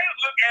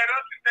look at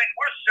us and think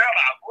we're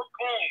sellouts, we're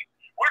coons,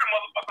 we're the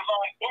motherfuckers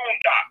on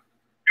Boondock.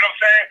 You know what I'm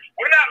saying?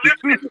 We're not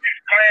listening to this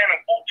Clan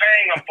and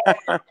Wu-Tang and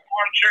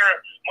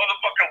armchair,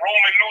 motherfucking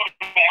Roman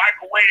noodle,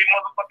 microwave,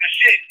 motherfucking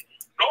shit.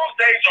 Those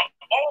days are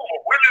over.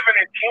 We're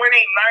living in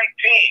 2019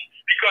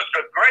 because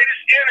the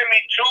greatest enemy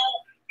to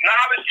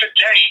knowledge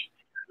today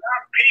is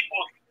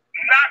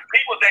not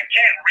people that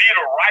can't read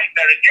or write,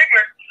 that are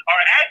ignorant,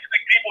 are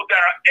actually people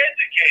that are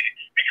educated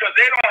because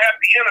they have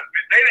the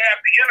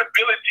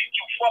inability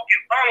to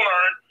fucking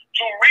unlearn,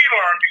 to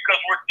relearn because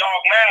we're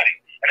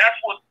dogmatic. And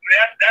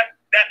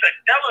that's an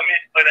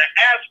element, but an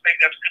aspect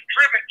that's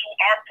contributed to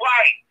our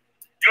plight.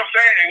 You know what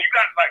I'm saying? And you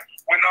got like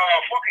when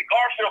fucking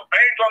Garfield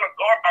bangs on the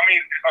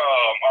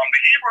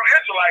Hebrew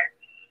Israelites,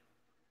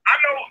 I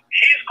know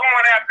he's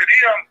going after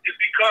them is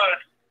because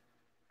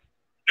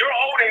they're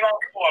holding on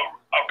to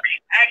a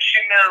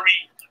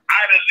reactionary,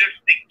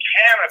 idealistic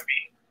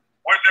canopy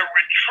where they're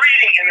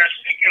retreating and they're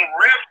seeking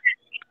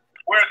refuge,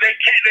 where they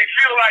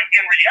feel like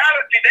in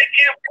reality they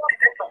can't work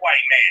with the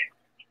white man,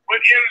 but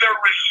in their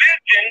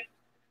religion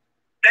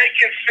they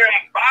can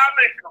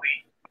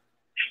symbolically,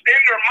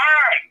 in their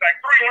minds, like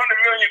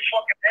 300 million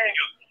fucking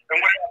angels and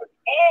whatever,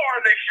 or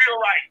they feel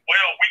like,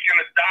 well, we can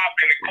adopt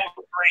and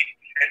incorporate,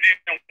 and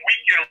then we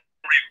can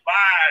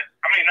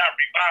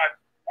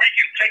we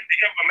can take the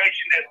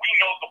information that we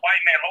know the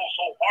white man holds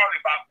so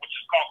hardly about, which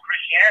is called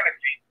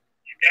Christianity,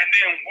 and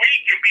then we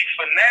can be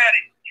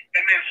fanatic,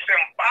 and then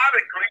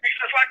symbolically,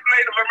 because like the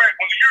Native Americans,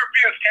 when the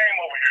Europeans came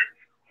over here,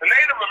 the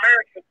Native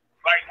Americans,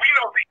 like we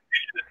know the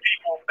indigenous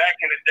people back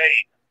in the day,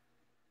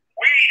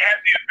 we had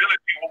the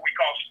ability, what we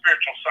call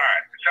spiritual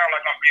science. It sounds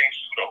like I'm being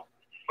pseudo,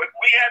 but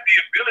we had the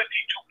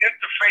ability to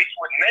interface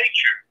with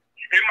nature.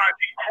 It might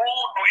be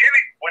cruel or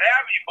what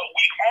have you, but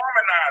we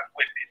harmonize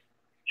with it.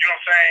 You know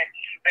what I'm saying?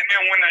 And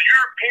then when the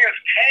Europeans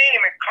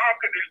came and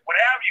conquered it, what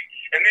have you,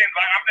 and then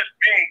like I'm just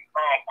being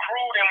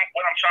crude in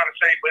what I'm trying to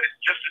say, but it's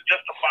just to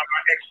justify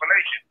my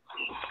explanation.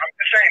 I'm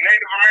just saying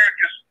Native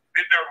Americans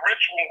did their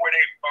ritual where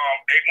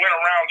they went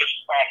around the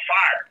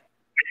fire,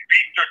 they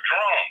beat their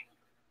drum.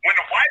 When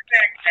the white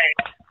man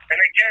came and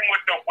they came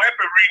with the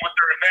weaponry, with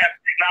their advanced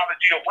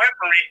technology of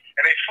weaponry,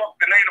 and they fucked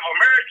the Native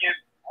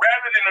Americans,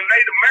 rather than the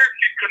Native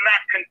Americans could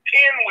not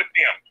contend with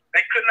them,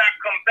 they could not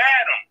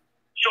combat them.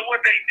 So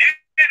what they did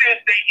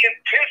is they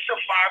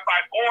intensified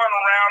by going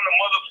around the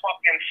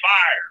motherfucking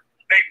fire.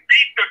 They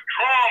beat the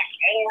drums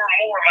more and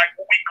more, like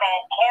what we call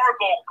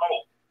cargo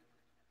code.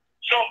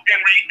 So in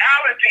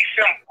reality,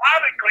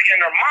 symbolically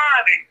in their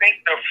mind, they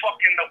think they're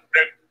fucking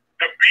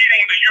they're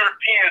beating the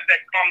Europeans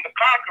that come to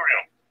conquer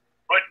them.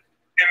 But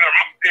in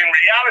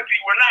reality,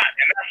 we're not.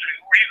 And that's the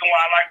reason why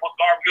I like what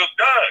Garfield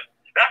does.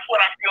 That's what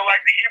I feel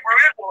like the Hebrew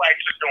Israelites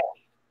are doing.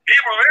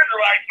 Hebrew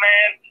Israelites,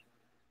 man,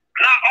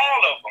 not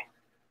all of them,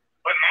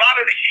 but a lot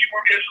of the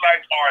Hebrew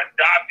Israelites are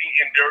adopting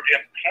and they're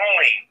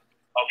employing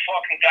a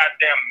fucking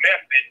goddamn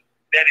method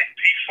that is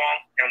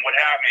defunct and what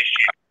have you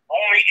shit,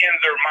 only in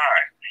their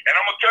mind. And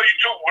I'm going to tell you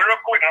too,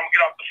 real quick, I'm going to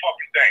get off the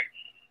fucking thing.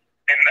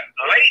 In the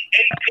late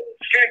 18th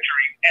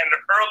century and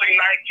the early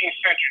 19th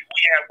century,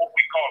 we had what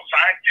we call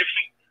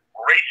scientific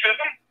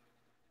racism.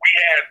 We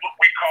had what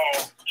we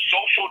call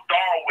social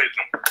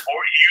Darwinism or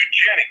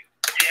eugenics.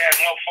 We had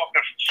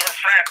motherfucking Sir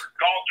Francis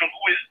Galton,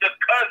 who is the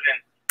cousin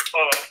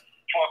of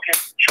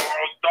fucking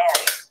Charles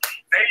Darwin.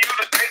 They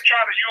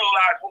try to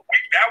utilize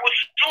that was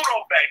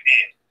pseudo back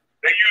then.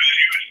 They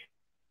usually use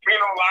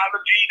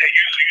phrenology, they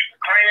usually use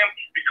cram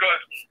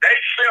because they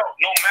felt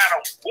no matter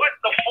what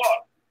the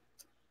fuck,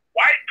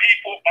 white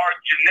people are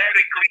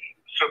genetically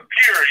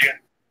superior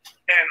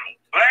and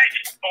black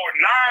or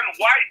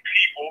non-white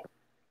people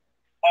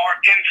are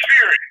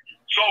inferior.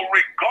 So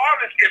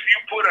regardless if you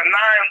put a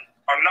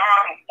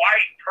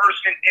non-white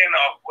person in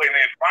an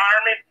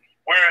environment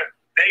where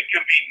they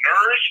can be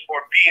nourished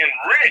or be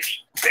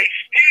enriched, they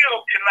still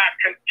cannot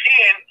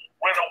contend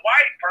with a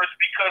white person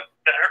because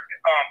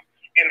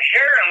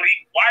inherently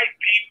white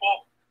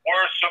people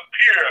were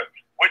superior,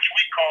 which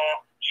we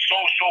call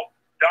social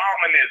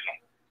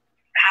dominism.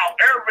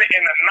 However,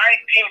 in the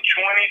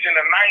 1920s and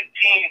the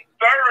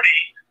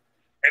 1930s,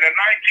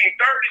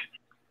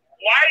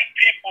 white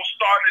people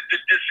started to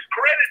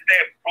discredit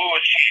that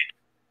bullshit.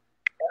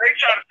 And they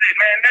try to say,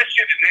 man, that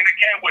shit, and then it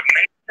came with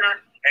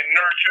nature and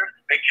nurture.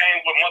 They came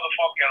with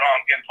motherfucking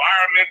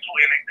environmental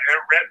and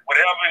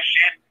whatever and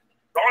shit.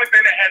 The only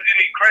thing that has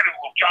any credit,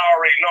 which y'all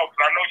already know,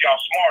 because I know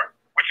y'all smart,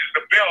 which is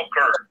the bell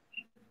curve.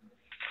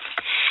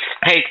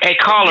 Hey,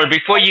 caller,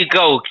 before you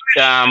go,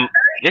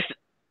 this.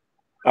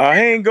 He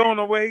ain't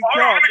going away.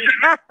 Let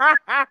me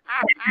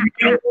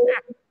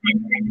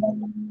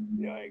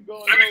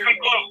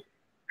conclude.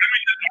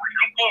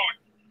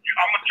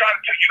 I'm going to try to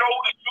tell you, know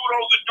who the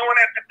pseudos are doing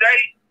that today?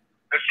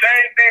 The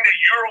same thing that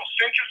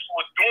Eurocentrics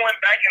was doing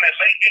back in the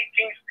late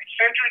 18th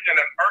century and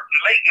the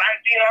late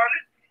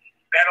 1900s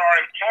that are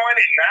employing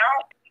it now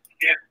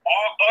is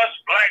all us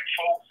black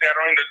folks that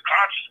are in the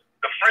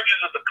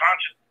fringes of the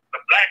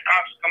black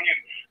conscious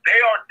community. They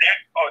are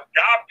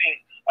adopting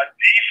a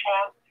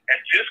defunct and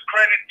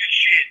discredited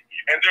shit,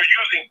 and they're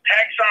using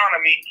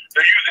taxonomy,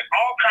 they're using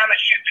all kind of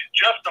shit to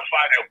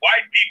justify that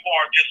white people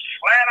are just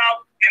flat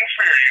out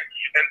inferior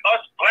and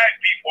us black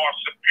people are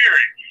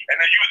superior. and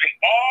they're using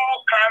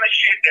all kind of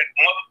shit that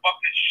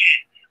motherfucking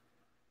shit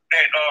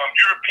that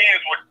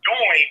Europeans were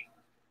doing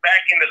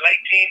back in the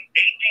late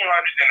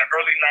 1800s and the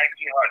early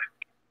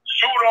 1900s.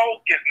 Pseudo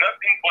is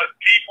nothing but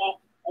people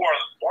who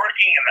are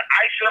working in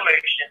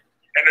isolation,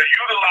 and they're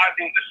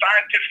utilizing the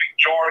scientific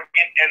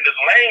jargon and the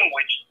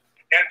language,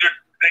 and they're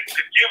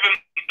giving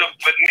the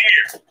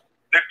veneer.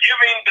 They're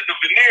giving the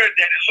veneer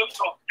that it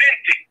looks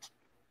authentic.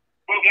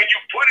 But when you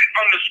put it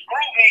under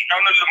scrutiny,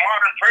 under the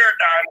modern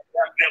paradigm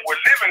that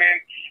we're living in,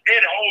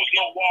 it holds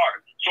no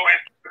water. So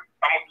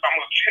I'm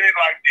gonna say it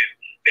like this: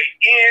 they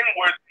end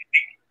where they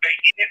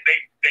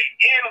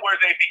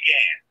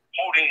began,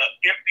 holding an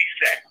empty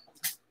sack.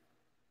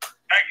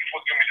 Thank you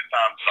for giving me the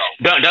time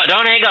to talk.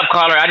 Don't hang up,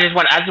 caller. I just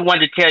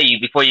wanted to tell you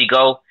before you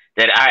go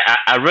that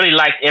I really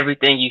liked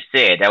everything you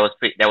said. That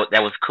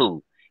was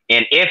cool.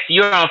 And if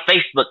you're on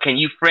Facebook, can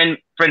you friend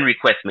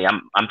request me?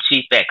 I'm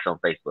Chief X on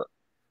Facebook.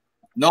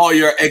 No,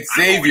 you're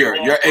Xavier.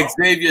 You're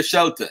Xavier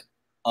Shelton.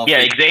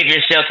 Yeah, Facebook.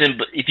 Xavier Shelton.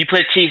 But if you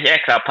put Chief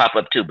X, I'll pop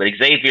up too. But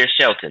Xavier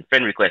Shelton,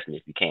 friend request me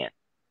if you can.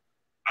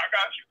 I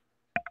got you.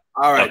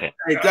 All right. Okay.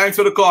 Hey, thanks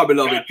for the call,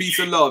 beloved. Peace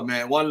and love,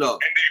 man. One love.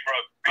 Indeed,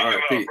 brother. All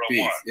right,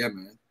 peace. Yeah,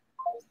 man.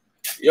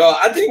 Yo,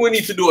 I think we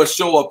need to do a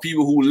show of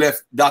people who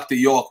left Dr.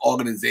 York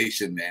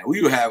organization, man.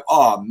 We would have,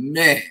 oh,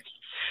 man.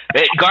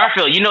 Hey,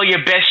 Garfield, you know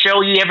your best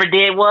show you ever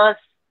did was?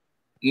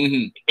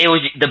 Mm-hmm. It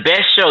was the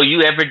best show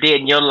you ever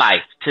did in your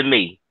life, to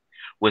me,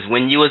 was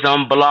when you was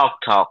on Blog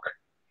Talk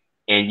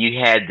and you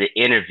had the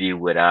interview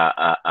with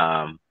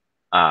about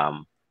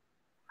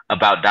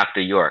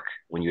Dr. York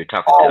when you were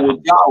talking to him.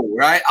 With Jaro,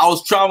 right? I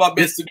was trying my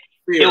best to be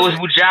fair. It was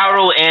with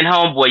Jaro and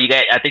Homeboy.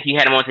 I think you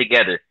had them on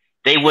together.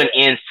 They went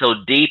in so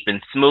deep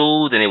and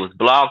smooth, and it was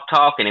Blog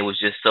Talk, and it was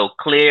just so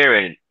clear.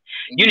 And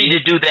you need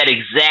to do that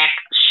exact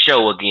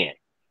show again.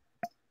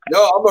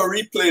 No, I'm gonna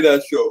replay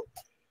that show.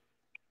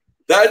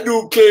 That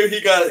dude claimed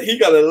he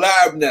got a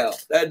lab now.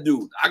 That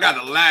dude, I got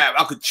a lab.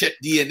 I could check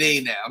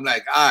DNA now. I'm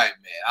like, all right,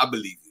 man, I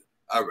believe you.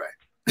 All right.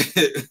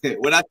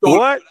 When I told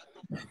What?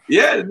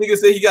 Yeah, the nigga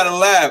said he got a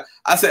lab.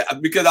 I said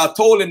because I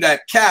told him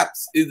that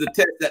CAPS is the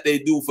test that they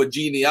do for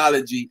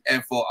genealogy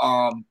and for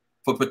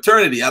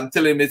paternity. I'm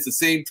telling him it's the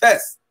same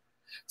test.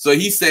 So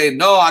he said,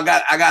 no, I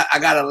got a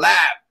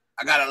lab.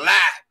 I got a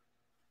lab.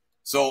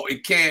 So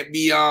it can't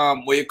be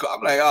where you call.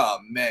 I'm like, oh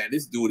man,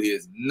 this dude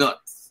is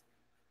nuts.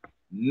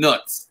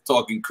 Nuts.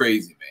 Talking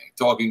crazy, man.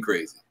 Talking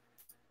crazy.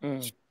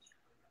 Mm.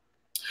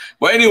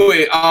 But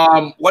anyway,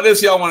 what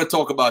else y'all want to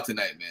talk about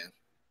tonight, man?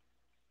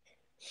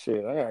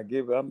 Shit, I gotta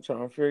give it. I'm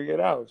trying to figure it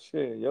out.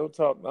 Shit, yo,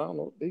 talk. I don't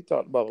know. They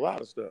talked about a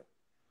lot of stuff.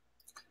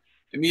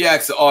 Let me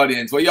ask the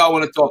audience, what y'all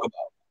want to talk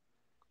about?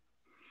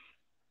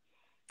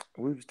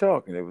 We was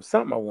talking. There was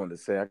something I wanted to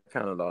say. I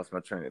kind of lost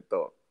my train of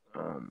thought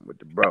with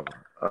the brother.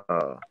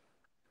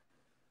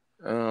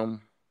 Oh,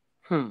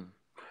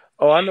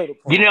 I know the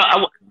point. You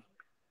know,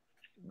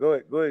 Go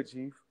ahead,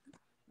 Chief.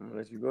 I'm gonna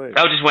let you go ahead.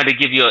 I just wanted to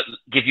give you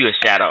a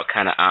shout out,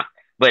 kind of,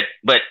 but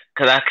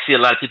because I see a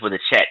lot of people in the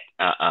chat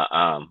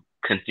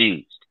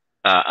confused.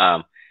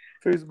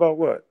 Confused about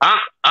what?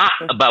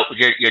 About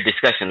your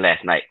discussion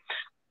last night.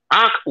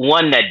 Ankh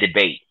won that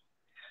debate.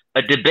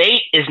 A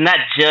debate is not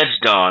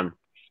judged on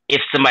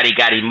if somebody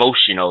got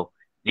emotional,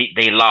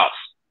 they lost.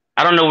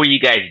 I don't know where you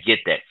guys get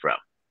that from.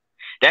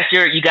 That's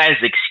you guys'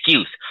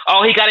 excuse.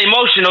 Oh, he got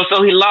emotional,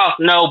 so he lost.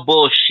 No,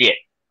 bullshit.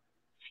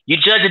 You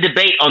judge a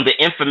debate on the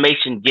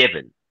information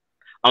given,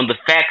 on the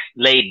facts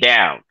laid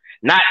down,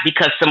 not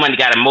because somebody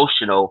got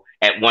emotional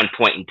at one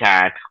point in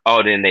time,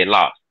 oh, then they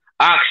lost.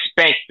 I'll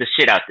spank the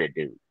shit out that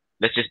dude.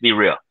 Let's just be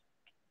real.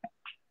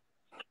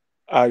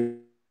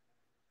 You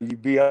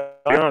be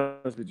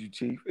honest with you,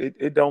 Chief.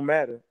 It don't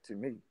matter to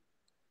me,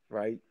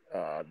 right?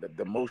 The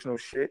emotional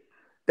shit.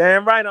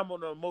 Damn right, I'm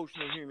an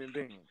emotional human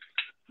being.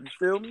 You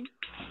feel me?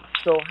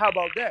 So how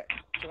about that?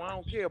 So I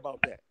don't care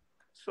about that.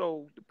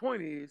 So the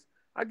point is,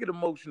 I get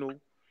emotional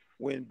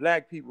when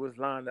black people is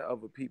lying to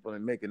other people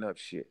and making up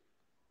shit,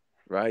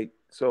 right?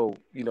 So,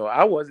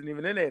 I wasn't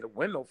even in there to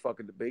win no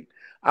fucking debate.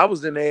 I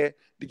was in there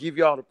to give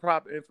y'all the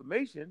proper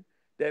information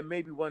that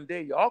maybe one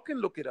day y'all can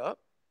look it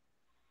up,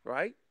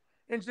 right?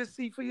 And just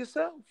see for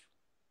yourself.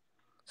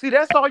 See,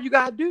 that's all you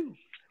gotta do.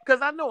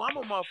 Because I know I'm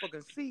a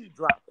motherfucking seed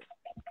dropper.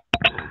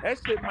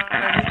 That shit might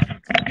not hit you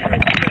 2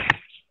 years from now.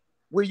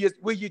 Where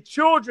your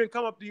children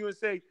come up to you and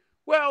say,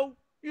 well,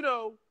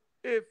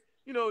 if,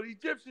 the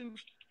Egyptians,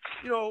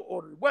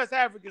 or the West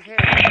Africans had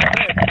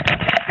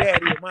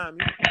daddy or mommy,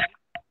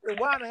 then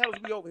why the hell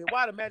is we over here?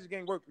 Why the magic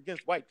gang work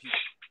against white people?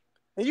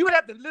 And you would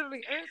have to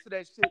literally answer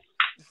that shit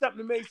to something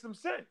that made some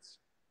sense.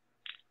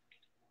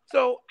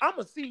 So I'm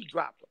a seed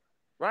dropper,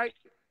 right?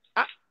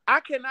 I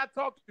cannot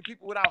talk to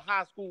people without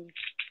high school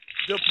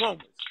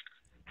diplomas.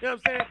 You know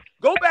what I'm saying?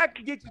 Go back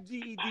and get your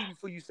GED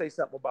before you say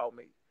something about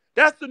me.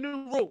 That's the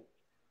new rule.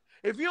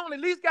 If you don't at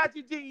least got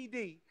your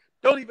GED,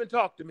 don't even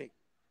talk to me.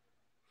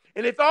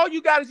 And if all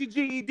you got is your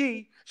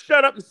GED,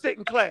 shut up and sit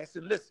in class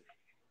and listen.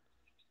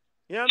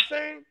 You know what I'm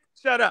saying?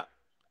 Shut up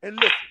and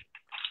listen.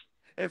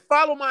 And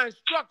follow my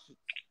instructions.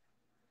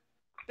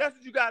 That's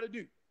what you got to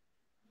do.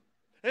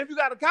 And if you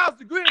got a college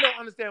degree and don't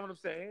understand what I'm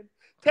saying,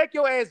 take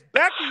your ass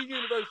back to your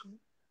university,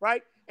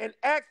 right, and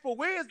ask for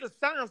where's the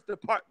science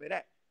department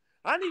at.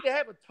 I need to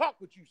have a talk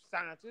with you,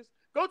 scientists.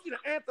 Go to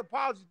the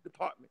anthropology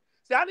department.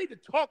 Say, I need to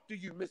talk to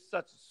you, Miss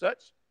Such and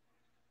Such.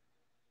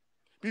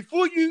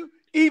 Before you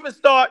even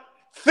start,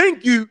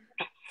 think you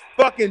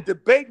fucking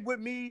debate with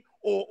me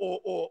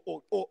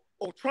or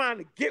trying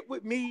to get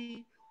with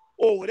me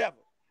or whatever.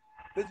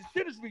 Because the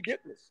shit is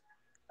ridiculous.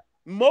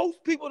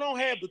 Most people don't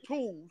have the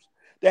tools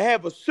to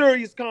have a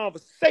serious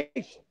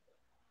conversation.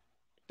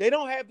 They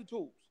don't have the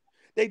tools.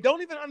 They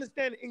don't even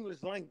understand the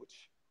English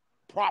language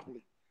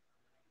properly.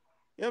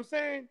 You know what I'm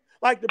saying?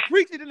 Like the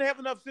preacher didn't have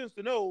enough sense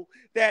to know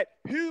that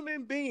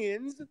human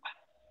beings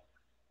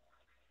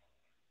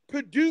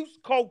produce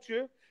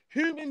culture,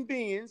 human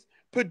beings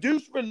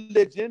produce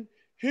religion,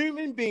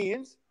 human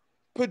beings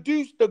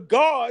produce the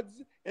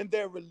gods in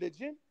their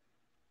religion,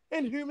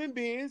 and human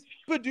beings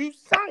produce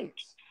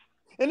science.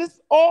 And this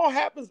all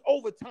happens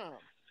over time.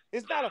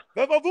 It's not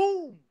a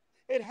boom.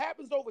 It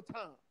happens over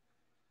time.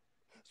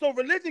 So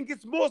religion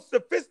gets more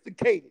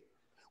sophisticated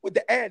with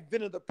the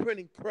advent of the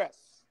printing press.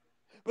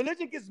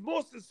 Religion gets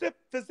more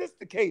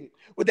sophisticated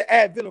with the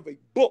advent of a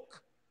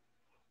book.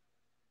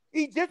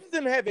 Egyptians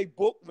didn't have a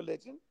book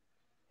religion.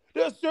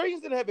 The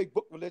Assyrians didn't have a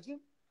book religion.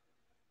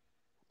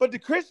 But the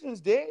Christians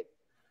did.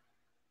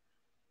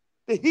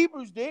 The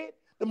Hebrews did.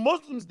 The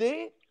Muslims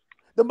did.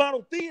 The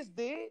monotheists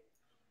did.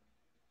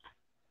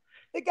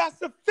 It got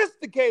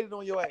sophisticated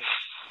on your ass.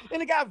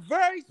 And it got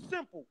very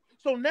simple.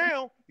 So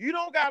now you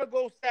don't got to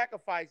go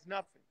sacrifice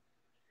nothing.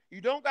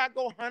 You don't got to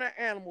go hunt an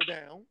animal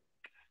down.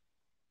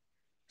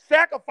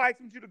 Sacrifice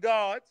them to the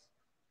gods.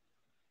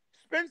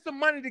 Spend some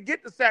money to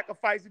get the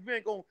sacrifice if you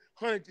ain't going to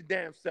hunt it your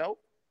damn self.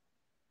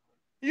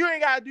 You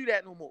ain't got to do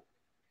that no more.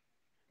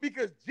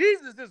 Because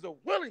Jesus is a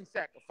willing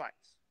sacrifice.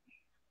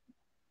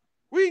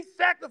 We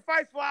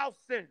sacrifice for our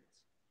sins.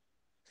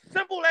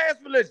 Simple ass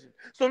religion.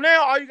 So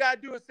now all you got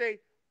to do is say,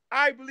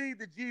 I believe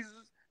that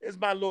Jesus is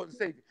my Lord and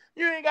Savior.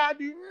 You ain't got to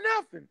do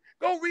nothing.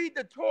 Go read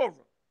the Torah.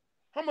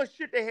 How much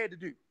shit they had to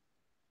do.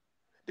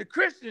 The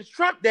Christians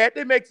trump that.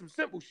 They make some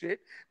simple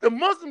shit. The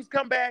Muslims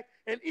come back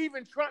and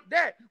even trump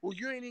that. Well,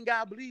 you ain't even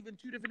got to believe in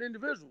two different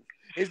individuals.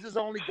 It's just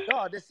only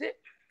God. That's it.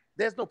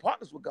 There's no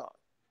partners with God.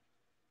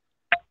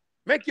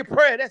 Make your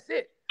prayer. That's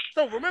it.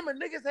 So remember,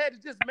 niggas had to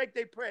just make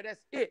their prayer.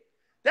 That's it.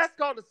 That's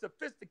called the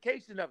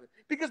sophistication of it.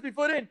 Because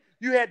before then,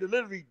 you had to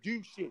literally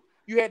do shit.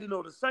 You had to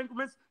know the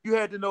sacraments. You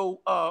had to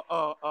know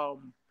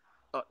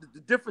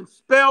the different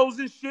spells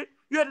and shit.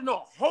 You had to know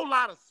a whole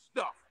lot of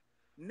stuff.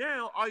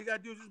 Now, all you got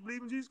to do is just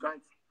believe in Jesus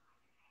Christ.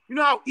 You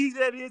know how easy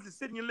that is to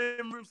sit in your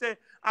living room saying,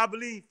 I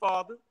believe,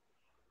 Father.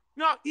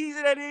 You know how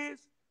easy that is?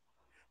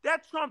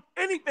 That trumps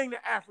anything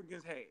the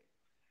Africans had.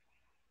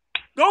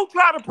 Go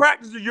try to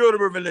practice the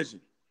Yoruba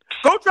religion.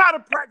 Go try to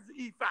practice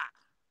the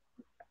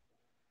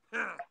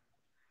E5.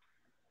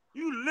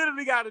 You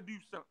literally got to do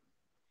something.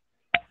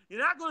 You're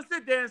not going to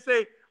sit there and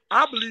say,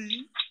 I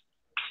believe,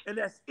 and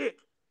that's it.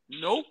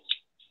 Nope.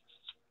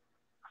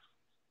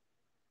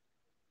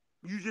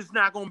 You're just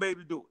not going to be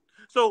able to do it.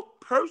 So,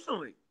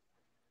 personally,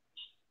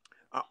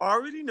 I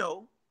already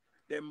know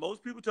that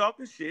most people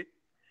talking shit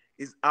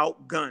is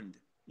outgunned.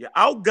 You're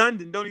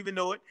outgunned and don't even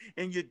know it,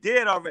 and you're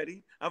dead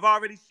already. I've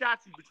already shot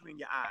you between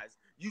your eyes.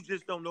 You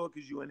just don't know it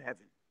because you're in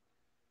heaven.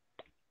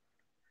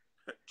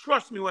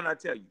 Trust me when I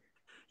tell you.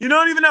 You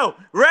don't even know.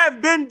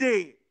 Rev been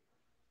dead.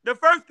 The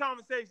first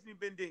conversation he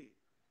been dead.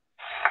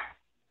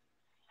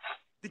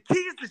 The key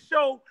is to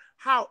show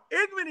how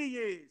ignorant he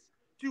is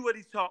to what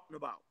he's talking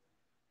about.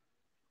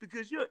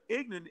 Because you're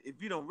ignorant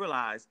if you don't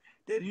realize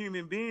that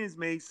human beings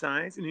made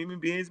science and human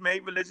beings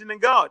made religion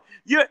and God.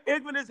 You're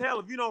ignorant as hell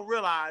if you don't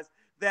realize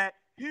that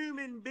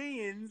human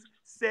beings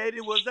said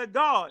it was a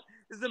God.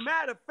 As a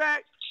matter of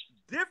fact,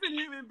 different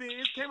human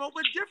beings came up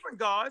with different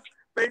gods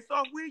based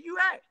off where you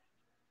at.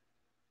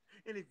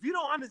 And if you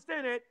don't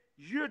understand that,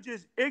 you're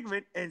just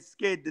ignorant and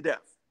scared to death.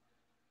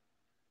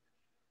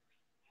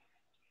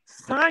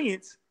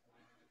 Science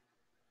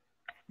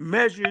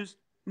measures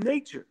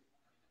nature.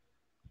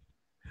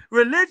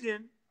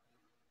 Religion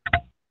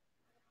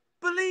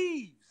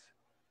believes.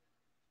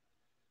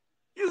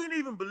 You can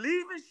even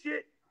believe in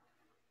shit,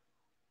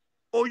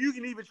 or you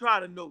can even try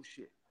to know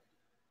shit.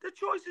 The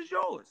choice is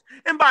yours.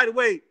 And by the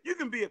way, you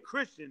can be a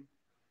Christian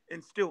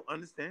and still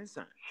understand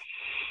science.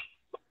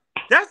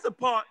 That's the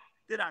part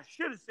that I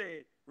should have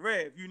said,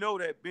 Rev, you know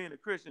that being a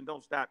Christian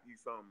don't stop you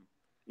from,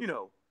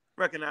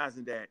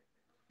 recognizing that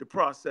the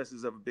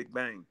processes of a Big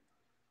Bang.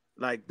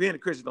 Like, being a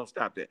Christian don't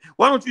stop that.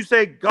 Why don't you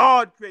say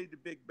God created the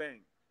Big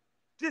Bang?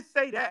 Just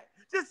say that.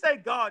 Just say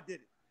God did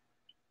it.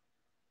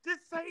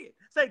 Just say it.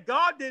 Say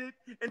God did it,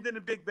 and then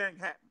the Big Bang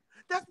happened.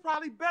 That's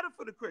probably better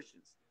for the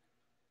Christians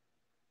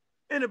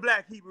and the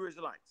Black Hebrew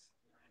Israelites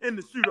and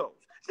the pseudos.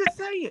 Just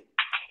say it.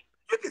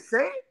 You can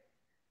say it.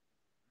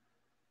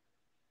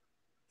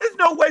 There's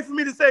no way for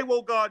me to say,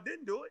 well, God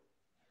didn't do it.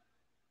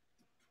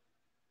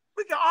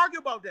 We can argue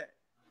about that.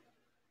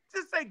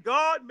 Just say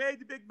God made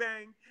the Big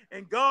Bang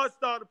and God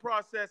started the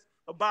process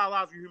of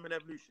biological human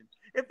evolution.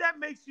 If that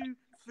makes you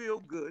feel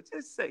good,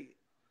 just say it.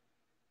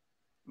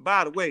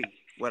 By the way,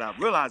 what I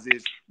realize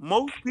is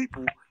most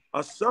people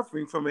are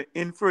suffering from an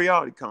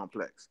inferiority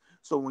complex.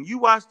 So when you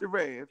watch the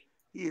Rev,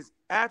 he is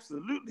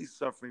absolutely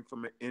suffering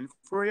from an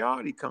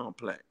inferiority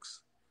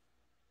complex.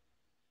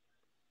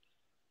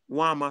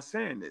 Why am I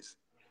saying this?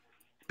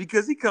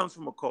 Because he comes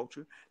from a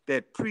culture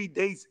that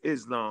predates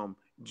Islam,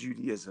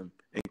 Judaism,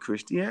 and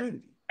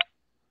Christianity.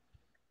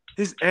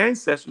 His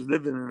ancestors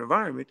lived in an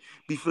environment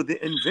before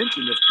the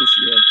invention of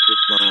Christianity,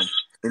 Islam,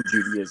 and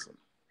Judaism.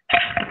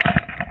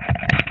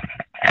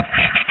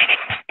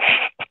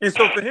 And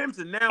so for him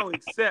to now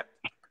accept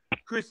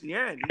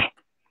Christianity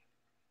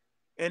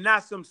and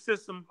not some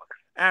system,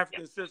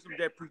 African system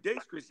that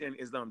predates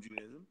Christianity, Islam,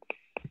 Judaism,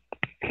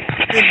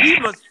 then he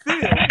must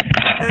feel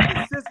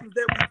that the systems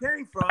that we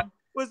came from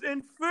was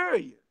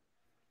inferior.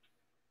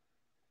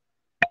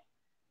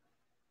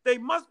 They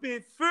must be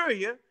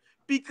inferior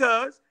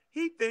because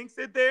he thinks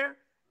that they're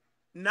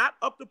not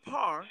up to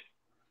par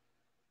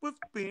with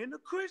being a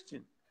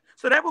Christian.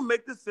 So that would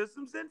make the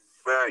systems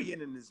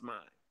inferior in his mind.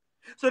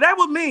 So that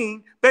would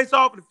mean, based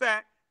off of the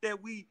fact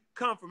that we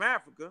come from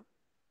Africa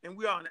and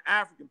we are an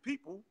African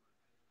people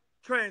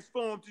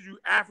transformed to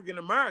African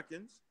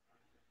Americans,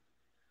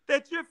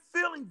 that you're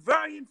feeling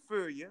very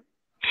inferior.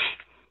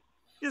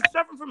 You're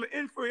suffering from an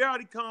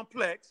inferiority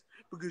complex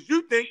because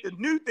you think the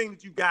new thing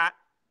that you got,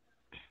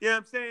 you know what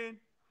I'm saying,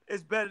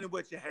 is better than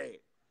what you had.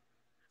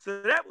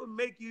 So that would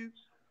make you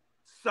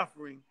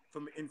suffering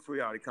from an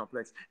inferiority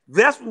complex.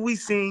 That's what we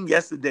seen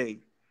yesterday.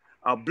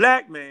 A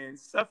black man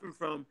suffering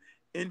from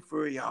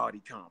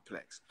inferiority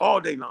complex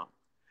all day long.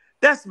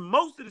 That's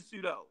most of the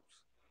pseudos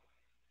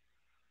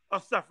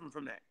are suffering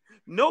from that.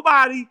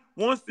 Nobody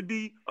wants to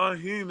be a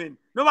human.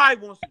 Nobody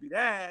wants to be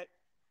that.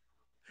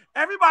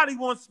 Everybody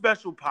wants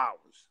special powers.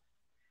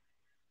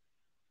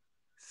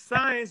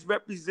 Science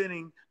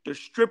representing the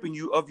stripping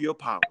you of your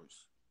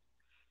powers.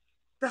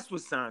 That's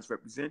what science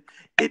represents.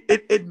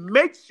 It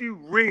makes you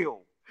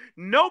real.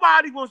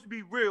 Nobody wants to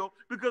be real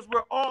because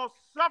we're all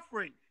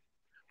suffering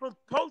from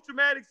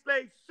post-traumatic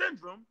slave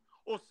syndrome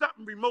or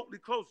something remotely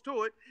close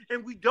to it,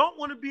 and we don't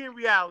want to be in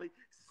reality.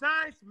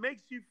 Science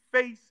makes you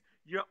face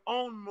your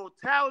own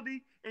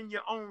mortality and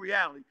your own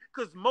reality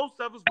because most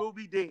of us will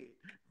be dead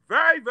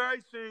very,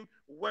 very soon,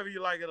 whether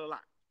you like it or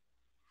not.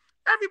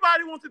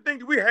 Everybody wants to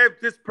think that we have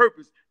this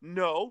purpose.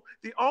 No,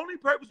 the only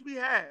purpose we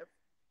have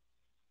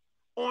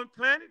on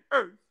planet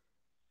Earth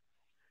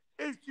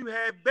is to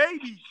have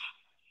babies.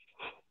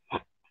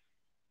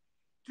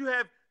 To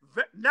have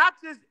not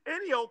just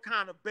any old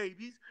kind of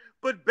babies,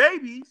 but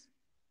babies,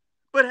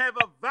 but have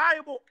a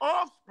viable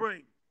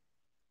offspring.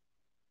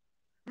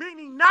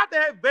 Meaning not to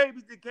have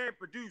babies that can't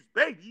produce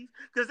babies,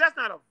 because that's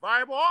not a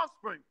viable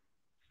offspring.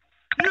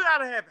 You got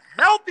to have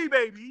healthy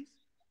babies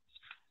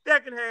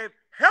that can have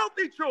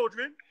healthy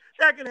children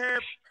that can have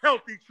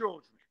healthy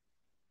children.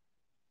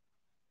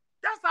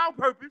 That's our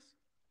purpose.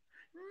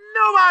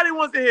 Nobody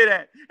wants to hear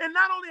that. And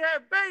not only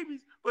have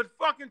babies, but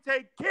fucking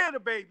take care of the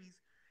babies.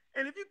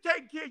 And if you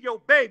take care of your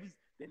babies,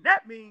 then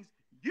that means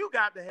you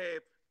got to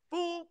have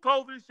food,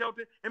 clothing,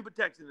 shelter, and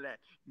protection of that.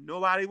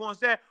 Nobody wants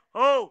that.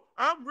 Oh,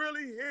 I'm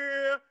really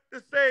here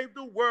to save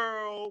the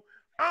world.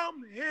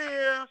 I'm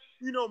here.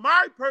 You know,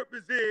 my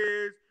purpose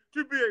is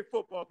to be a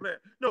football player.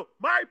 No,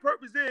 my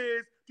purpose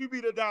is to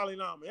be the Dalai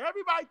Lama.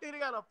 Everybody think they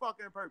got a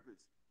fucking purpose.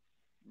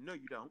 No,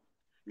 you don't.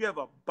 You have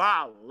a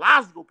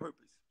biological purpose.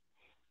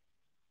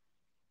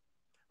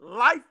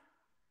 Life,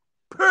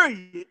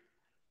 period,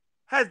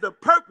 has the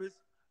purpose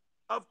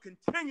of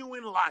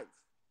continuing life.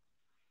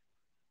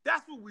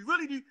 That's what we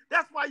really do.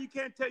 That's why you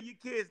can't tell your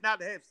kids not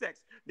to have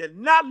sex. They're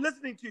not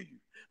listening to you.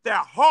 They're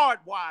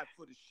hardwired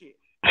for the shit.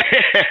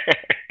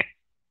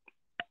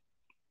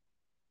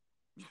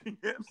 You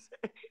know what I'm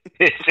saying?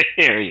 It's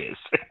serious.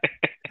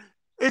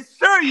 It's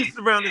serious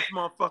around this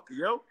motherfucker,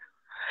 yo.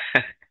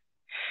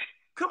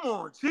 Come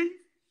on, Chief.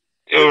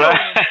 You know what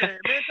I'm saying,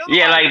 man.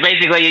 Yeah, like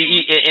basically,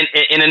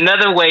 in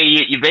another way,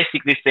 you're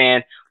basically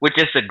saying we're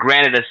just a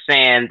granite of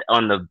sand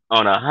on a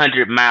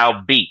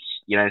 100-mile beach.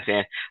 You know what I'm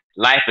saying?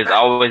 Life is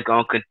always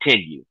gonna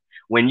continue.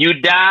 When you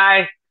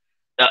die,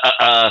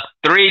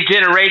 3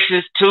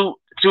 generations,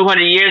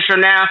 200 years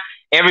from now,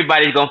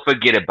 everybody's gonna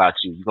forget about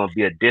you. You're gonna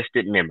be a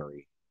distant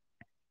memory.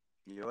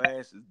 Your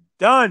ass is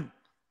done.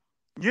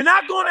 You're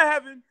not going to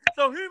heaven.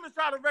 So humans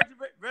try to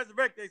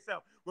resurrect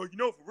themselves. Well, you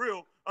know, for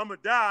real, I'm going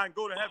to die and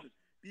go to heaven.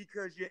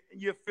 Because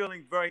you're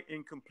feeling very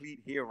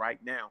incomplete here right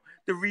now.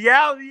 The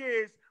reality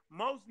is,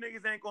 most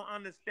niggas ain't going to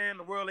understand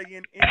the world they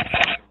in any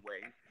fucking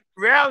way.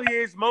 The reality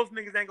is, most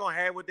niggas ain't going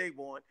to have what they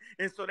want.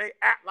 And so they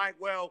act like,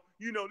 well,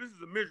 you know, this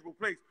is a miserable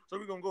place, so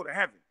we're going to go to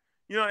heaven.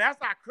 You know, that's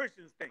how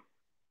Christians think.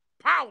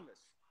 Powerless.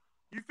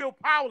 You feel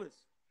powerless.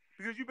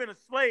 Because you've been a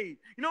slave.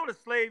 You know what a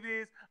slave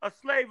is? A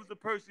slave is a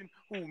person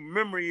whose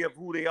memory of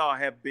who they are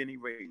have been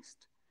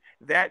erased.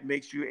 That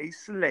makes you a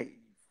slave.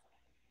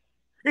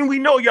 And we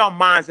know y'all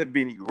minds have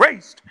been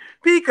erased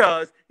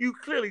because you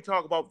clearly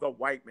talk about the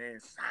white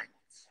man's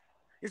science.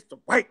 It's the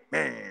white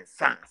man's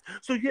science.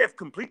 So you have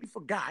completely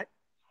forgot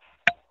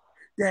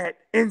that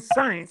in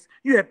science,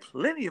 you have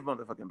plenty of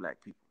motherfucking black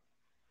people.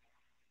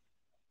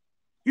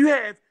 You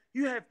have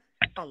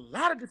a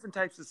lot of different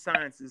types of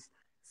science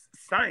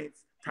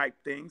type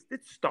things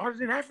that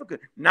started in Africa.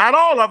 Not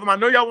all of them. I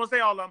know y'all want to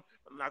say all of them,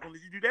 but I'm not going to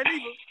let you do that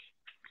either.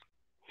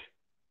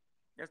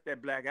 That's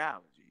that black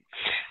allergy.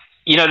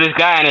 You know, this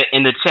guy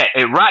in the chat,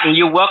 Rotten,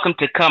 you're welcome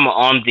to come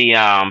on the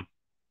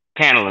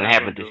panel and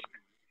have a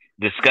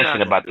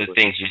discussion about the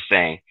things you're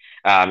saying.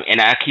 And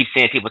I keep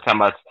seeing people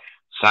talking about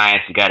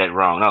science got it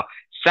wrong. No,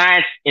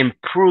 science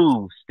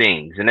improves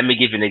things. And let me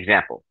give you an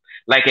example.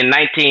 Like in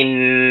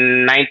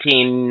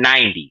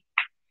 1990,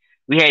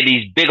 we had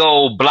these big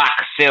old block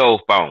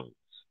cell phones.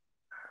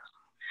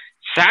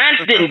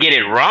 Science didn't get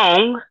it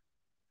wrong.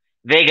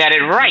 They got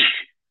it right.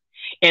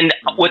 And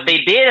what they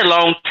did a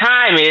long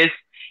time is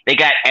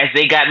as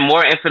they got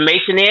more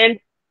information in,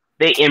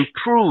 they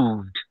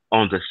improved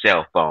on the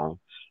cell phone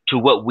to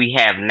what we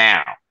have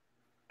now.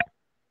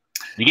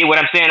 You get what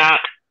I'm saying,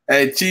 Unc?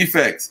 Hey, Chief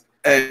X.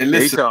 Hey,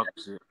 listen.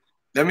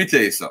 Let me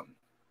tell you something.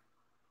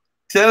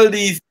 Tell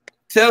these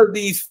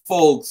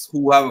folks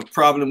who have a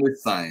problem with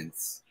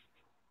science,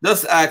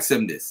 just ask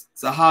them this.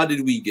 So how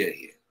did we get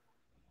here?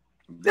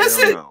 That's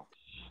it.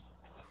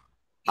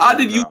 How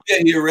did you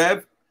get here,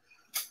 Rev?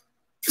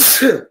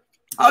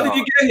 How did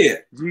you get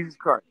here? Jesus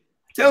Christ.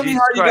 Tell me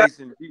how you got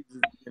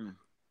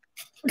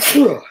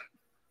here.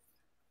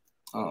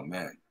 Oh,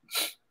 man.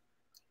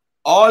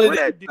 All of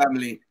that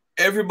family,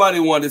 everybody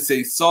want to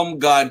say some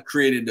God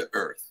created the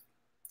earth.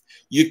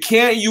 You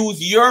can't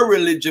use your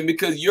religion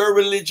because your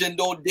religion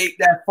don't date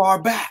that far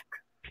back.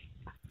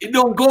 It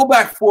don't go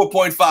back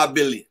 4.5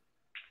 billion.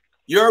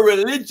 Your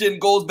religion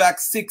goes back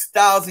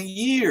 6,000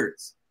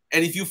 years.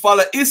 And if you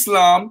follow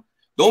Islam,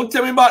 don't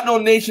tell me about no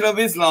Nation of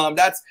Islam.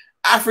 That's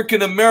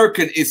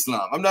African-American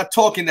Islam. I'm not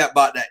talking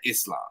about that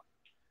Islam.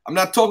 I'm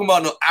not talking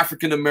about no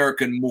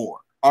African-American Moor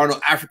or no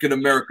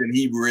African-American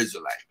Hebrew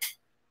Israelite.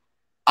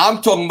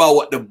 I'm talking about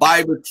what the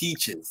Bible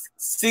teaches.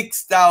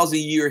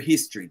 6,000-year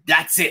history.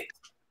 That's it.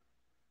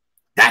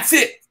 That's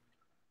it.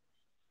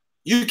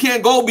 You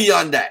can't go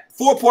beyond that.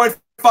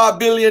 4.5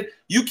 billion,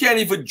 you can't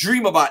even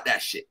dream about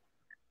that shit.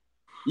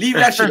 Leave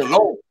that shit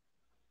alone.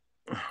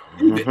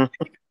 Leave it.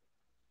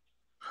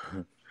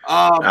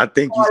 I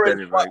think you said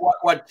it right.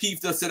 What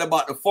Keith just said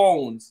about the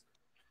phones,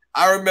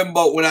 I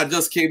remember when I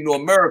just came to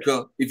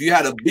America, if you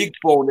had a big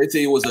phone, they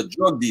say it was a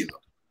drug dealer.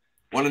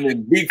 One of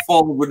them big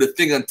phones with the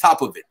thing on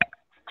top of it.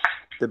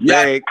 The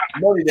bag.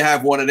 Money to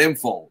have one of them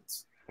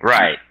phones.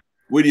 Right.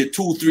 With your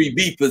 2-3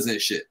 beepers and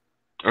shit.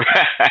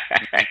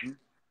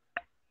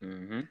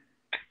 Mm-hmm.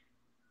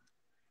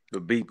 The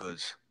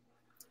beepers.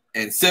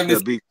 And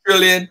 76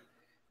 trillion.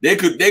 They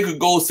could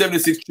go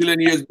 76 trillion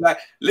years back.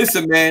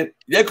 Listen, man,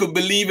 they could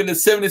believe in the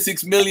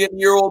 76 million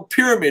year old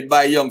pyramid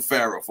by young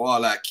Pharaoh for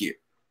all I care.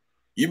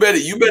 You better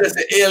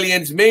say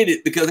aliens made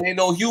it because there ain't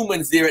no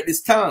humans there at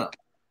this time.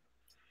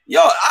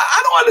 Yo,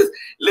 I don't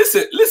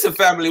understand. Listen,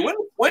 family.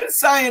 When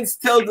science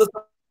tells us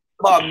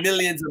about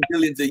millions and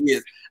billions of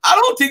years, I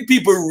don't think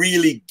people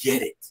really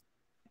get it.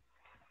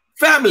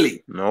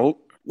 Family.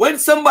 Nope. When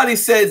somebody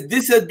says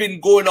this has been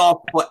going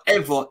on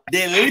forever,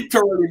 they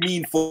literally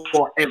mean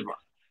forever.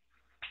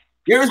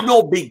 There's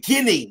no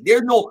beginning.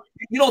 You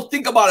don't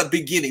think about a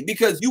beginning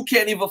because you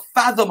can't even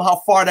fathom how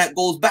far that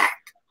goes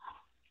back.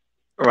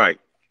 Right.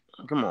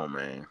 Come on,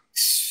 man.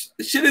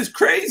 This shit is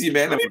crazy,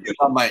 man. Let me mute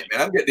my mic,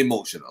 man. I'm getting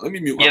emotional. Let me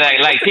mute my mic.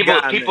 Like people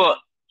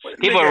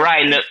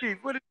writing.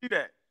 What did you do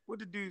that? What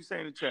did dude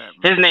say in the chat?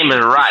 His name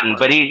is Rotten,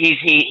 but he's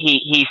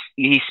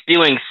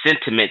spewing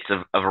sentiments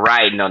of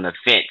riding on the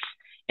fence.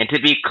 And to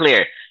be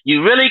clear,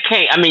 you really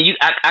can't. I mean,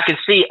 I can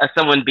see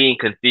someone being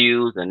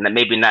confused and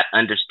maybe not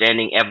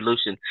understanding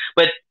evolution.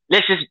 But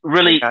let's just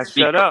really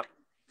shut up.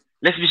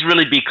 Let's just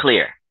really be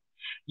clear.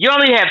 You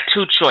only have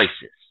two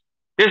choices.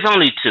 There's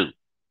only two.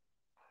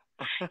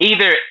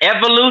 Either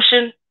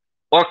evolution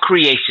or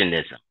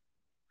creationism.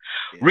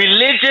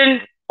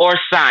 Religion or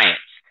science.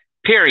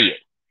 Period.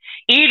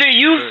 Either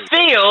you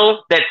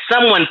feel that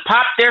someone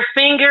popped their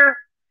finger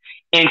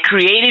and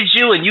created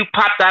you and you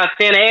popped out of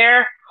thin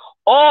air,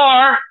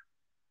 or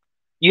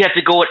you have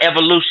to go with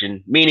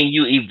evolution, meaning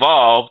you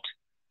evolved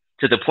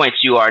to the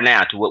point you are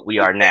now, to what we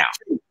are now.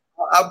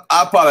 I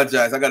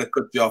apologize. I got to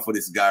cut you off for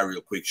this guy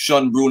real quick.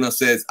 Sean Bruner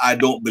says, I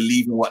don't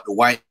believe in what the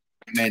white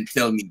men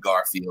tell me,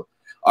 Garfield.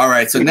 All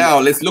right, so now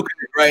let's look at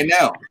it right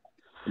now.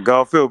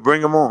 Garfield,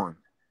 bring him on.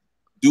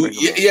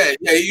 Yeah,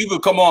 you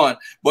could come on.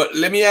 But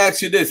let me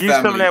ask you this, Use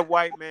family. some of that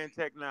white man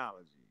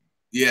technology.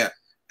 Yeah.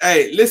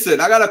 Hey,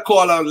 listen, I got a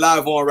caller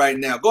live on right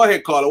now. Go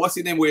ahead, caller. What's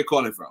your name? Where you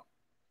calling from?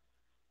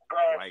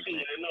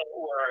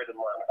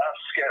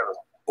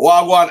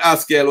 Wagwan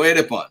Askel, where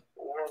you from?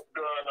 What's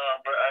going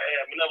on, bro?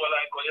 I never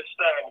like what you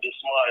start this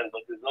morning, but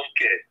it's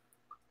okay.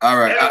 All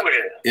right. Anyway,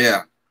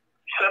 yeah.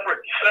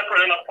 Separate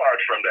and apart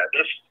from that,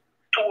 there's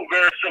two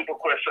very simple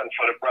questions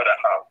for the brother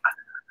Hawk.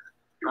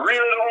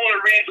 Really, the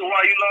only reason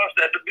why you lost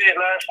that debate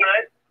last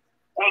night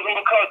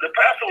wasn't because the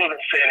pastor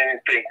wasn't saying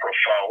anything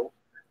profound.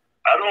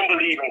 I don't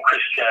believe in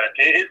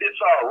Christianity.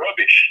 It's all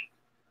rubbish.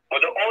 But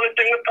the only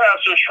thing the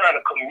pastor is trying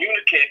to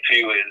communicate to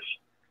you is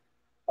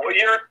what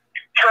you're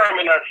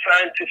terming as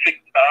scientific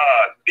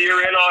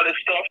theory and all this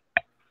stuff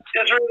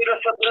is really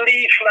just a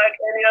belief like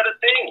any other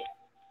thing.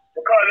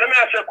 Because let me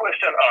ask you a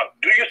question.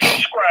 Do you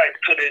subscribe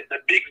to the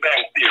Big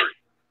Bang Theory?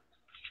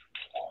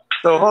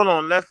 So hold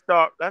on, let's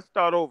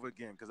start over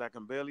again because I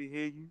can barely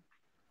hear you.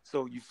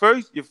 So your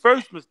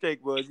first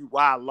mistake was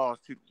why I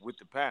lost you with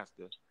the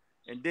pastor,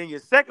 and then your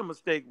second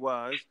mistake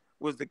was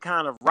to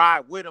kind of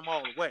ride with him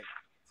all the way.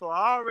 So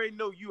I already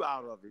know you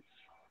out of it.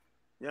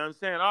 You know what I'm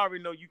saying? I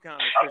already know you kind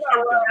of. I'm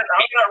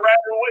not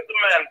riding with the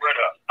man,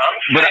 brother.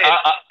 But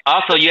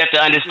also, you have to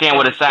understand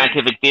what a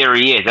scientific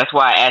theory is. That's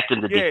why I asked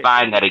him to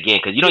define that again,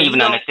 because you don't even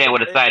understand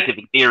what a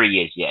scientific theory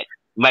is yet.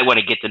 You might want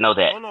to get to know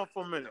that. Hold on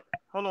for a minute.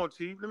 Hold on,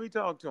 Chief. Let me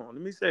talk to him.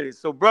 Let me say this.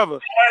 So, brother.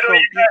 Tell me.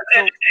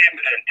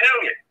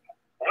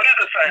 What is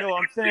a scientific No,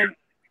 I'm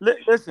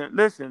saying,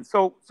 listen.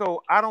 So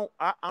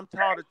I'm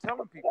tired of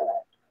telling people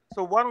that.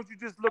 So why don't you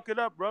just look it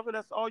up, brother?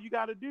 That's all you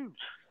got to do.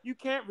 You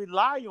can't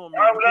rely on me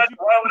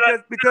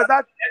because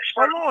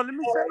hold on. Let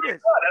me say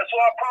this. That's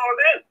why I called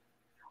in.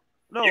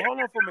 No, hold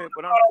on for a minute.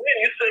 But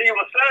you said you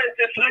were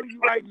scientist. I'm telling you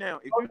right now.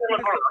 If you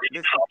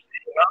listen,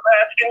 I'm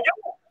asking you.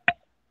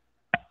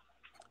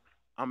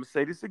 I'm gonna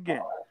say this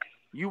again.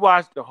 You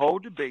watched the whole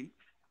debate.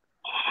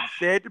 You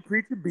said the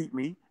preacher beat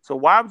me. So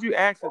why would you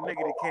ask a nigga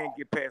that can't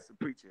get past the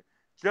preacher?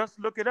 Just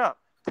look it up.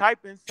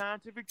 Type in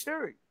scientific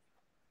theory.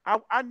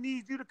 I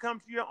need you to come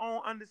to your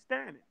own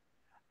understanding.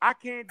 I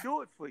can't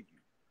do it for you.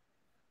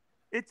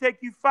 It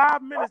take you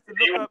 5 minutes to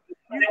look up.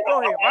 You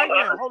go ahead right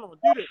now. Hold on.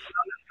 Do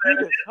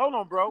this. Hold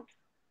on, bro.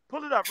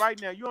 Pull it up right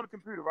now. You on the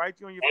computer, right?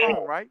 You on your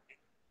phone, right?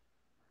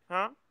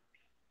 Huh?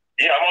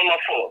 Yeah, I'm on my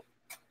phone.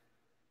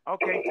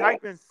 Okay,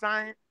 type in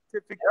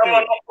scientific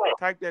theory.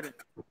 Type that in.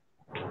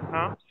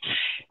 Huh?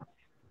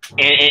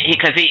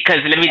 Because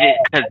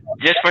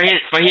just for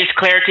his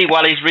clarity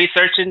while he's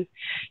researching,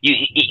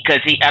 he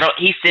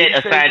said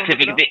a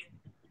scientific.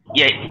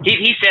 Yeah,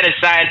 he said a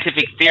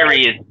scientific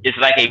theory is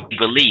like a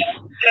belief.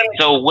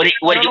 So what he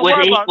let him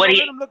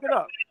look it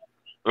up.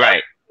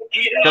 Right.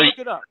 So look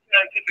it up.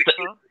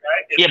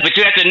 Yeah, but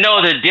you have to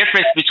know the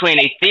difference between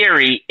a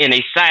theory and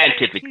a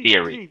scientific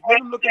theory. Chief, let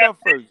him look it up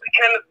first.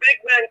 Can the Big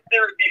Bang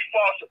Theory be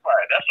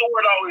falsified? That's the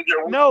word I always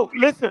hear. No,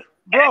 listen,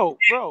 bro.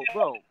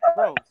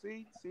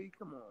 See,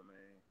 come on,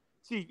 man.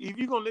 See, if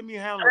you're gonna let me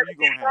handle it,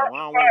 you're gonna handle it. I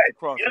don't want to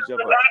cross each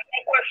other.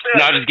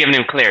 No, I'm just giving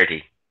him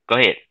clarity. Go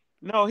ahead.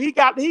 No, he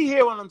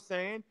hear what I'm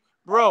saying.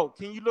 Bro,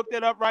 can you look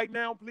that up right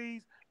now,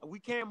 please? We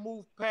can't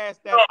move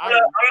past that. No, I'm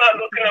not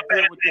looking up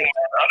anything.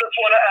 I just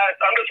want to ask.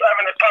 I'm just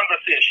having a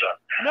conversation.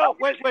 No,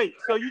 wait.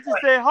 So you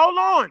just said, hold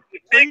on.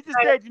 So you just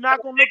said you're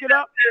not going to look it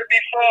up? It'll be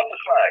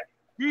falsified.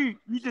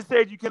 You just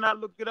said you cannot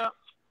look it up?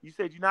 You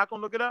said you're not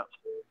going to look it up?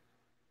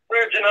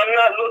 Virgin, I'm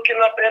not looking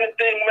up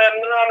anything, man.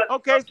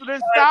 Okay, so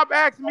then stop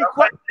asking me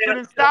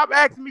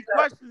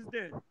questions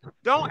then.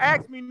 Don't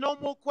ask me no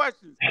more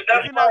questions.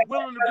 If you're not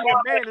willing to be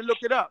a man and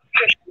look it up.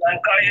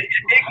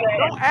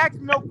 Don't ask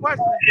me no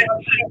questions then.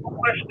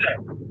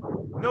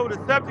 No,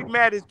 the subject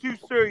matter is too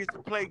serious to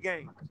play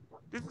games.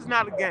 This is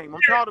not a game.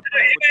 I'm tired of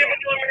playing with y'all.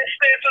 So many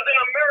states in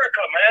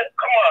America, man.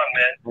 Come on,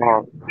 man.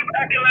 You're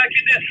acting like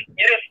you're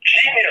this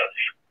genius.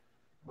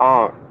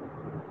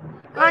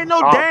 I ain't no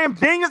damn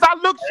genius. I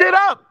look shit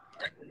up.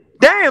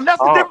 Damn, that's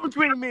the difference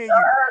between me and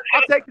you.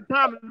 I take the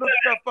time to look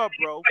stuff up,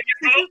 bro.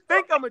 See, you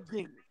think I'm a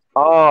genius.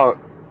 No,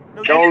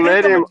 don't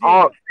let him.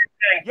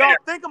 Y'all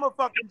think I'm a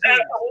fucking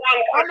genius.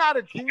 I'm not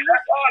a genius.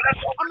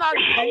 I'm not a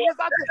genius.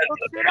 I just look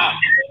shit up.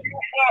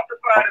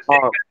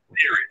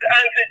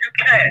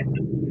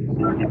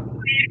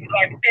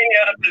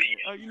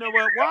 You know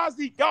what? Why is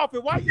he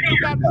golfing? Why you still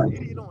got this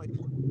idiot on here?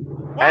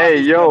 Why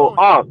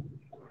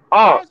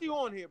is he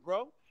on here,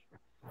 bro?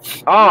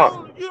 You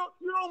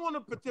don't want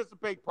to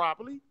participate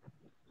properly.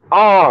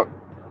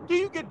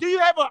 Do you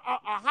have a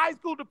high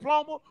school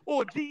diploma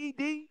or a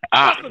GED?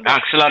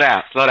 Slow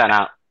down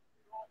out.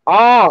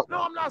 No,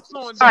 I'm not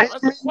slowing down.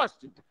 That's a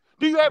question.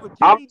 Do you have a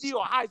GED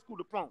or a high school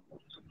diploma?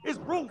 It's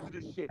rules to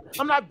this shit.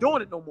 I'm not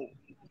doing it no more.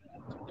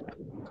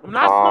 I'm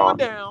not slowing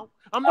down.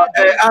 I'm not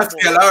doing it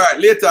no more. All right,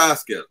 later,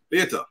 Askill.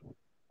 Later.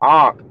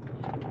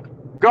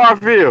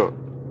 Garfield.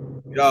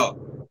 Yo.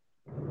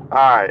 All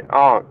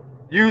right.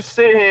 You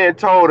sit here and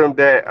told him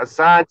that a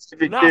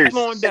scientific theory. I'm not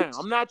slowing down.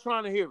 I'm not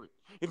trying to hear it.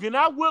 If you're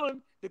not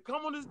willing to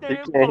come on this damn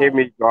phone, you can't hear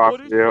me,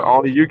 Garfield.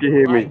 Only you can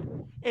hear me.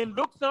 And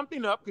look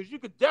something up, because you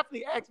could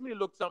definitely ask me to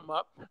look something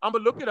up. I'm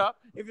gonna look it up.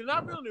 If you're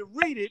not willing to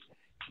read it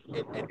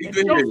and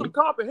show some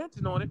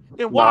comprehension on it,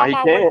 then why am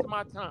I wasting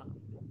my time?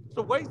 It's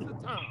a waste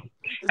of time.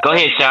 Go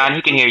ahead, Sean.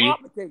 He can hear you.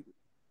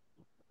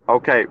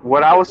 Okay.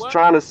 What I was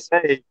trying to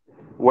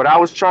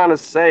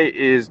say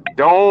is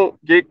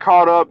don't get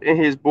caught up in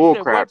his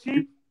bullcrap.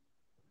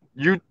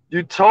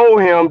 You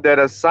told him that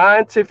a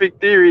scientific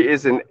theory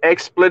is an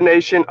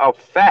explanation of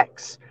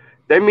facts.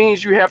 That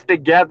means you have to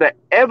gather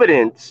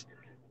evidence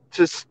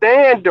to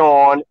stand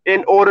on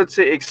in order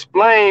to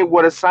explain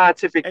what a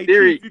scientific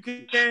theory. Chief,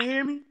 you can't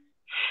hear me?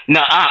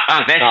 No,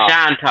 that's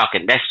Sean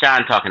talking. That's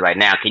Sean talking right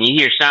now. Can you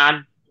hear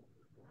Sean?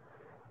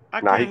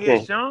 I Nah, he can't hear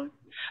can't. Sean.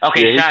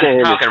 Okay, Yeah, he Sean's can't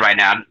hear me. talking right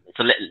now.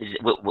 So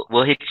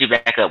we'll hit you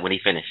back up when he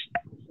finishes.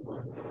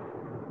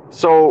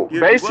 So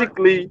You do what?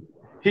 basically,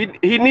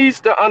 he needs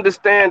to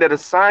understand that a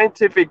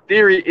scientific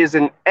theory is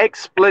an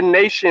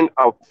explanation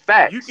of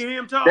You facts. can hear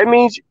him That talking,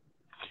 means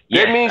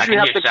Yes, I you can have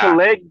hear to Sean.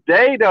 collect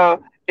data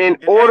in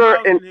and order. everybody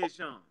else And can hear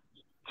Sean.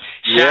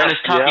 yeah, Sean is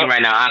talking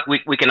right now.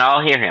 We can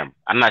all hear him.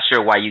 I'm not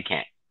sure why you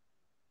can't.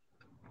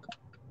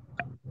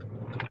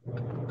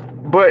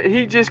 but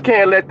he just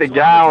can't let the So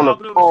I've been guy on the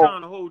talking over phone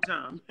Sean the whole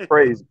time.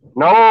 crazy.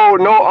 No,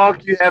 Unc,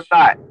 you have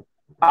not.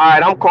 All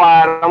right, I'm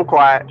quiet. I'm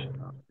quiet.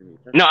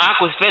 No,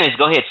 Aqua's finished.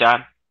 Go ahead,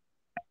 Sean.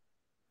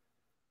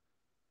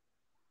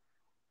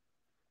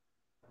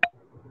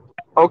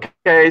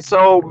 Okay,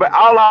 so but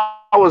all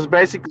I was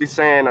basically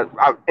saying,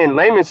 in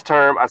layman's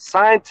term, a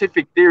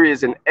scientific theory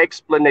is an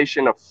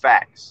explanation of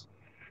facts.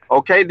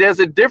 Okay, there's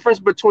a difference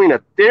between a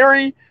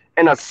theory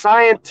and a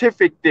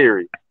scientific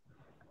theory.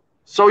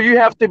 So you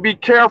have to be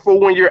careful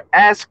when you're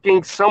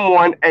asking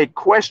someone a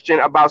question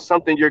about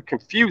something you're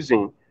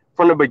confusing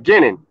from the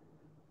beginning.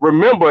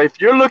 Remember, if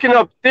you're looking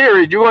up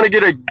theory, you're going to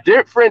get a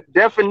different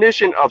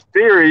definition of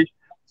theory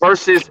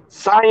versus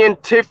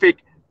scientific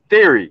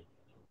theory.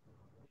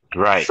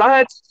 Right.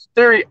 Science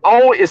theory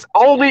is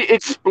only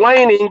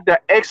explaining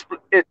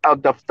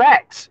the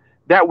facts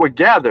that were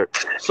gathered.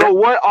 So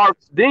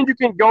then you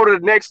can go to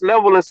the next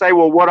level and say,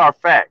 well, what are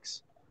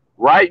facts?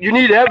 Right? You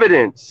need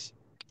evidence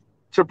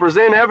to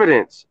present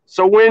evidence.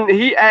 So when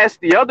he asked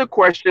the other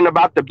question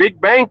about the Big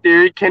Bang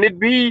Theory,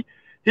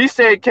 he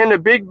said, can the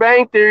Big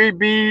Bang Theory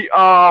be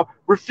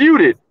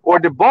refuted or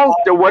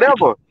debunked or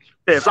whatever?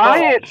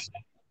 Science,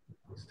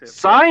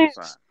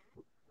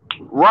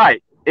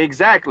 right,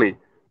 exactly.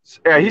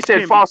 He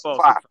said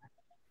falsified.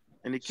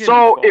 And it can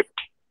So be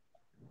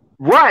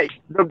right.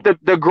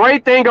 The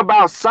great thing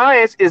about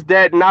science is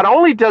that not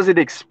only does it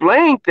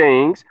explain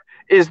things,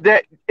 is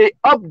that it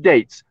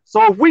updates.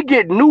 So if we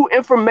get new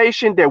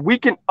information that we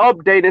can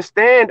update and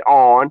stand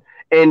on,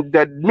 and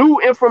the new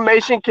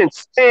information can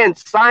stand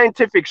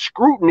scientific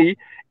scrutiny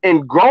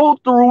and go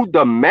through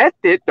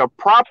the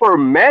proper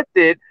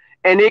method,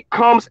 and it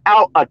comes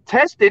out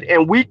attested,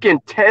 and we can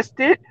test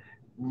it,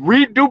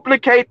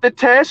 reduplicate the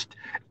test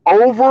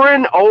over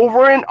and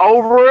over and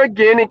over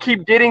again, and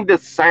keep getting the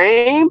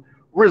same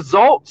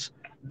results,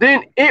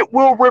 then it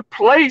will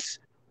replace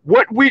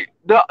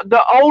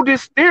the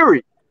oldest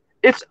theory.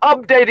 It's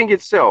updating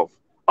itself.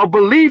 A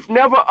belief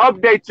never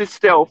updates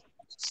itself,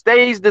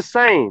 stays the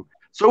same.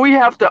 So we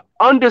have to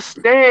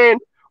understand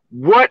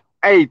what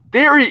a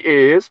theory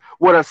is,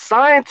 what a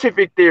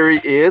scientific theory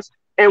is,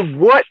 and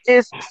what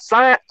is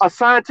a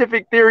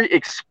scientific theory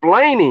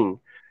explaining.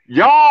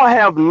 Y'all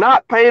have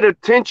not paid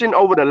attention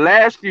over the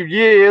last few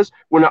years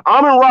when the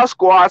Amin Ra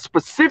Squad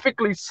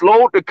specifically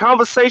slowed the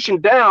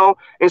conversation down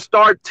and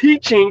started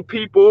teaching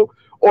people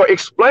or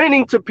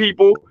explaining to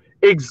people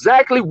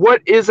exactly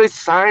what is a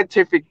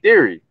scientific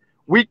theory.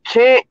 We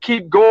can't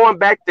keep going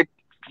back to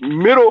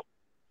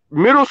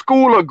middle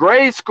school or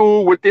grade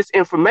school with this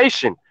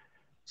information.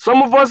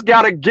 Some of us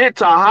got to get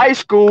to high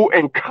school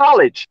and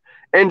college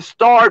and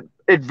start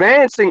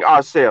advancing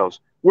ourselves.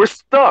 We're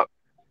stuck.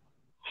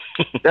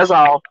 That's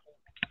all.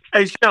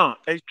 Hey Sean.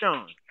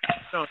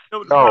 Sean, you know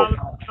what the No. problem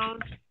is,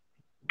 Sean?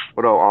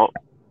 What up,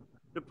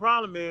 The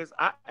problem is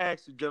I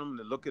asked the gentleman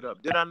to look it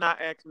up. Did I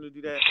not ask him to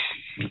do that?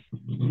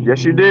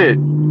 Yes, you did.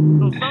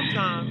 So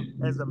sometimes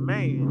as a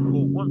man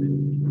or woman,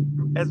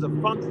 as a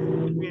function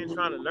of being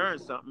trying to learn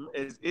something,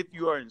 as if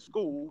you are in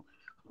school,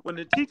 when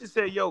the teacher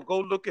say, yo, go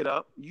look it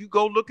up, you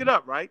go look it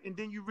up, right? And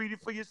then you read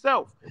it for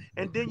yourself.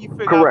 And then you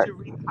figure out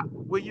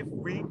where your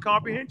reading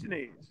comprehension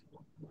is.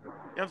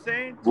 You know what I'm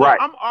saying? So Right.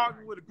 I'm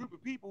arguing with a group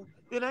of people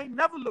that ain't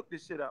never looked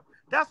this shit up.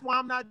 That's why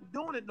I'm not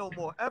doing it no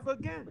more, ever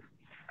again.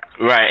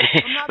 Right.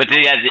 I'm not But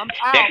doing then, it.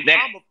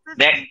 I'm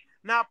officially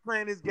not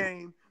playing this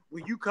game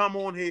when you come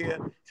on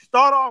here,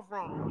 start off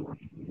wrong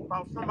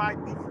about somebody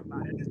beat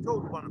somebody. I just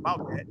told you one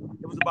about that.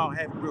 It was about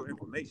having real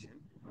information.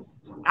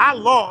 I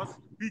lost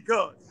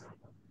because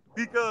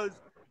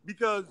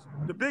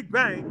the Big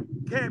Bang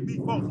can't be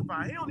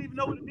falsified. He don't even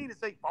know what it means to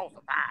say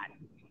falsified.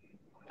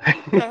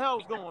 What the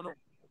hell's going on?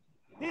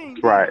 He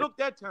ain't Right. looked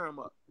that term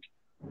up.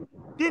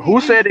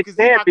 Who said it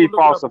can't be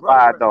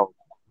falsified though?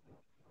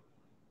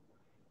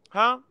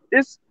 Huh?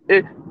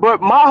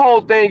 But my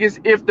whole thing is,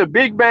 if the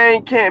Big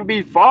Bang can't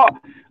be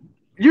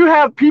you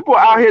have people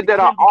out here that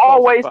are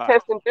always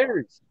testing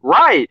theories.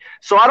 Right.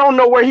 So I don't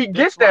know where he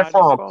gets that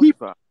from.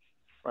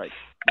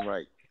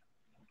 Right.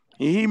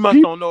 He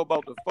must don't know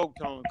about the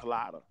photon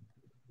collider.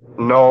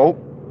 No.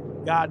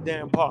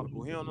 Goddamn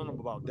particle. He don't know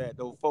about that.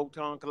 Those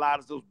photon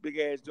colliders, those big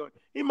ass joints.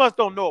 He must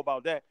don't know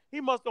about that.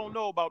 He must don't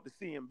know about the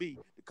CMB,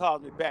 the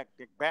cosmic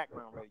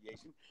background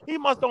radiation. He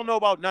must don't know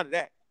about none of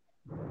that.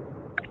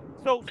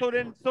 So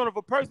if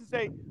a person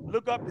say,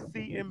 look up the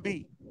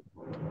CMB,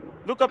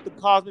 look up the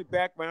cosmic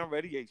background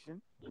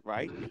radiation,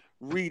 right?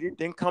 Read it,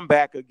 then come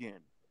back again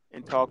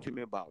and talk to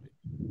me about it.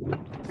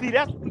 See,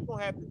 that's what we're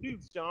gonna have to do,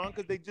 Sean,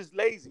 because they just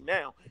lazy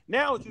now.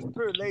 Now it's just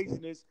pure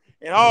laziness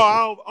and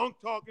I'm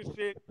talking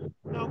shit.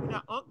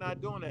 No, Unc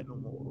not doing that no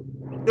more.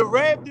 The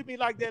Rev did me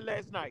like that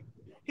last night.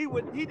 He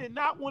did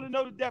not want to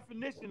know the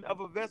definition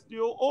of a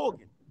vestigial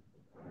organ.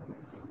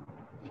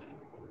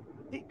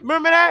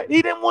 Remember that?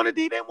 He didn't want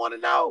to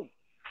know.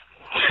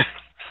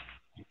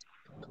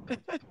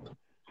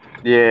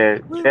 Yeah.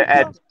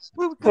 At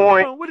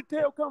point, where did the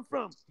tail come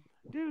from?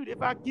 Dude,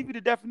 if I give you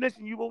the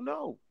definition, you won't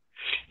know.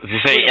 You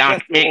say,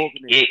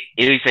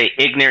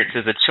 ignorance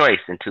is a choice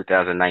in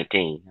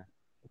 2019.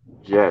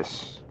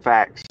 Yes.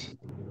 Facts.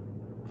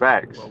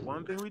 Well,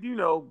 one thing we do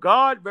know,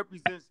 God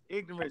represents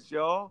ignorance,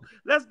 y'all.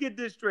 Let's get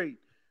this straight.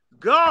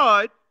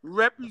 God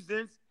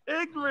represents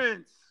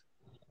ignorance.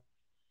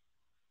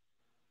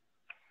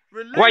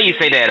 Religion, why you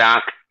say that,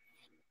 Unc?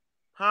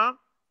 Huh?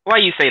 Why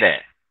you say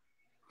that?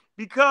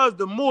 Because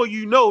the more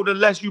you know, the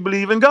less you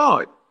believe in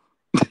God.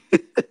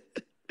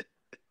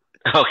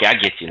 Okay, I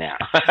get you now.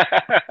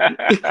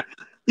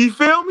 You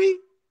feel me?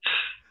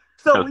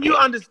 So when you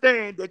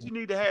understand that you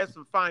need to have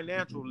some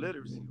financial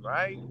literacy,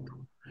 right?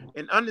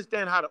 And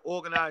understand how to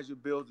organize your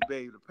bills to be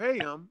able to pay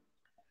them,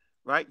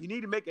 right? You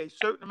need to make a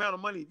certain amount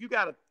of money. If you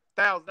got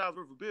 $1,000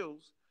 worth of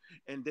bills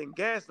and then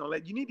gas and all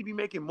that, you need to be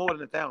making more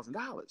than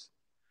 $1,000.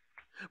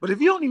 But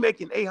if you're only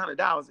making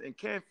 $800 and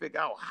can't figure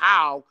out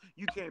how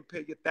you can't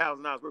pay your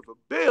 $1,000 worth of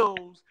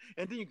bills,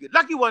 and then you get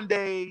lucky one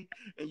day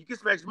and you get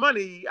some extra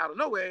money out of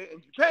nowhere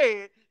and you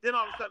pay it, then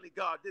all of a sudden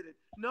God did it.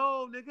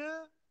 No,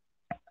 nigga.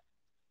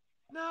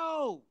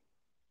 No.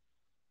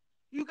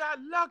 You got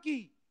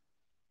lucky.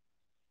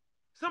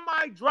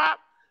 Somebody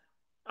dropped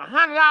a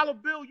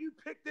 $100 bill, you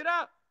picked it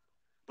up.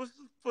 But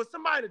for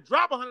somebody to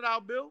drop a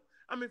 $100 bill,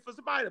 for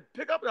somebody to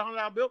pick up a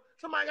 $100 bill,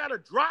 somebody got to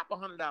drop a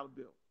 $100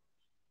 bill.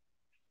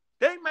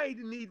 They may have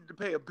needed to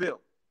pay a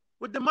bill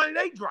with the money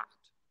they dropped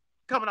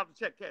coming out the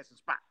check cashing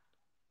spot.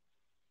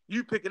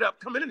 You pick it up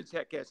coming in the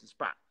check cashing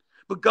spot.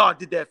 But God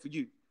did that for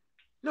you.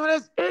 No,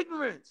 that's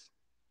ignorance.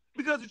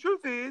 Because the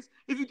truth is,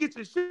 if you get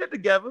your shit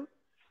together,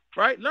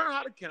 right, learn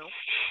how to count,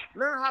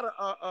 learn how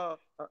to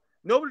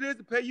know what it is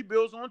to pay your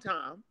bills on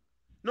time,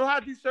 know how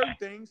to do certain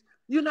things,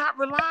 you're not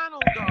relying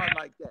on God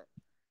like that.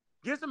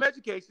 Get some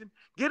education,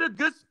 get a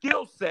good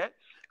skill set,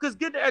 because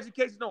getting the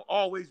education don't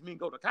always mean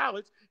go to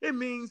college. It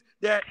means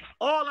that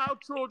all our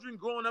children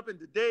growing up in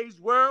today's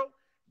world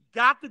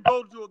got to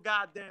go to a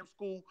goddamn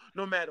school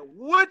no matter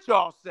what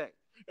y'all say.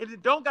 And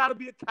it don't got to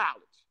be a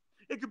college.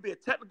 It could be a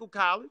technical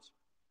college,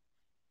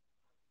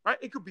 right?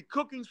 It could be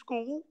cooking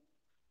school.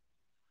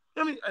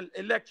 An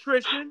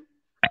electrician.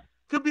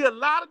 Could be a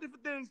lot of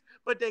different things,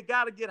 but they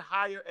got to get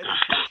higher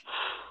education.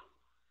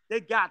 They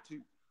got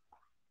to.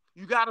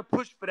 You got to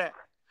push for that.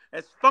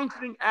 As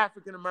functioning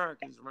African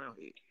Americans around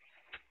here.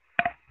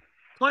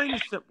 Plain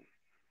and simple.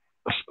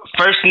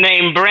 First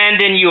name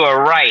Brandon, you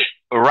are right.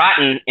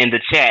 Rotten in the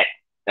chat.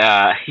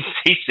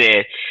 He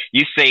said,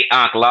 "You say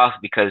Ankh lost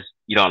because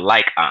you don't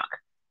like Ankh,"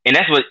 and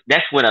that's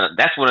what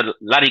a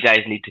lot of you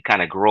guys need to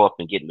kind of grow up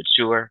and get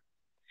mature.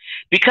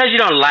 Because you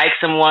don't like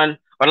someone,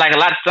 or like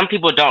some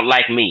people don't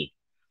like me.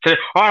 So,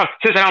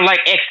 since I don't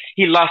like X,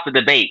 he lost the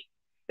debate.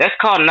 That's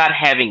called not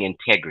having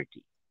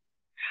integrity.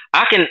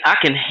 I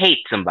can hate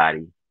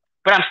somebody,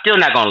 but I'm still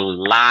not gonna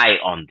lie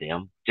on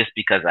them just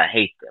because I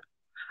hate them.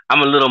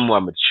 I'm a little more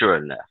mature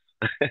enough.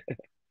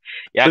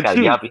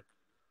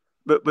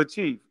 But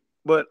Chief,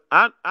 but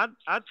I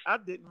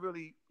didn't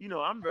really,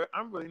 I'm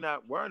really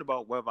not worried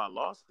about whether I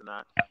lost or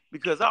not,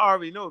 because I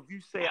already know if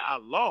you say I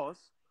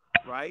lost,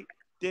 right,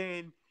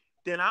 then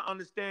I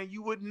understand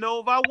you wouldn't know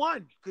if I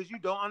won because you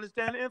don't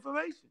understand the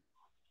information.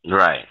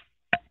 Right.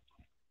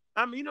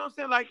 You know what I'm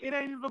saying? Like, it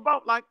ain't even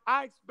about, like,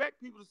 I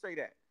expect people to say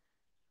that.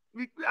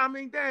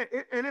 Dan,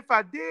 and if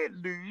I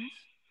did lose,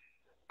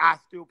 I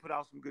still put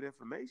out some good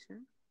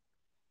information.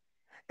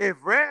 If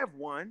Rev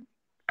won,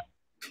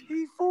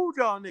 he fooled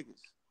y'all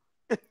niggas.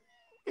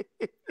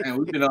 Man,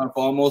 we've been on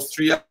for almost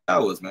 3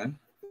 hours, man.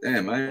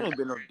 Damn, I ain't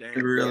been no damn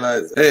didn't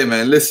realize. Hey,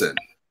 man, listen.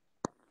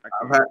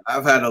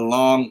 I've had a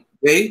long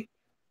day.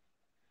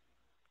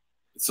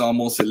 It's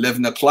almost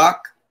 11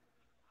 o'clock.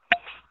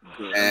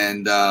 Good.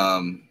 And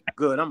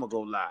good. I'm gonna go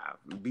live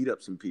and beat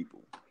up some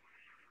people.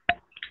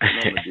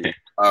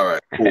 All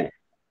right, cool. All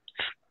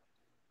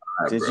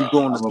right, Since bro. you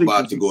going to I'm sleep,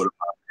 about to go to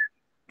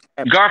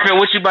Garfield,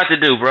 what you about to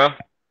do, bro?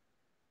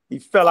 He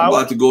fell out. I'm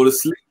about to go to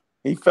sleep.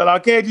 He fell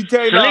out. Can't you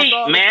tell you sleep,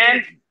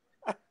 man?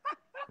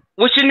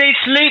 What you need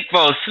sleep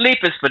for? Sleep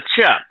is for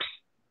chumps.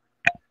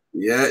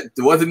 Yeah,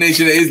 what the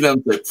Nation of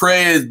Islam said,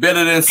 prayer is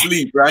better than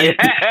sleep, right?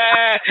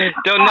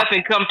 Don't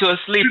nothing come to a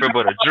sleeper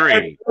but a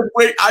dream.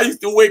 I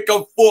used to wake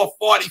up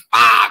 4:45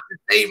 to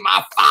say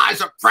my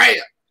 5 of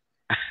prayer.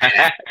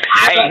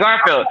 Hey,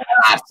 Garfield.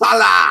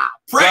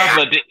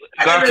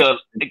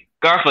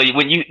 Garfield,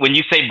 when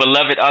you say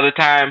beloved all the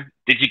time,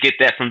 did you get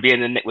that from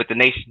being with the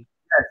Nation?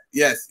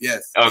 Yes.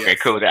 Okay, yes.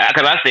 cool.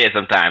 Because I say it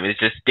sometimes. It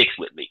just sticks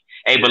with me.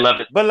 Hey,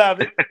 beloved.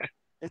 Beloved.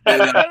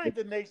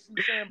 The Nation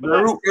saying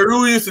beloved.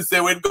 Eru used to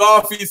say, when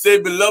Garfield say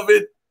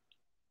beloved,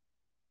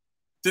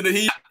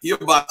 he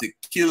about to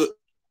kill,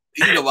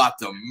 he about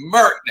to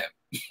murk them.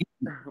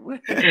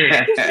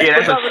 Yeah,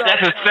 that's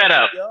a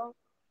setup.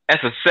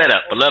 That's a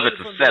setup. Beloved,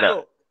 it's a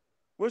setup.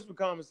 Whisper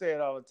Common say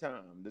it all the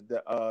time.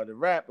 The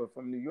rapper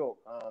from New York,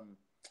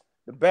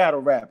 the battle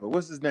rapper.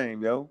 What's his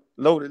name, yo?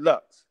 Loaded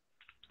Lux.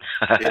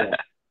 Yeah.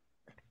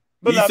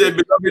 He Beloved. said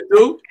beloved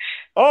too?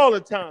 All the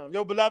time.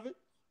 Yo, beloved.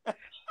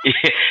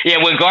 Yeah,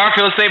 when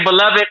Garfield say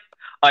beloved,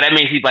 oh, that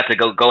means he's about to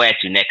go at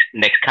you next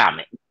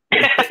comment.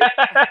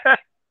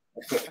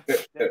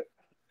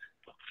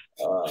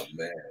 Oh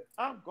man.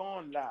 I'm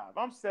going live.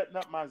 I'm setting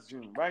up my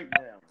Zoom right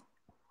now.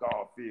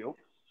 Garfield.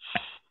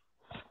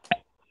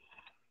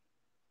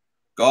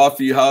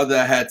 Garfield, how's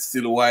that hat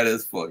still white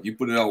as fuck? You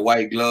put it on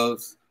white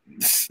gloves?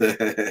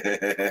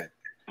 Leave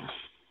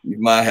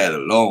my hat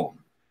alone.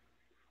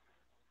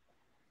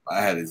 My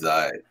hat is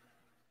all right.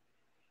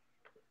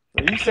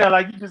 So you sound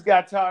like you just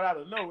got tired out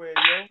of nowhere,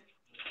 yo.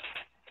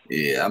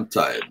 Yeah, I'm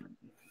tired.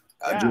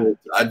 I Yeah.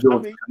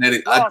 drove to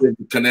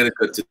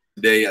Connecticut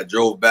today. I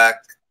drove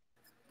back.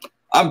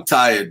 I'm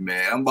tired,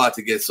 man. I'm about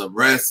to get some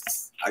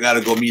rest. I gotta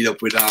go meet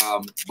up with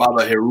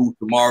Baba Heru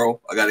tomorrow.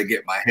 I gotta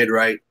get my head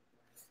right.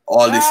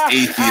 All this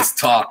atheist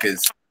talk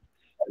has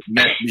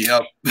messed me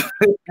up.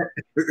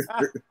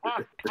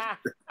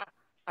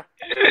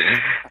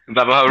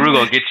 Baba Haru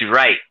gonna get you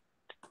right.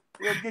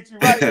 He'll get you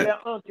right with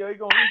that unk, yo. He's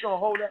gonna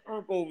hold that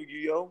unk over you,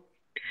 yo.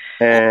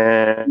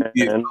 And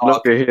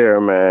look at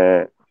here,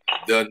 man.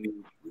 Done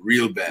me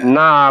real bad.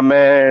 Nah,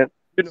 man.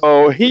 You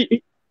know,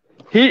 he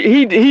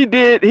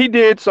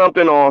did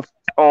something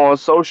on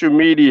social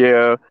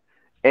media,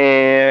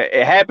 and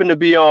it happened to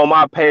be on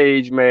my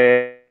page,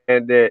 man.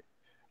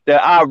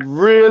 That I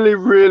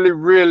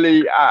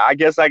really, I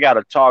guess I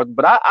gotta talk,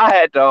 but I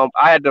had to,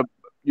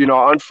 you know,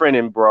 unfriend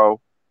him,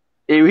 bro.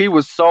 He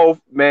was so,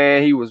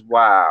 man, he was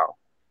wild.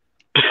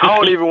 I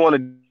don't even want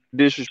to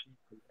disrespect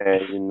him,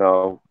 man, you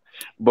know,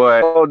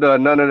 but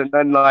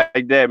nothing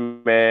like that,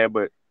 man.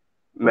 But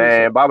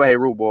man, Baba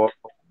Heru, boy.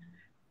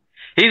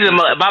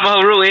 Baba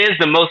Haru is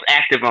the most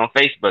active on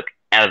Facebook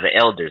out of the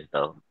elders,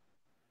 though.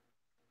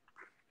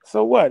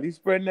 So what? He's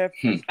spreading that.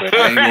 I ain't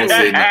gonna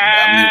say nothing.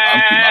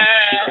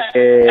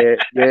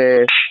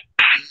 Yeah.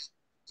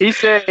 He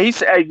said, he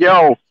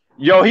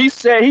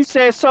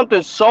said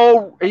something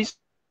so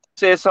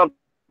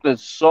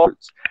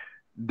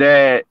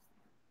that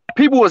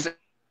people was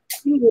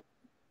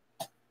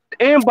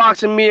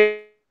inboxing me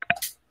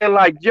and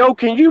like, yo,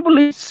 can you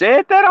believe he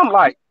said that? I'm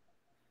like,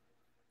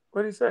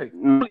 what did he say?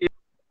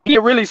 He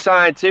really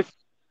scientific.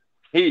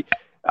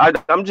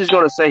 I'm just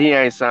gonna say he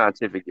ain't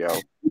scientific, yo.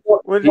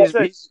 What did he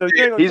say? So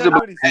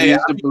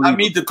I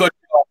need to cut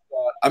you off.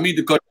 I need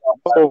to cut you off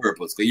on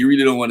purpose because you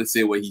really don't want to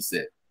say what he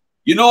said.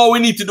 You know, we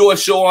need to do a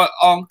show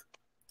on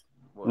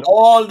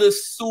all the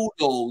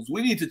pseudos.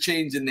 We need to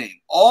change the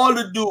name. All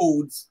the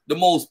dudes, the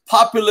most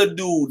popular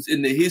dudes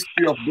in the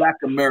history of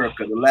Black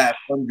America, the last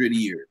 100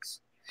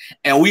 years,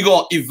 and we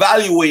gonna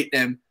evaluate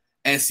them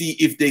and see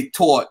if they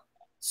taught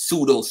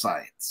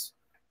pseudoscience.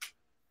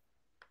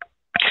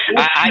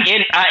 I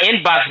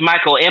inboxed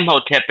Michael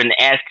Imhotep and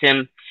asked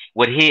him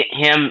would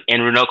him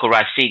and Runoko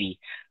Rashidi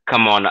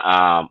come on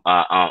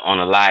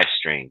a live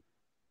stream.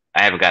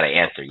 I haven't got an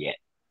answer yet.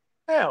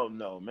 Hell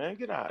no, man.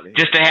 Get out of here.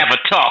 Just to have a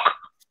talk.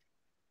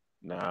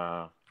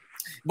 Nah.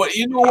 But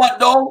you know what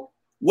though?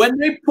 When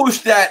they push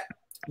that,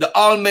 the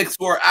Olmecs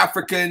were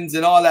Africans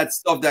and all that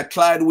stuff, that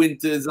Clyde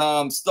Winters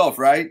stuff,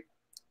 right?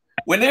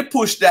 When they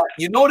push that,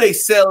 you know they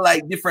sell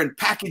like different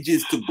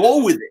packages to go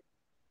with it.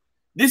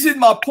 This is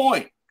my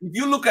point. If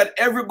you look at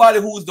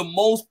everybody who's the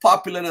most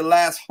popular the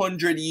last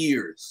 100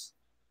 years,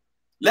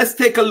 let's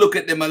take a look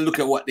at them and look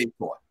at what they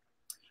taught.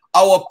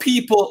 Our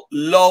people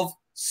love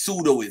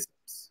pseudoisms.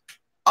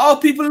 Our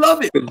people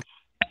love it. They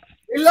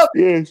love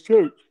it. Yeah, it's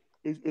church.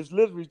 It's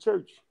literally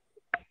church.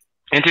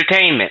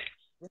 Entertainment.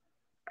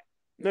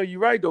 No,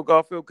 you're right though,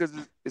 Garfield, because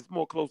it's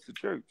more close to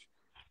church.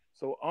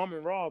 So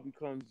Amun Ra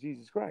becomes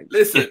Jesus Christ.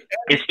 Listen,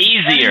 it's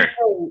easier.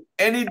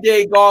 Any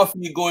day,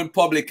 Garfield, you go in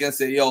public and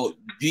say, "Yo,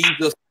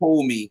 Jesus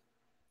told me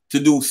to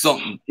do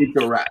something." It's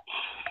a wrap.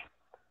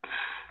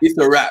 It's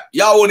a wrap.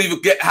 Y'all won't even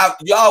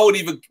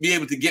be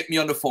able to get me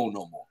on the phone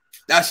no more.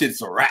 That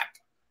shit's a wrap.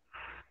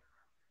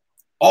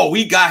 Oh,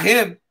 we got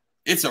him.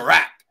 It's a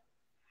wrap.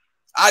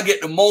 I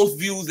get the most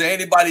views than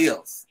anybody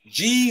else.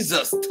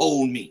 Jesus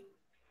told me.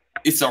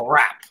 It's a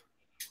wrap.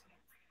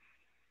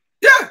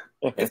 Yeah,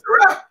 it's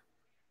a wrap.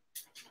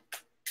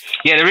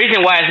 Yeah, the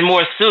reason why it's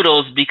more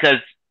pseudos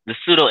because the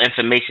pseudo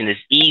information is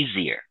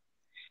easier.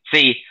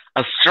 See,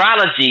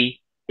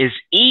 astrology is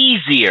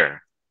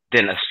easier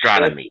than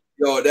astronomy.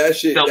 Yo, that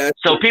shit.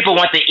 So people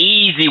want the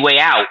easy way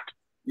out.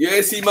 You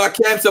ain't see my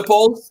Cancer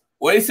post?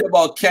 What do you say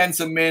about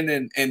Cancer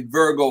men and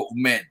Virgo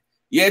men?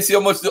 You ain't see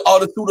how much all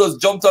the pseudos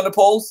jumped on the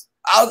post?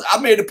 I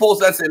made a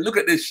post that said, look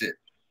at this shit.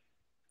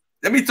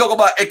 Let me talk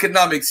about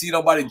economics, see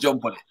nobody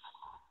jump on it.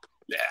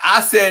 I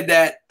said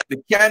that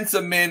the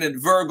Cancer men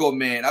and Virgo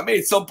men, I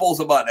made some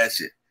posts about that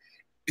shit.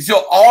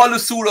 So all the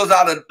pseudos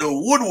out of the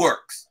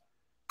woodworks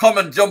come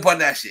and jump on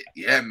that shit.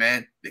 Yeah,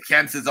 man, the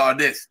Cancers are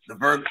this. The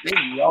Virgo, they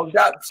love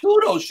that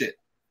pseudo shit.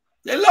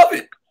 They love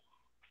it.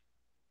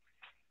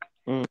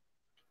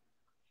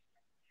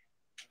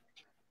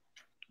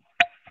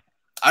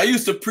 I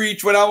used to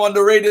preach when I'm on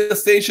the radio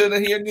station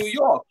here in New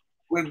York.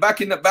 When back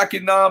in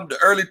the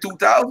early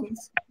 2000s,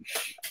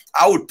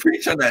 I would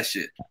preach on that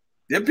shit.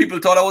 Then people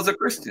thought I was a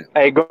Christian.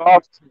 Hey,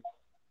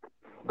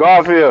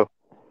 Garfield.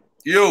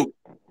 You.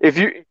 If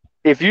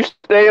you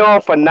stay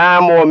on for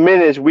 9 more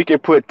minutes, we can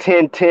put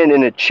 10-10 in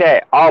the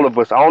chat. All of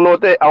us. I don't know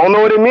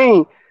what it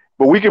means,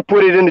 but we can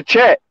put it in the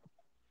chat.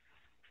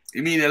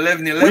 You mean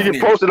 11-11? We can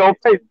post it on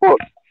Facebook.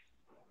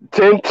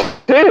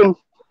 10-10.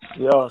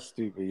 Y'all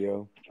stupid,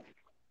 yo.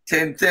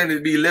 10-10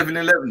 it'd be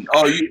 11-11.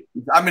 Oh,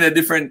 I'm in a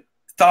different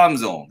time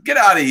zone. Get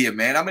out of here,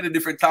 man. I'm in a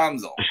different time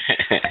zone.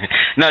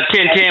 No,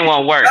 10-10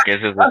 won't work.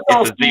 It's a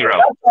zero.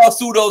 That's how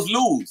pseudos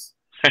lose.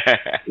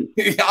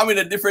 I'm in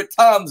a different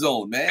time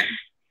zone, man.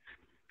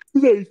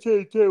 You say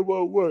 10-10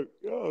 won't work.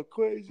 Y'all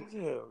crazy as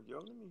hell,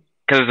 yo.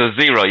 Because it's a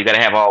zero. You got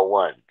to have all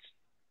ones.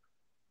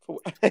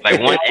 Like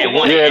one and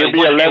one. Yeah, it'll be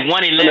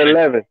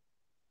 11-11.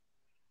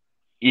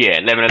 Yeah,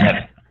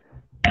 11-11.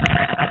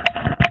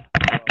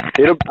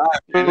 It'll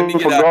be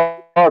for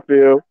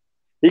Garfield.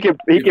 He can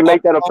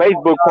make that a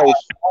Facebook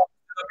post.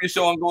 Up your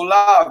show and go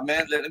live,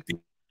 man. Let them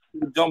people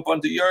jump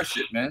onto your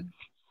shit, man.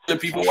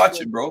 Let people watch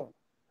it, bro.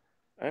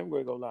 I'm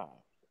gonna go live.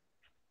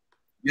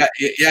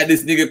 Yeah.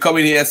 This nigga come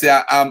in here and say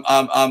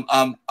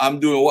I'm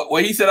doing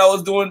what he said I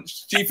was doing,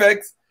 Chief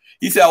X.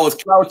 He said I was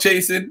cloud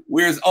chasing.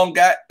 Where's Unc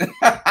at? Oh,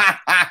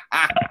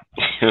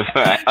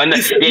 no.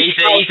 He said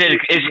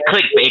it's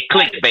clickbait.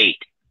 Clickbait.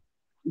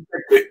 He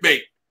said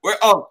clickbait. Where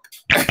Unc?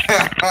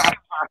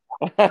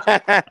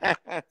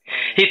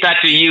 He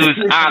thought you used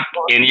Unc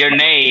in your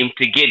name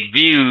to get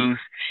views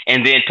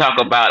and then talk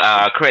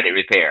about credit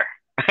repair.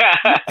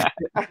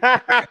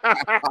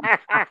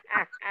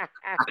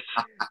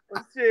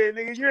 Well, shit,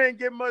 nigga, you ain't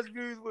get much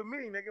views with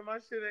me, nigga. My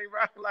shit ain't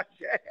rocking like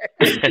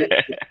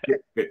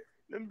that.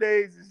 Them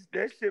days,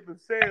 that shit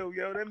was sale,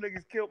 yo. Them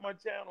niggas killed my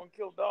channel and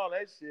killed all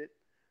that shit.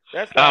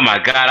 Oh my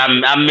God,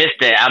 I missed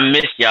that. I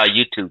missed y'all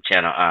YouTube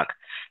channel, Unc.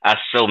 I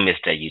so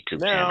missed that YouTube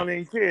channel. Now I don't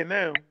even care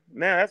now.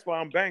 Now that's why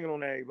I'm banging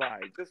on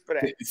everybody, just for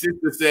that.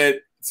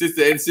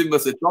 Sister and Simba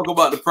said, talk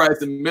about the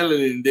price of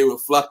melanin and they will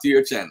flock to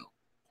your channel.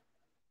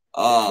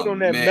 Oh, put on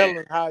that man.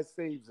 melanin, how it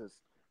saves us.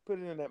 Put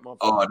it in that motherfucker.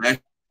 Oh,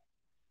 that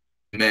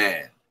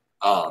man.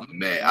 Oh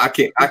man. I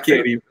can't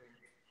even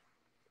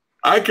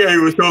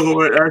talk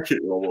about that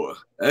shit no more.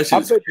 That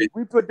shit's crazy.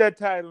 We put that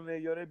title in there,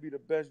 yo, that'd be the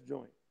best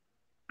joint.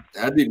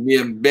 I think me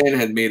and Ben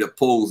had made a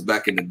post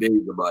back in the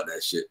days about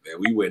that shit, man.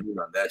 We went in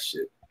on that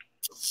shit.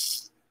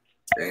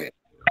 Damn.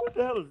 What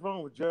the hell is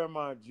wrong with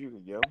Jeremiah Judah,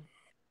 yo?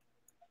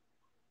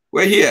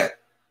 Where he at?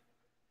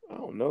 I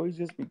don't know. He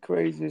just be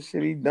crazy as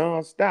shit. He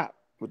non-stop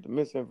with the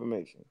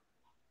misinformation.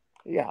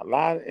 He got a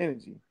lot of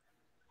energy.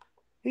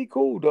 He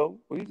cool, though,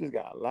 but he just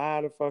got a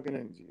lot of fucking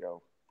energy,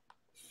 yo.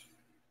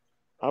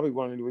 I'll be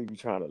wondering what he be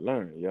trying to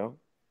learn, yo.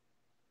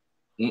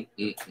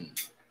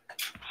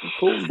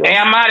 Cool, hey,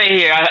 I'm out of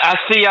here. I'll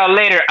see y'all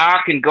later,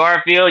 Ark and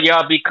Garfield.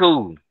 Y'all be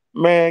cool.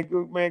 Man,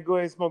 go ahead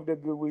and smoke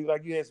that good weed.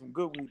 Like you had some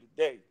good weed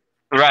today.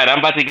 Right, I'm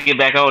about to get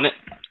back on it.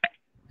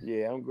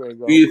 Yeah, I'm going to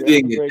go. You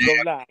think go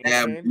live.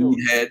 damn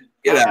head.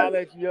 Get out. I'll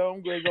let you, yo.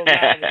 I'm going to go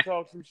live and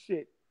talk some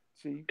shit.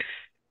 See?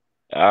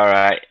 All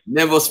right.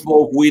 Never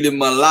smoked weed in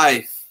my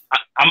life.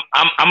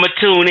 I'm gonna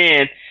tune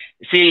in.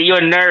 See, you're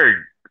a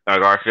nerd,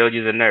 Garfield.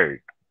 You're a nerd.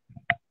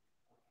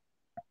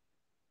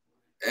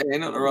 Hey,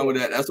 ain't nothing wrong with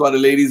that. That's why the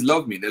ladies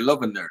love me. They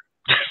love a nerd.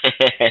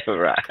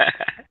 Right.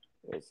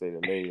 They say the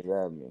ladies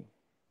love me.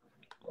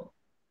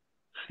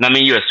 No, I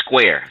mean, you're a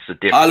square. It's a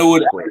different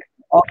Hollywood square.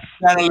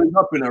 Channel is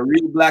up and a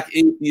Real Black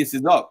Atheist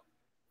is up.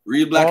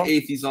 Real Black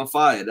Atheist on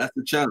fire. That's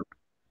the channel.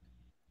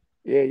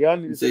 Yeah, y'all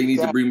need to say you need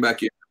to bring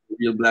back your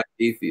Real Black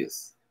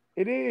Atheist.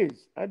 It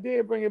is. I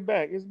did bring it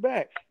back. It's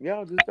back.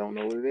 Y'all just don't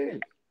know what it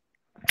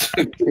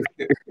is.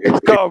 It's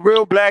called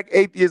Real Black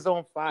Atheist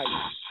on Fire.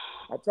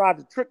 I tried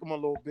to trick him a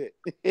little bit.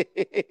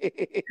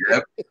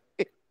 Yep.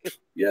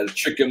 You had to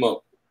trick him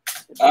up.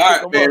 All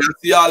right, man. I'll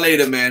see y'all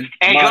later, man.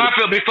 Hey,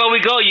 Garfield, before we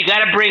go, you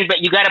gotta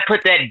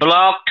put that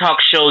blog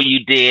talk show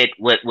you did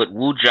with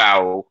Wu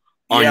Zhao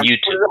on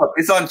YouTube.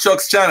 It's on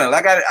Chuck's channel.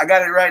 I got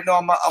it right now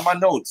on my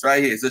notes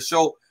right here. It's a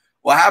show.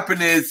 What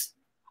happened is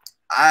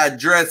I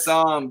address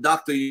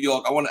Dr.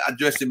 York. I want to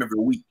address him every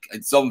week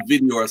in some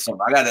video or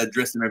something. I gotta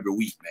address him every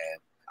week, man.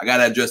 I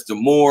gotta address the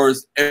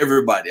Moors,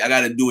 everybody. I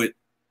gotta do it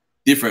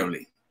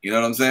differently. You know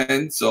what I'm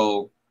saying?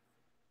 So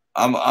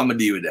I'm gonna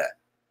deal with that.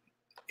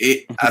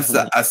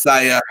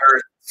 Asaya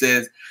Hurt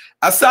says,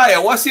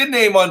 Asaya, what's your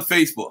name on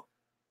Facebook?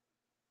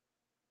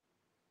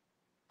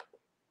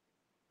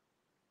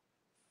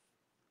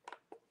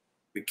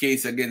 The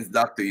case against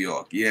Dr.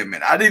 York. Yeah,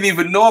 man. I didn't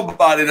even know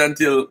about it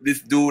until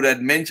this dude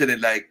had mentioned it.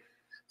 Like,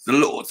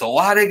 so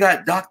why they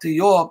got Dr.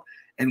 York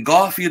and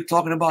Garfield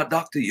talking about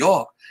Dr.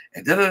 York?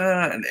 And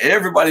and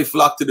everybody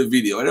flocked to the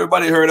video. And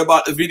everybody heard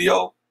about the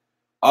video.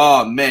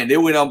 Oh, man. They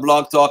went on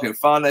Blog Talk and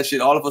found that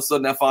shit. All of a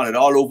sudden, I found it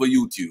all over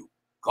YouTube.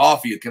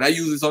 Garfield, can I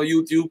use this on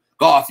YouTube?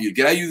 Garfield,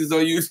 can I use this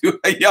on YouTube?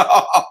 Yo,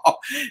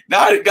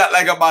 now it got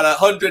like about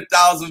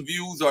 100,000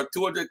 views or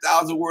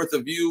 200,000 worth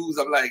of views.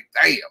 I'm like,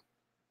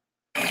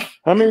 damn.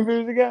 How many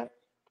views you got?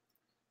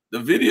 The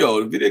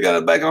video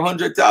got like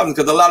 100,000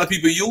 because a lot of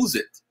people use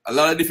it. A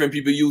lot of different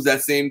people use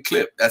that same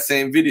clip, that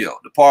same video,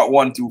 the part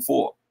 1 through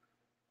 4.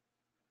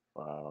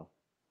 Wow.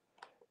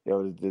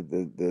 Yo,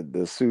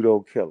 the pseudo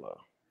killer.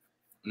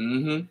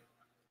 Mm-hmm.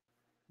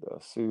 The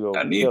pseudo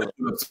I need killer. to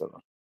put up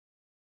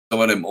some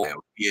of them,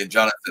 yeah,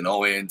 Jonathan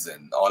Owens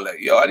and all that.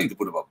 Yo, I need to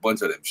put up a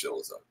bunch of them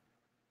shows up.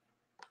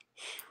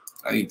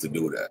 I need to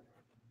do that.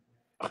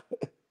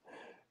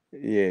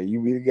 Yeah, you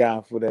be the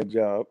guy for that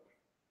job.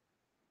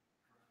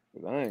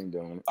 I ain't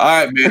doing it.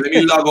 All right, man. Let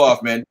me log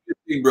off, man. Good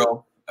thing,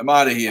 bro. I'm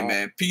out of here,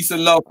 man. Peace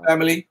and love,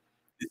 family.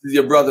 This is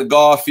your brother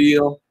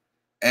Garfield,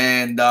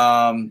 and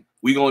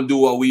we gonna do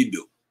what we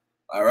do.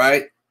 All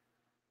right.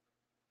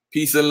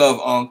 Peace and love,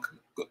 Unc.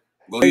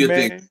 Go do your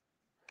thing.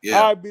 Yeah.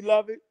 All right,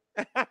 beloved.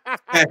 I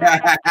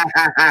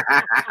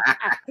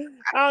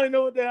don't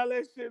know what the hell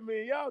that shit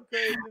mean. Y'all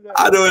crazy.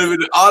 I don't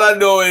even. All I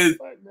know is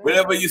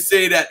whenever you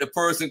say that, the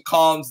person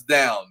calms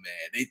down,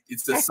 man.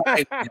 It's the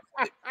science.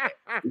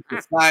 It's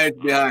the science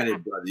behind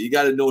it, brother. You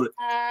gotta know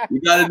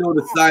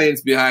the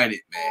science behind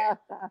it, man.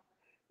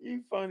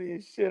 You funny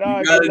as shit.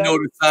 You gotta know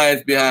the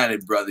science behind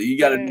it, brother. You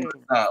gotta know the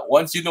science.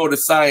 Once you know the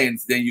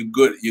science, then you're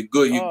good. You're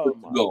good. You're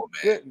good to go,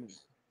 man. Goodness.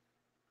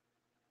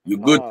 You're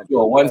good to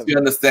go. Once you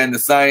understand the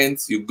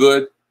science, you're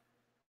good.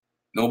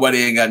 Nobody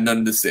ain't got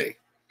nothing to say.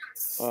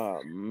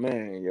 Oh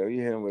man, yo,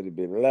 you hit him with the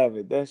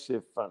beloved. That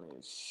shit funny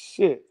as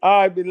shit. All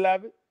right,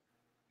 beloved.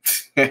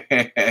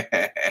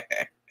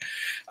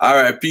 All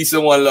right, peace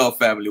and one love,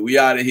 family. We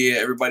out of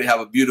here. Everybody have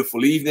a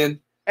beautiful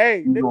evening.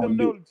 Hey, let them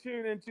know to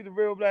tune into the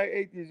Real Black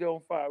Atheist on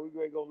fire. We're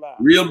gonna go live.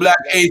 Real Black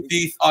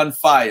Atheist on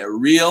fire.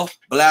 Real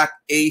Black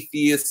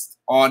Atheist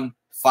on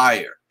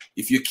fire.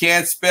 If you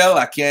can't spell,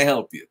 I can't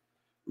help you.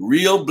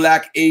 Real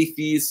Black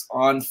Atheist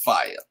on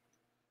fire.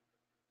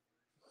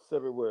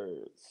 7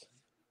 words.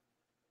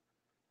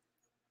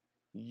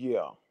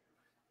 Yeah.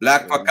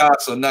 Black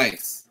Picasso,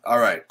 nice. All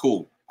right,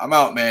 cool. I'm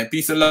out, man.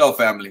 Peace and love,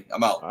 family.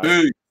 I'm out. Right.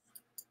 Peace.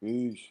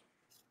 Peace.